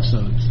half-hour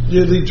episodes.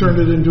 Yeah, they turned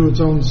it into its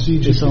own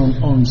CG. Its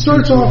own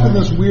starts CGI. off in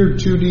this weird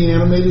 2D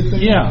animated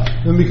thing. Yeah.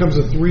 Then becomes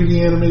a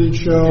 3D animated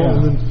show. Yeah.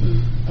 And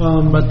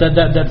then, but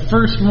that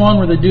first one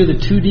where they do the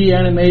 2D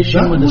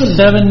animation with the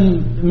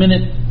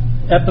 7-minute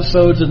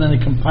episodes and then they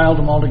compiled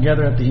them all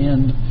together at the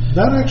end.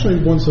 That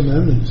actually won some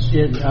Emmys.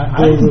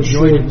 I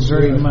enjoyed it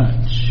very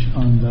much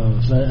on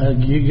those.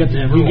 You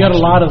get a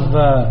lot of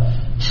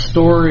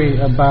story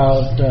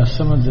about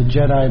some of the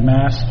Jedi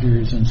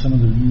Masters and some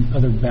of the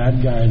other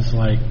bad guys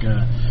like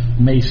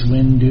Mace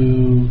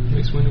Windu.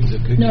 Mace Windu's a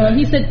good guy. No,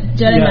 he said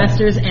Jedi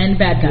Masters and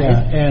bad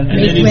guys. Yeah, and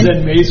then he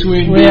said Mace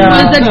Windu. He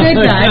was a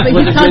good guy, but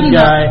was he's a talking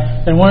good guy.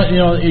 about... And one,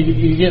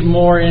 you get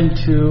more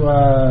into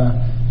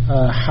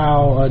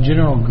how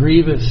General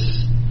Grievous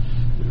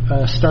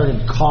has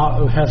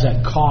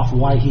that cough,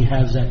 why he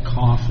has that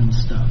cough and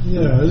stuff.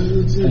 Yeah,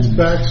 it's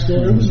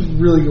backstory. It was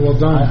really well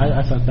done.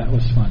 I thought that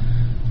was fun.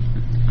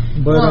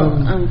 But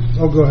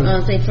go ahead.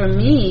 I'll say for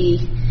me,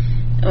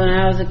 when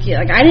I was a kid,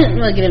 like I didn't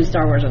really get into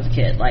Star Wars as a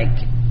kid. Like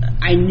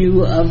I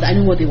knew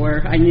what they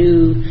were. I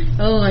knew,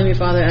 I'm your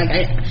father.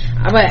 Like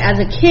but as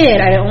a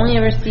kid, I had only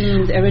ever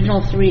seen the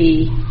original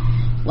 3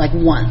 like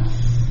once.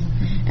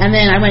 And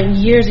then I went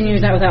years and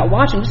years without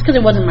watching, just because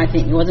it wasn't my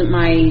thing. It wasn't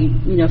my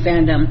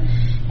fandom.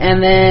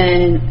 And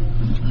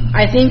then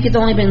I think it's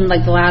only been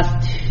like the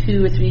last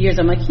 2 or 3 years.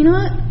 I'm like, you know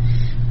what?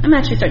 I'm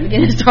actually starting to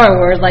get into Star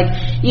Wars. Like,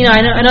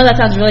 I know that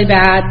sounds really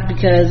bad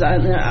because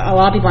a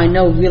lot of people I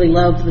know really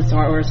love the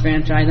Star Wars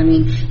franchise. I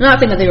mean, I'm not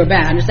saying that they were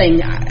bad. I'm just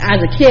saying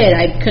as a kid,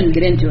 I couldn't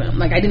get into them.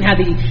 Like, I didn't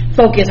have the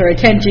focus or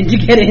attention to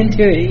get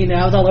into it.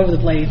 I was all over the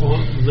place.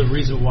 Well, the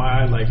reason why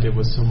I liked it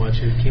was so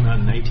much, it came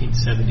out in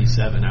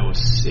 1977. I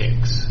was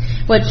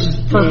 6. Which,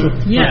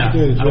 Perfect. Yeah,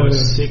 Good, I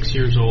was 6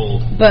 years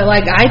old. But,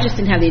 like, I just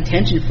didn't have the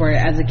attention for it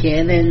as a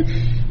kid. And then,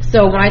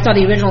 so when I saw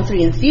the original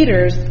 3 in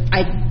theaters,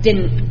 I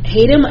didn't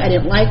hate them. I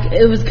didn't like.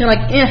 It was kind of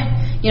like,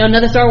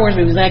 another Star Wars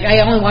movie. Like I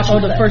only watched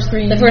the first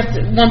 3. The first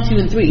 1,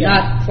 2, and 3,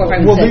 not 4,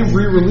 5, and 6. Well, they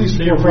re-released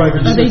 4, 5,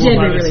 and 6. They did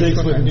 4, 5, and re-release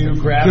 6 with 4, 5, new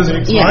 6.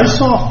 graphics. I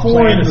saw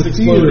 4 in the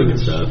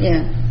theaters.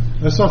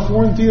 Yeah. I saw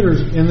 4 in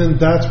theaters, and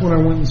then that's when I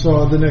went and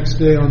saw the next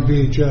day on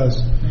VHS.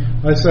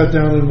 I sat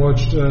down and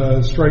watched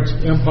Strikes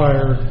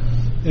Empire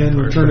and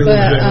Return of the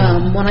But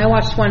Jedi. when I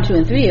watched 1, 2,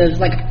 and 3, it was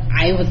like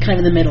I was kind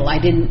of in the middle. I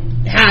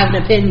didn't have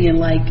an opinion,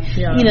 like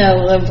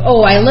of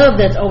I love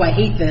this, I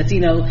hate this,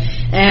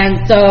 And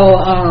so,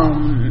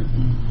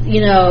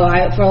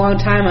 for a long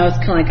time I was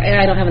kind of like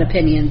I don't have an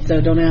opinion,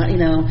 so don't,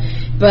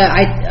 But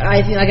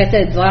I think, like I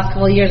said, the last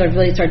couple of years I've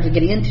really started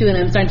getting into it, and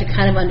I'm starting to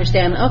kind of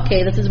understand.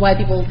 Okay, this is why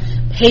people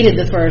hated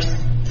the first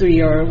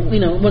 3, or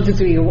 1 through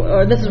 3,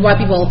 or this is why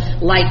people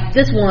like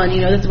this one.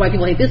 This is why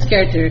people hate this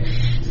character.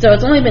 So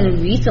it's only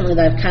been recently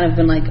that I've kind of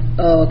been like,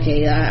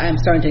 okay, I'm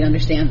starting to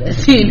understand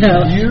this.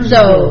 Years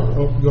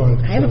ago, go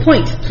ahead. I have a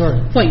point.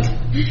 Sorry. Point.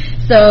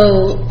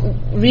 So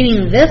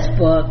reading this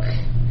book,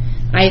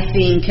 I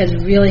think, has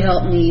really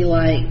helped me,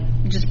 like,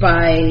 just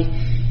by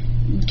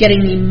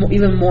getting me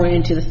even more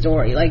into the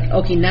story. Like,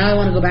 okay, now I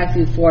want to go back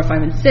through 4, 5,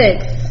 and 6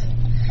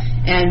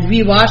 and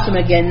rewatch them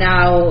again.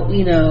 Now,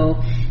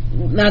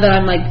 now that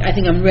I'm like, I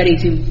think I'm ready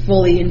to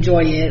fully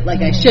enjoy it,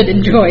 like I should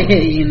enjoy it,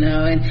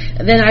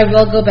 and then I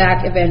will go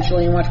back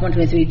eventually and watch 1,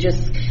 2, and 3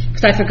 just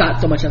because I forgot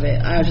so much of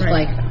it. I was just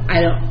like, I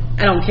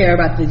don't care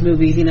about these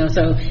movies,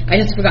 so I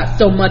just forgot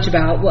so much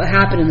about what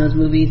happened in those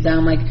movies that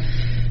I'm like,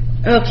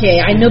 okay,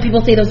 I know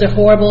people say those are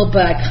horrible,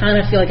 but I kind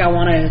of feel like I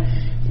want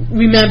to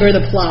remember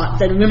the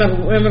plots and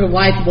remember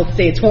why people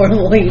say it's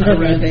horrible, kind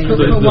of thing.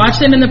 Watch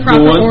them in the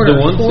proper order.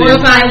 4,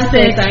 5,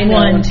 6, I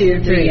know. 1, 2,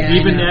 3. Yeah,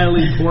 Even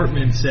Natalie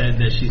Portman said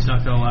that she's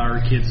not going to allow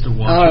her kids to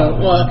watch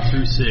 1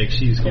 through 6.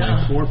 She's going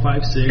 4,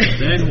 5, 6,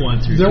 then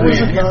 1 through 3. There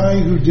was a guy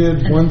who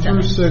did 1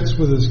 through 6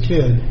 with his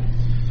kid,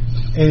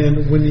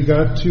 and when you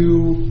got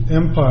to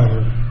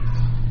Empire,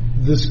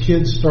 this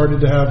kid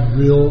started to have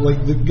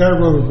the guy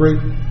wrote a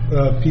great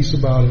piece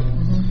about it.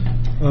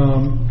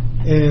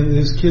 And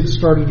his kids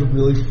started to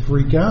really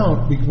freak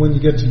out when you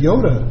get to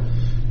Yoda,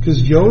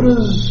 because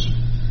Yoda's,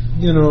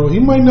 he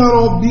might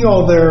not be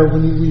all there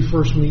when we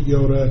first meet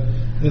Yoda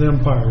in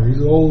Empire. He's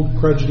an old,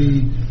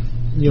 crudgety,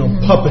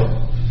 puppet,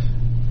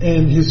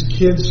 and his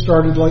kids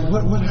started like,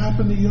 what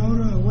happened to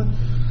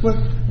Yoda? what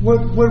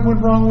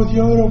went wrong with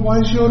Yoda? Why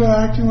is Yoda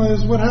acting like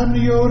this? What happened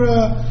to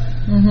Yoda?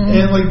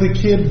 And like the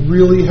kid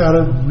really had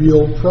a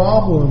real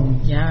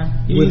problem. Yeah.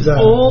 With He's that.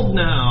 old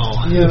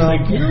now. You know.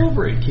 Like, get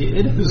over it,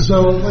 kid.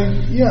 So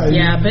like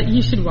Yeah, but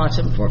you should watch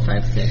them 4,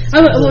 5, 6.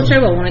 I will. Sure, I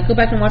will. When I go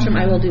back and watch them,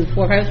 I will do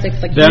 4, 5,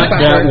 6. Like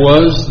That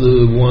was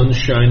the one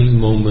shining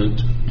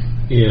moment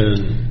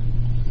in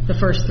The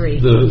first 3.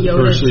 the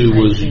Yoda's firstly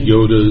was fighting.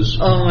 Yoda's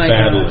Oh my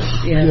battling.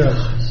 gosh!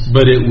 Yes.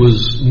 But it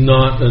was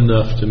not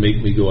enough to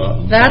make me go out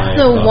and buy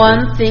That's a the copy.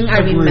 one thing I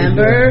Agreed,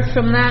 remember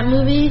from that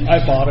movie.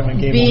 I bought them and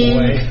gave Being-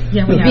 them away.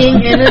 Yeah, we have. Being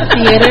in a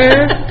theater,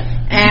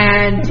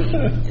 and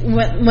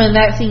when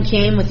that scene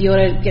came with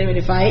Yoda getting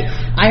ready to fight,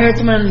 I heard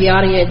someone in the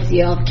audience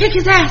yell, "Kick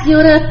his ass,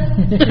 Yoda!"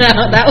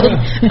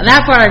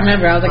 that part I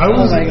remember. I was like, I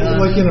was "Oh my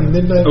god!" like in a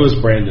midnight. It was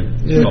Brandon.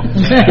 Yeah. Oh.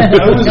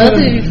 I was Those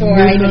in two a before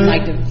I even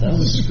midnight liked him,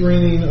 so.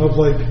 screening of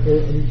like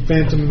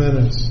Phantom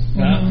Menace.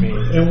 Not me.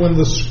 And when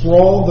the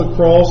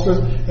crawl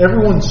started,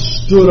 everyone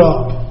stood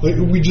up. Like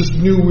we just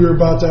knew we were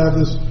about to have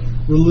this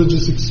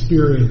religious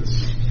experience.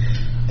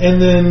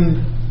 And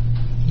then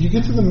you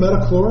get to the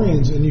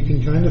Metachlorians and you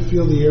can kind of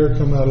feel the air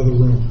come out of the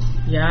room.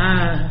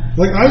 Yeah.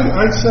 Like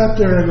I sat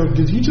there and I go,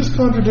 did he just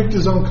contradict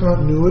his own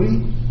continuity?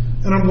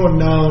 And I'm going,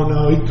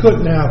 no, he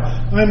couldn't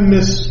have. I'm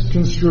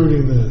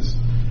misconstruing this.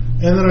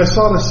 And then I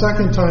saw it a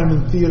second time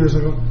in theaters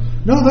and I go,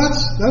 no,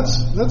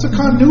 that's a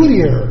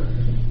continuity error.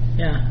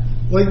 Yeah.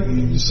 Like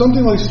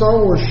something like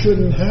Star Wars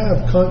shouldn't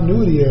have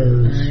continuity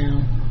errors. I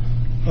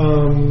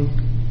know.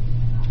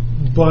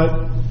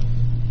 But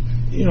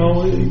you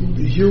know,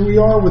 here we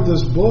are with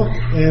this book,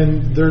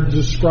 and they're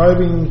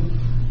describing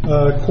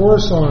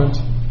Coruscant,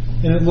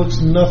 and it looks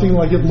nothing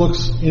like it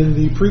looks in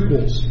the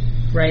prequels.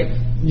 Right.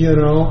 You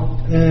know,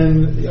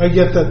 and I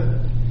get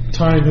that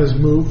time has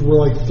moved. We're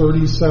like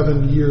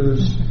 37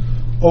 years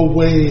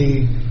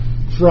away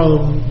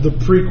from the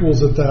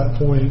prequels at that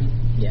point.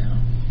 Yeah.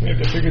 We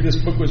have to figure this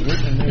book was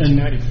written in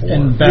 1994.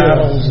 And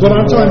battles. But I'm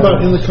and talking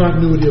about war. in the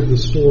continuity of the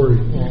story.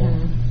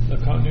 Well, the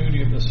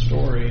continuity of the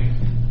story.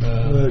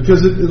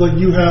 Because like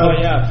you have... Oh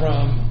yeah,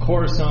 from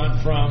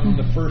Coruscant, from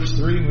the first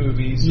 3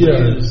 movies, Yeah.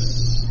 which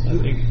is I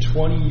think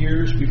 20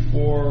 years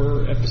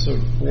before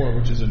Episode 4,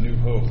 which is A New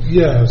Hope.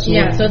 Yeah, so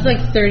So it's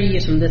like 30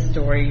 years from this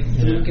story,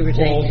 give or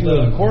Well, take.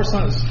 the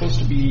Coruscant is supposed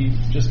to be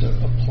just a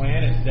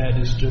planet that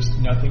is just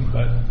nothing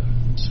but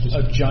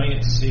a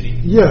giant city.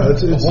 yeah,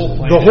 it's the whole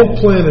planet. the whole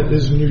planet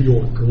is New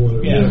York or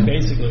whatever. Yeah,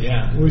 basically,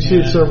 yeah. We see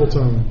it And, several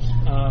times.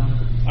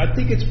 I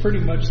think it's pretty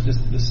much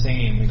the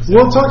same. Except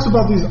Well, it talks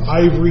about these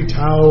ivory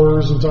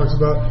towers and talks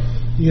about,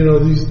 you know,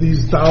 these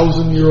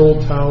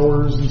 1,000-year-old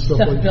towers and stuff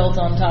Stuff like that. built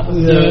on top of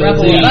Yeah. the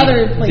Rebel and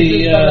other places.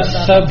 the built on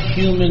top of-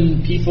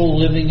 subhuman people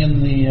living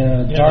in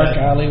the dark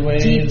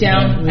alleyways. deep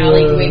down Yeah.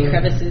 alleyway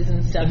crevices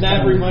and stuff. and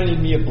that reminded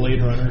me of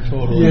Blade Runner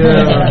totally.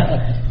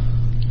 Yeah.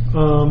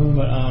 But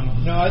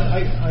no,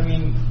 I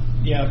mean,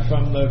 yeah,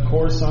 from the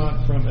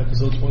Coruscant, from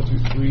episodes 1 through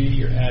 3,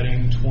 you're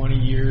adding 20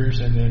 years,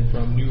 and then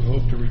from New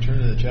Hope to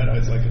Return of the Jedi,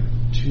 it's like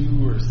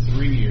 2 or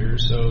 3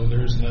 years. So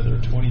there's another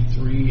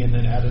 23, and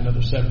then add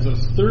another 7. So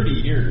it's 30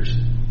 years.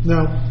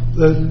 Now,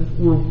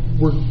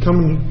 we're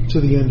coming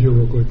to the end here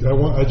real quick.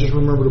 I just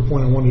remembered a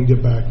point I wanted to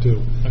get back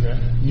to. Okay.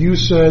 You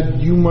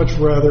said you much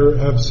rather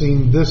have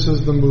seen this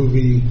as the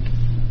movie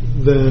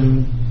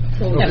than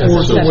Episode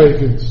Force 7.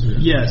 Awakens.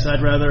 Yes,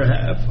 I'd rather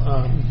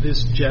have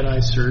this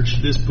Jedi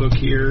Search, this book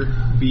here,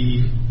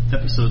 be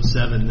Episode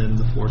 7 than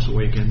The Force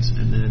Awakens,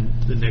 and then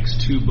the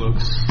next 2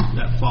 books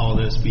that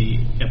follow this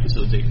be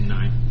Episodes 8 and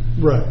 9.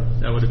 Right.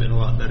 That would have been a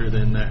lot better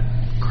than that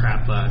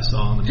crap that I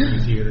saw in the movie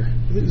theater.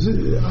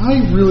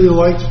 I really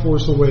liked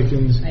Force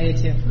Awakens. I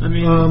do too. I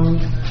mean,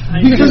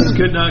 I because- just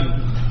could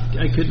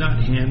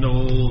not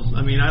handle.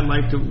 I mean, I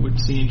liked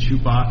seeing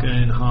Chewbacca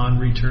and Han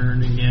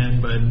return again,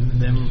 but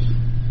them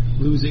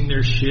losing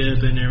their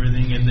ship and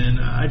everything, and then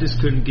I just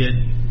couldn't get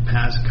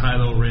past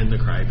Kylo Ren, the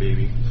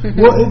crybaby.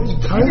 Well,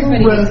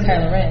 Everybody loves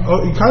Kylo Ren.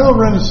 Kylo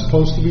Ren is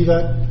supposed to be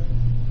that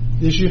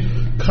issue.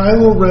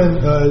 Kylo Ren,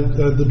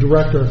 the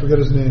director, I forget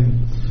his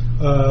name,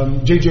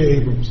 J.J.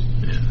 Abrams.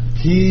 Yeah.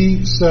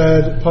 He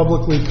said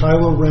publicly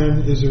Kylo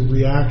Ren is a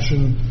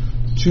reaction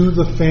to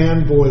the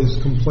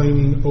fanboys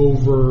complaining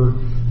over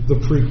the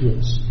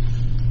prequels.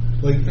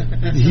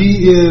 Like,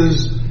 he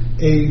is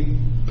a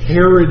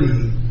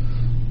parody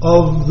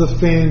of the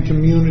fan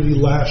community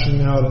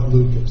lashing out at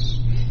Lucas.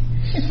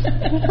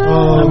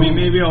 I mean,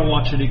 maybe I'll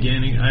watch it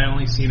again. I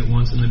only seen it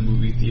once in the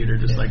movie theater,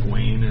 just like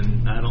Wayne,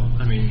 and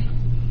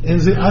and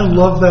see, I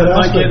love that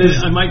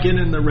aspect. I might get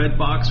it in the red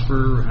box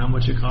for how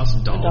much it costs,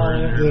 $1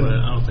 in there, Yeah. but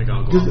I don't think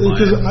I'll go out and buy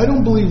Because it. I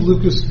don't believe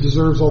Lucas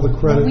deserves all the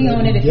credit. We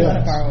own that it if he you want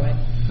to gets. borrow it.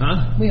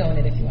 Huh? We own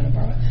it if you want to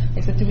borrow it.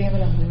 Except, do we have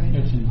it on Blu-ray?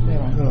 It's in We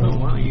Blu-ray. don't. Oh,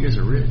 wow, you guys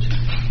are rich.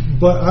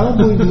 But I don't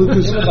believe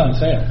Lucas. It was on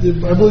sale.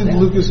 I believe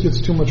Lucas gets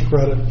too much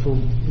credit for,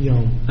 you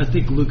know. I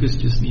think Lucas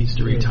just needs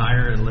to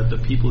retire and let the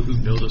people who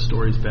know the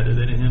stories better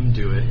than him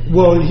do it.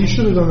 Well, he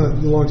should have done that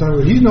a long time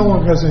ago. He no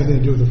longer has anything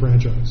to do with the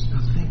franchise. Oh,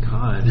 thank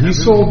God. He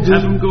sold Have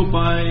Disney- him go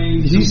buy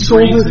He some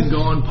sold drinks it- and go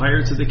on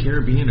Pirates of the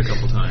Caribbean a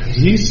couple times.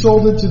 He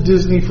sold it to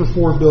Disney for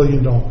 $4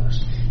 billion.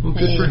 Well,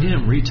 good for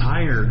him.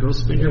 Retire. Go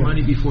spend your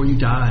money before you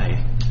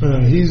die.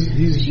 He's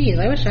Jeez,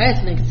 I wish I had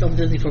something to sell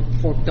Disney for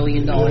 $4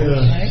 billion.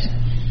 Yeah.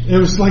 It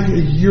was like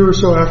a year or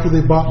so after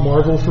they bought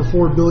Marvel for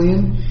 $4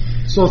 billion.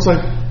 So it's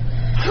like,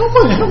 how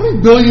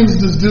many billions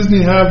does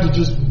Disney have to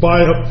just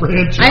buy up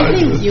franchises? I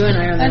think you and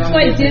I are. That's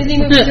why Disney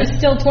movies are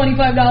still $25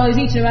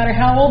 each, no matter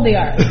how old they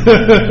are.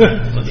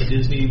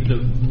 The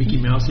Mickey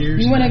Mouse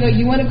ears. You want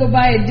to go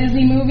buy a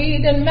Disney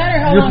movie? It doesn't matter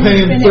how You're long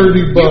paying it's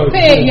been. $30. You're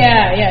paying,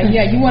 yeah.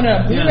 You want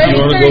to? You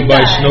want to go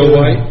buy Snow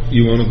White?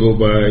 You want to go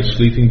buy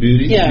Sleeping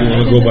Beauty? Yeah. You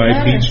want to go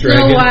buy Pete's Snow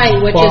Dragon? White,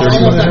 which is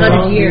almost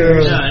 100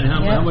 years. Yeah, and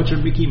how much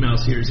are Mickey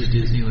Mouse ears at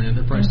Disneyland?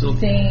 They're probably still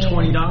 $20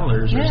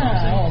 or something.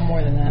 Yeah,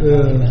 more than that.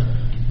 Yeah.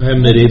 I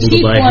haven't been able to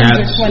Cheap buy ones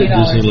hats are at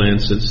 $20. Disneyland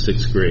since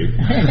 6th grade.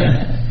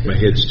 My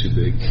head's too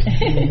big.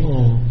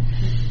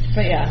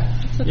 But yeah.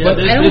 Yeah,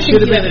 I don't think you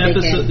have a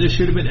big head. There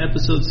should have been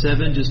episode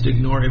 7. Just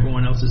ignore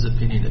everyone else's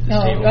opinion at this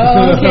table.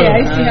 Okay,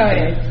 I see how it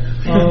is.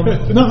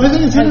 No, I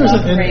think it's I love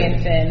interesting. Ray and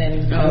Finn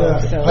and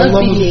so. I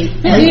love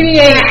BB-8.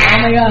 BB-8.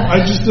 Oh my god.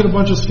 I just did a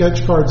bunch of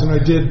sketch cards, and I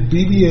did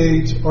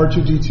BB-8,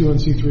 R2-D2,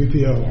 and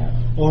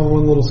C-3PO all on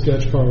one little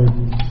sketch card.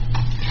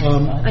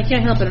 I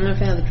can't help it. I'm a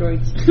fan of the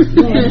droids.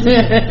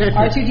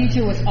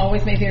 R2-D2 was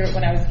always my favorite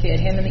when I was a kid.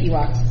 Him and the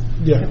Ewoks.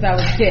 Yeah. Because I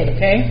was a kid,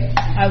 okay?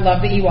 I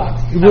love the Ewoks.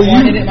 Well, I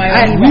wanted it my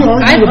own we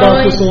Ewok. argued about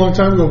always- this a long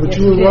time ago, but Yes,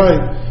 you were we did.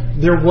 right.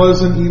 There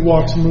was an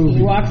Ewoks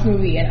movie. Ewoks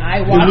movie, and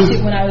I watched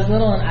it when I was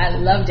little, and I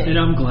loved it. And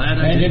I'm glad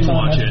I And didn't it's on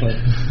watch it.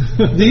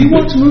 Netflix. The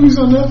Ewoks movie's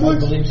on I Netflix?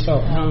 believe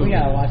so. Oh, we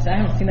gotta watch that. I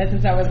haven't seen that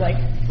since I was like,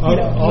 I'll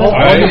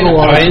give it a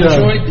watch, I yeah.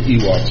 enjoyed the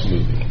Ewoks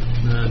movie.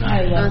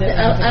 I loved it.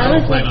 I don't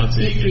always plan on like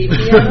seeing it.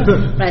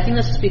 C-3PO, but I think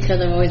that's just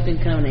because I've always been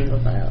kind of an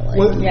Anglophile. Like,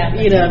 What- Yeah.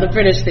 you know, the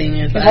British thing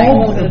is.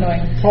 Paul,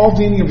 annoying. Paul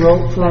Dini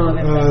wrote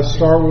for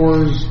Star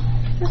Wars,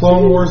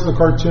 Clone Wars, the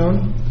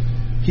cartoon.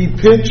 He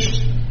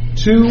pitched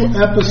 2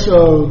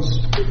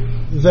 episodes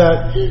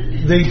that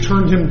they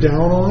turned him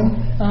down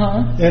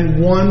on,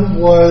 and one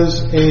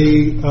was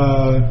an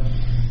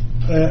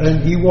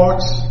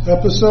Ewoks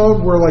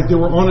episode where like they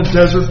were on a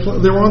desert,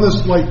 they were on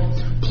this like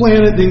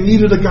planet. They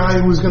needed a guy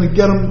who was going to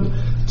get them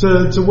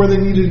to where they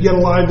needed to get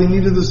alive. They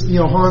needed this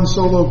Han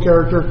Solo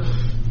character,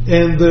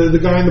 and the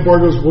guy in the bar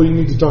goes, "Well, you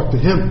need to talk to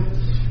him."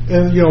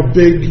 And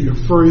big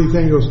furry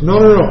thing goes, "No."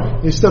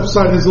 And he steps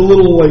aside. There's a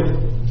little like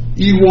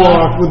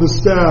Ewok with a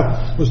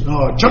staff. Goes,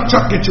 "No,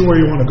 Chuck, get you where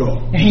you want to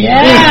go."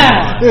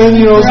 Yeah. And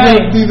it's Right.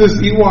 going to be this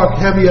Ewok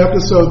heavy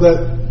episode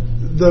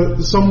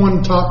that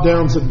someone top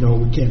down said, "No,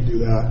 we can't do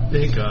that."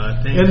 Thank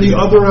God. And the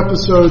other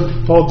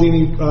episode, Paul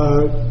Dini,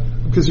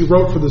 because he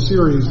wrote for the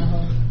series,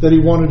 that he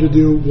wanted to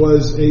do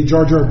was a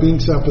Jar Jar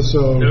Binks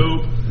episode.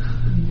 Nope.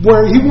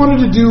 Where he wanted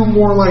to do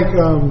more like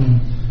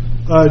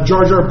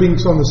Jar Jar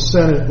Binks on the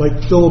Senate,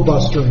 like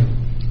filibustering.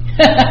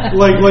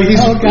 like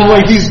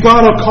he's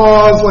got a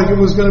cause, like it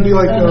was going to be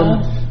like,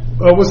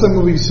 what's that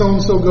movie,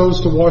 So-and-so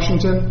Goes to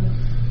Washington?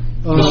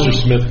 Mr.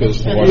 Smith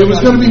Goes to Washington. It was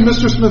going to be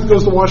Mr. Smith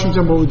Goes to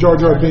Washington, but with Jar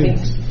Jar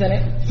Binks.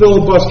 Senate.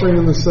 Filibustering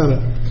in the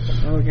Senate.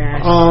 Oh,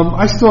 gosh.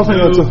 I still think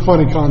that's a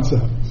funny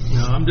concept.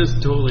 No, I'm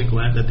just totally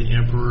glad that the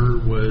Emperor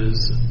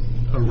was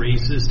a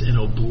racist and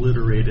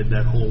obliterated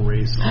that whole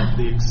race off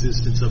the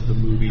existence of the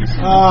movies.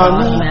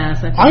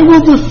 I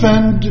will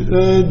defend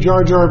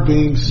Jar Jar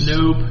Binks.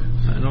 Nope.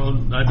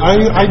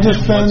 I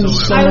defend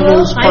some of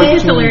those I think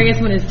it's cartoons. hilarious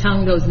when his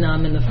tongue goes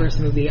numb in the first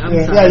movie. I'm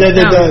Yeah, sorry.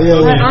 yeah.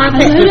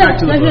 Let's get back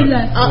to the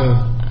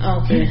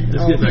book. Okay.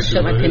 Let's get back to Shut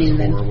the my book. opinion It's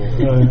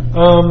then.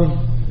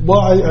 horrible.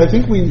 Well, I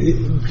think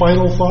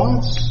final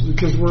thoughts,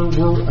 because we're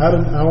at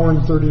an hour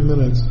and 30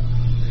 minutes.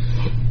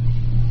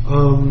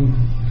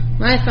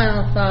 My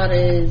final thought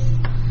is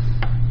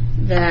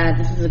that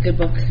this is a good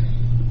book.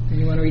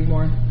 You want to read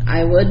more?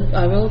 I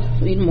will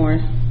read more,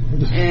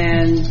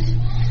 and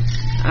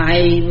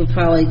I would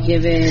probably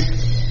give it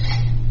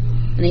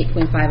an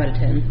 8.5 out of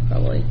 10,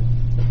 probably.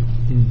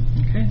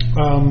 Okay.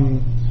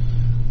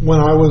 When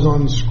I was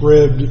on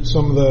Scribd,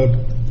 some of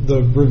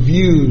the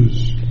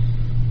reviews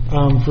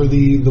for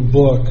the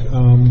book,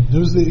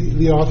 who's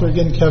the author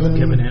again? Kevin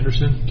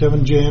Anderson.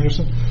 Kevin J.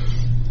 Anderson.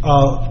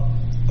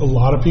 A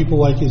lot of people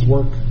like his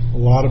work. A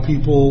lot of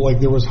people,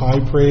 like, there was high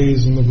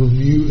praise in the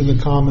review, in the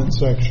comment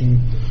section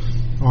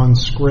on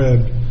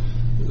Scribd.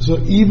 So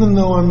even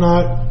though I'm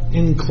not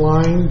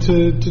inclined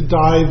to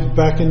dive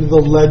back into the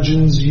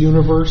Legends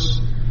universe,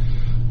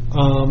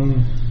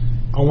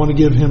 I want to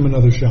give him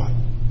another shot.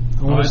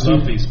 I I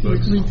love these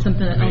books. Read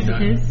something else of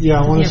his? Yeah,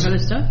 I want Does he to.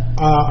 have other stuff?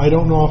 I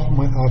don't know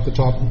off the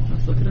top.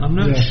 Let's look it up. I'm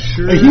not Yeah.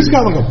 sure. Hey, he's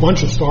got like a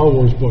bunch of Star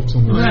Wars books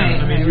on there.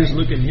 Right. I mean, just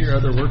looking here,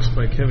 other works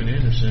by Kevin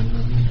Anderson.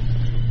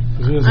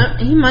 He has a-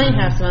 He might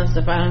have some other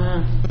stuff. I don't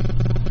know.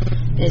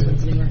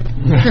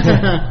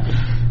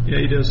 Yeah,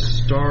 he does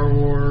Star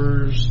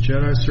Wars,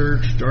 Jedi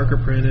Search, Dark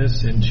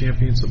Apprentice, and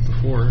Champions of the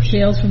Force.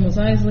 Tales from Mos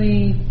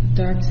Eisley,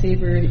 Dark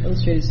Saber,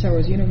 Illustrated Star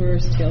Wars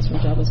Universe, Tales from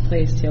Jabba's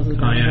Place, Tales of the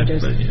Bounty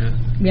Hunters.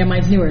 Yeah,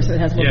 mine's newer, so it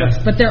has more books.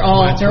 But they're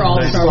all Star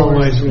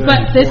Wars.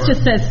 But this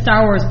just says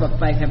Star Wars book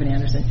by Kevin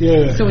Anderson.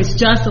 Yeah. So it's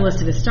just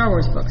listed as Star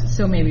Wars books.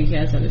 So maybe he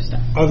has other stuff.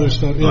 Other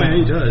stuff, yeah. Oh,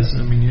 yeah, he does.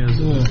 I mean, he has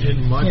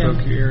in my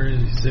book here.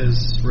 It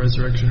says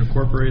Resurrection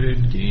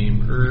Incorporated,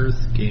 Game Earth,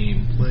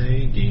 Game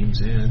Play,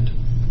 Games End.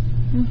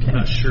 Okay. I'm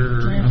not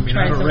sure. I mean,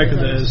 I don't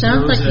recognize.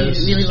 Sounds like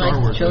he really Star likes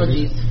Wars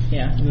trilogies.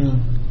 Yeah.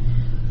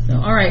 So,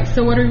 all right.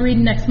 So, what are we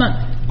reading next month?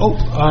 Well,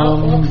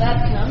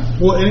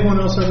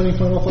 anyone else have any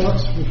final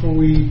thoughts before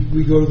we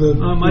go to the?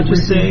 I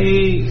just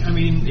say, I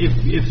mean,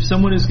 if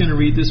someone is going to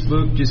read this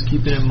book, just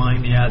keep it in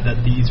mind,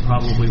 that these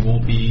probably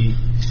won't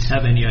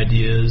have any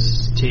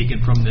ideas taken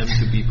from them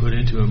to be put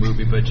into a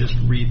movie, but just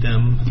read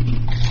them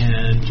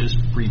and just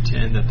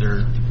pretend that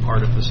they're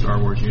part of the Star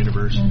Wars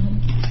universe,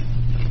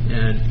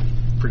 and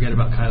forget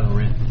about Kylo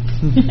Ren.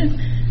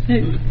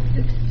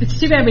 It's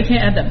too bad we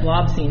can't add that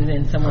blob scenes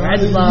in somewhere.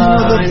 I'd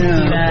love to see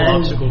that.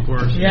 Blobsicle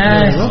course.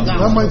 Yes.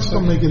 That might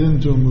still make it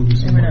into a movie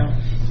somewhere. Never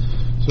know.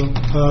 So,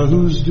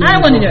 who's doing I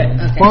want to do it.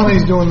 Okay.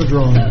 Bonnie's doing the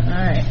drawing. All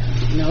right.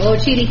 No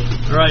cheating.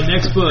 All right,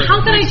 next book.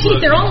 How can I cheat?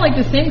 They're all like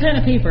the same kind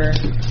of paper.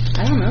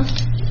 I don't know.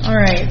 All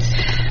right.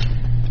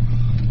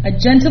 A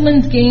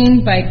Gentleman's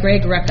Game by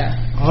Greg Rucka.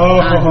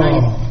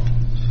 Nice.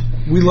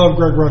 We love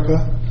Greg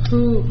Rucka.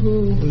 Who?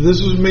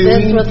 This was This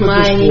Maylene was put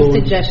my this forward.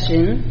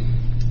 suggestion.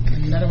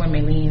 Another one,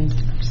 Maylene's.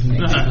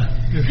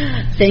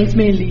 Thanks,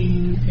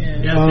 Maylene.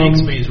 Yeah,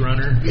 thanks, Maze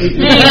Runner.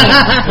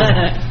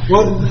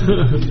 Well,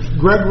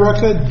 Greg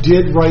Rucka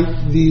did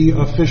write the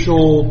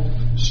official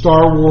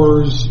Star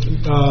Wars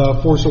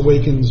Force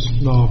Awakens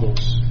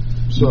novels.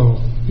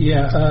 So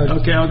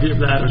Okay, I'll give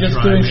that a just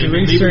try. doing some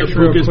Maybe research the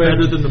book real is quick.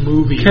 better than the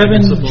movie. Kevin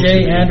It's supposed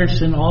J. to be.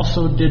 Anderson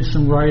also did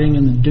some writing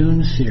in the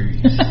Dune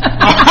series. He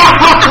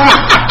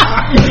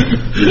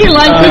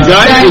likes The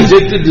guy's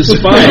addicted to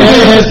spice.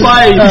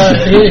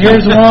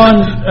 Here's one: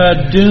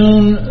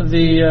 Dune,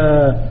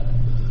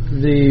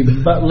 the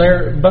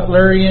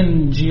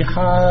Butlerian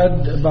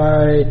Jihad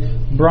by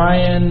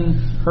Brian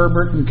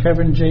Herbert and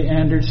Kevin J.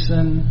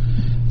 Anderson.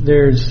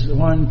 There's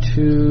 1,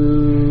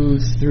 2,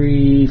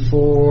 3,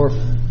 4,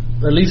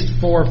 at least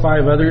 4 or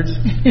 5 others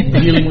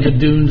dealing with the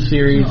Dune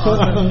series. So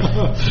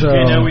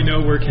Okay, now we know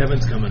where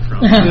Kevin's coming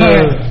from.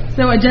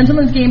 So, A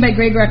Gentleman's Game by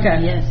Greg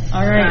Rucka. Yes.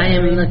 All right. I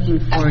am looking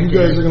forward you to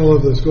guys it. are going to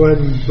love this. Go ahead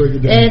and break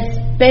it down. It's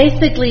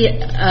basically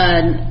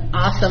an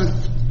awesome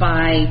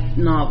spy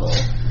novel.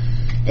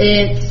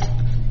 It's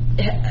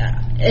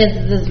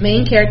this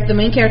main character. The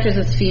main character is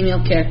this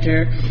female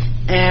character,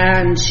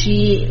 and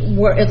she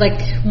is like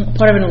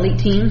part of an elite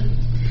team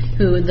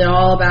who they're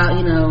all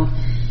about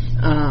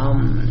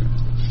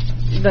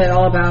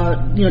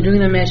doing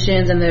their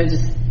missions, and there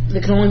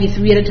can only be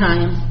 3 at a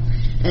time.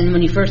 And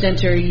when you first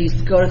enter, you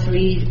go to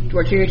 3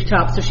 or 2 at the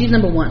top. So she's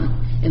number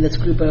 1 in this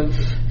group of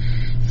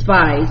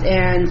spies,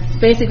 and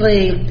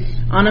basically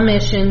on a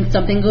mission,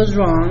 something goes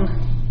wrong,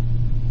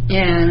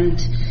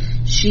 and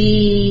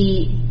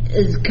she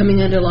is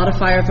coming under a lot of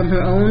fire from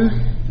her own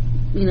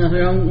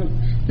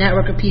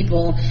network of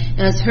people, and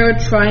it's her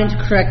trying to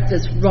correct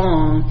this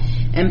wrong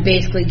and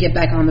basically get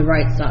back on the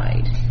right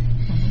side.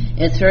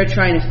 It's her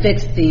trying to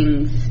fix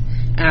things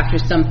after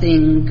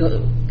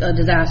a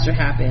disaster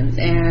happens,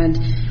 and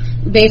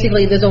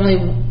basically there's only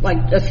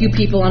like a few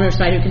people on her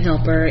side who can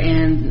help her,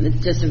 and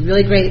it's just a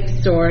really great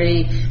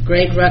story.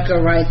 Greg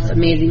Rucka writes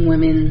amazing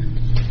women.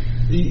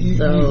 You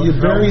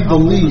buried the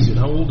lead.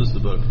 How old is the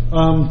book?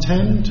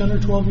 10 or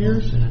 12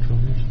 years? 10 or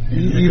 12 years.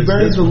 You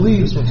buried the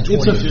lead. This one's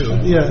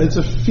 22. It's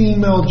a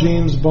female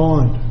James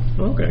Bond.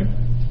 Okay.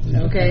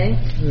 Okay,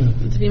 Yeah.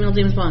 it's a female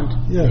James Bond.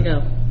 Yeah. There you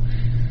go.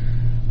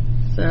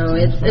 So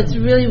it's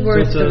really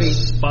worth So the it's a read.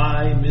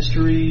 spy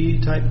mystery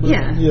type book?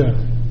 Yeah, Yeah.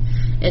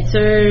 it's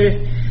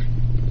her.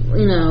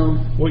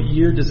 What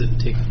year does it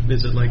take?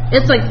 Is it like...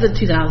 It's like the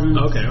 2000s.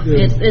 Okay.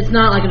 It's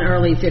not like an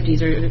early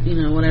 50s or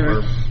whatever.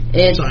 Or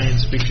It's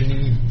science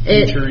fiction-y,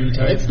 future-y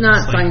type? It's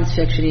not like science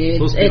fiction. It's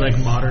supposed to be like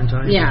modern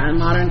times? Yeah,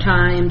 modern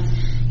times.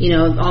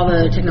 All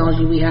the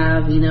technology we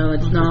have.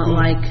 It's not cool.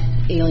 like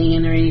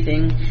Alien or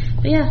anything.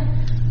 But yeah,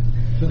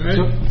 All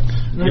right.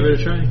 Give it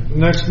a try.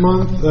 Next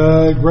month,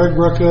 Greg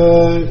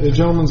Rucka, A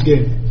Gentleman's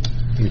Game.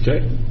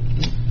 Okay.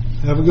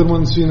 Have a good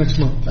one. See you next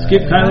month.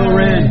 Skip Kylo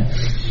Ren.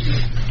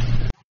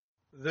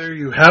 There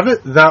you have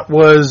it. That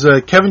was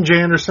Kevin J.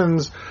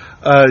 Anderson's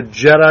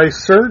Jedi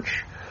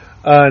Search.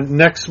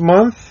 Next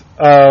month,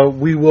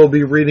 we will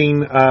be reading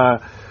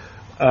Greg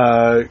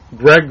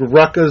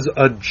Rucka's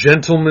A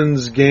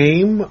Gentleman's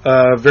Game,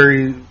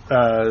 very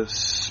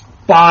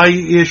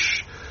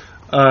spy-ish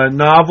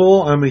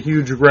novel. I'm a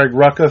huge Greg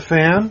Rucka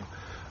fan.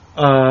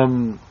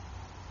 And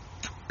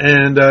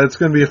it's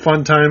going to be a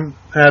fun time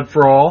had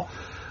for all.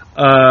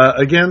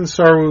 Again,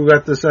 sorry we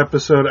got this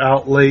episode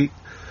out late.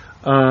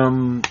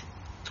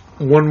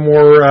 One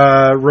more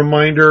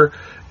reminder,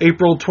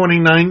 April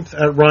 29th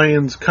at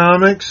Ryan's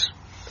Comics.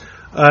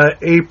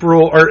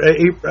 April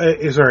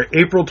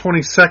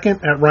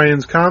 22nd at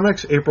Ryan's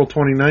Comics, April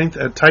 29th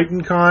at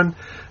TitanCon,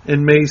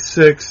 and May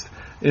 6th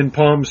in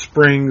Palm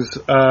Springs,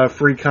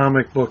 Free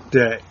Comic Book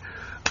Day.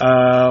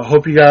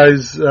 Hope you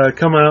guys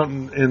come out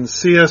and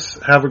see us.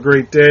 Have a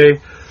great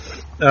day.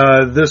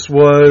 This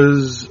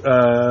was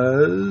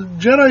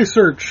Jedi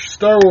Search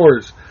Star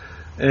Wars,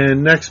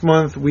 and next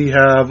month we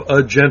have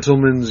A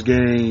Gentleman's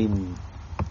Game.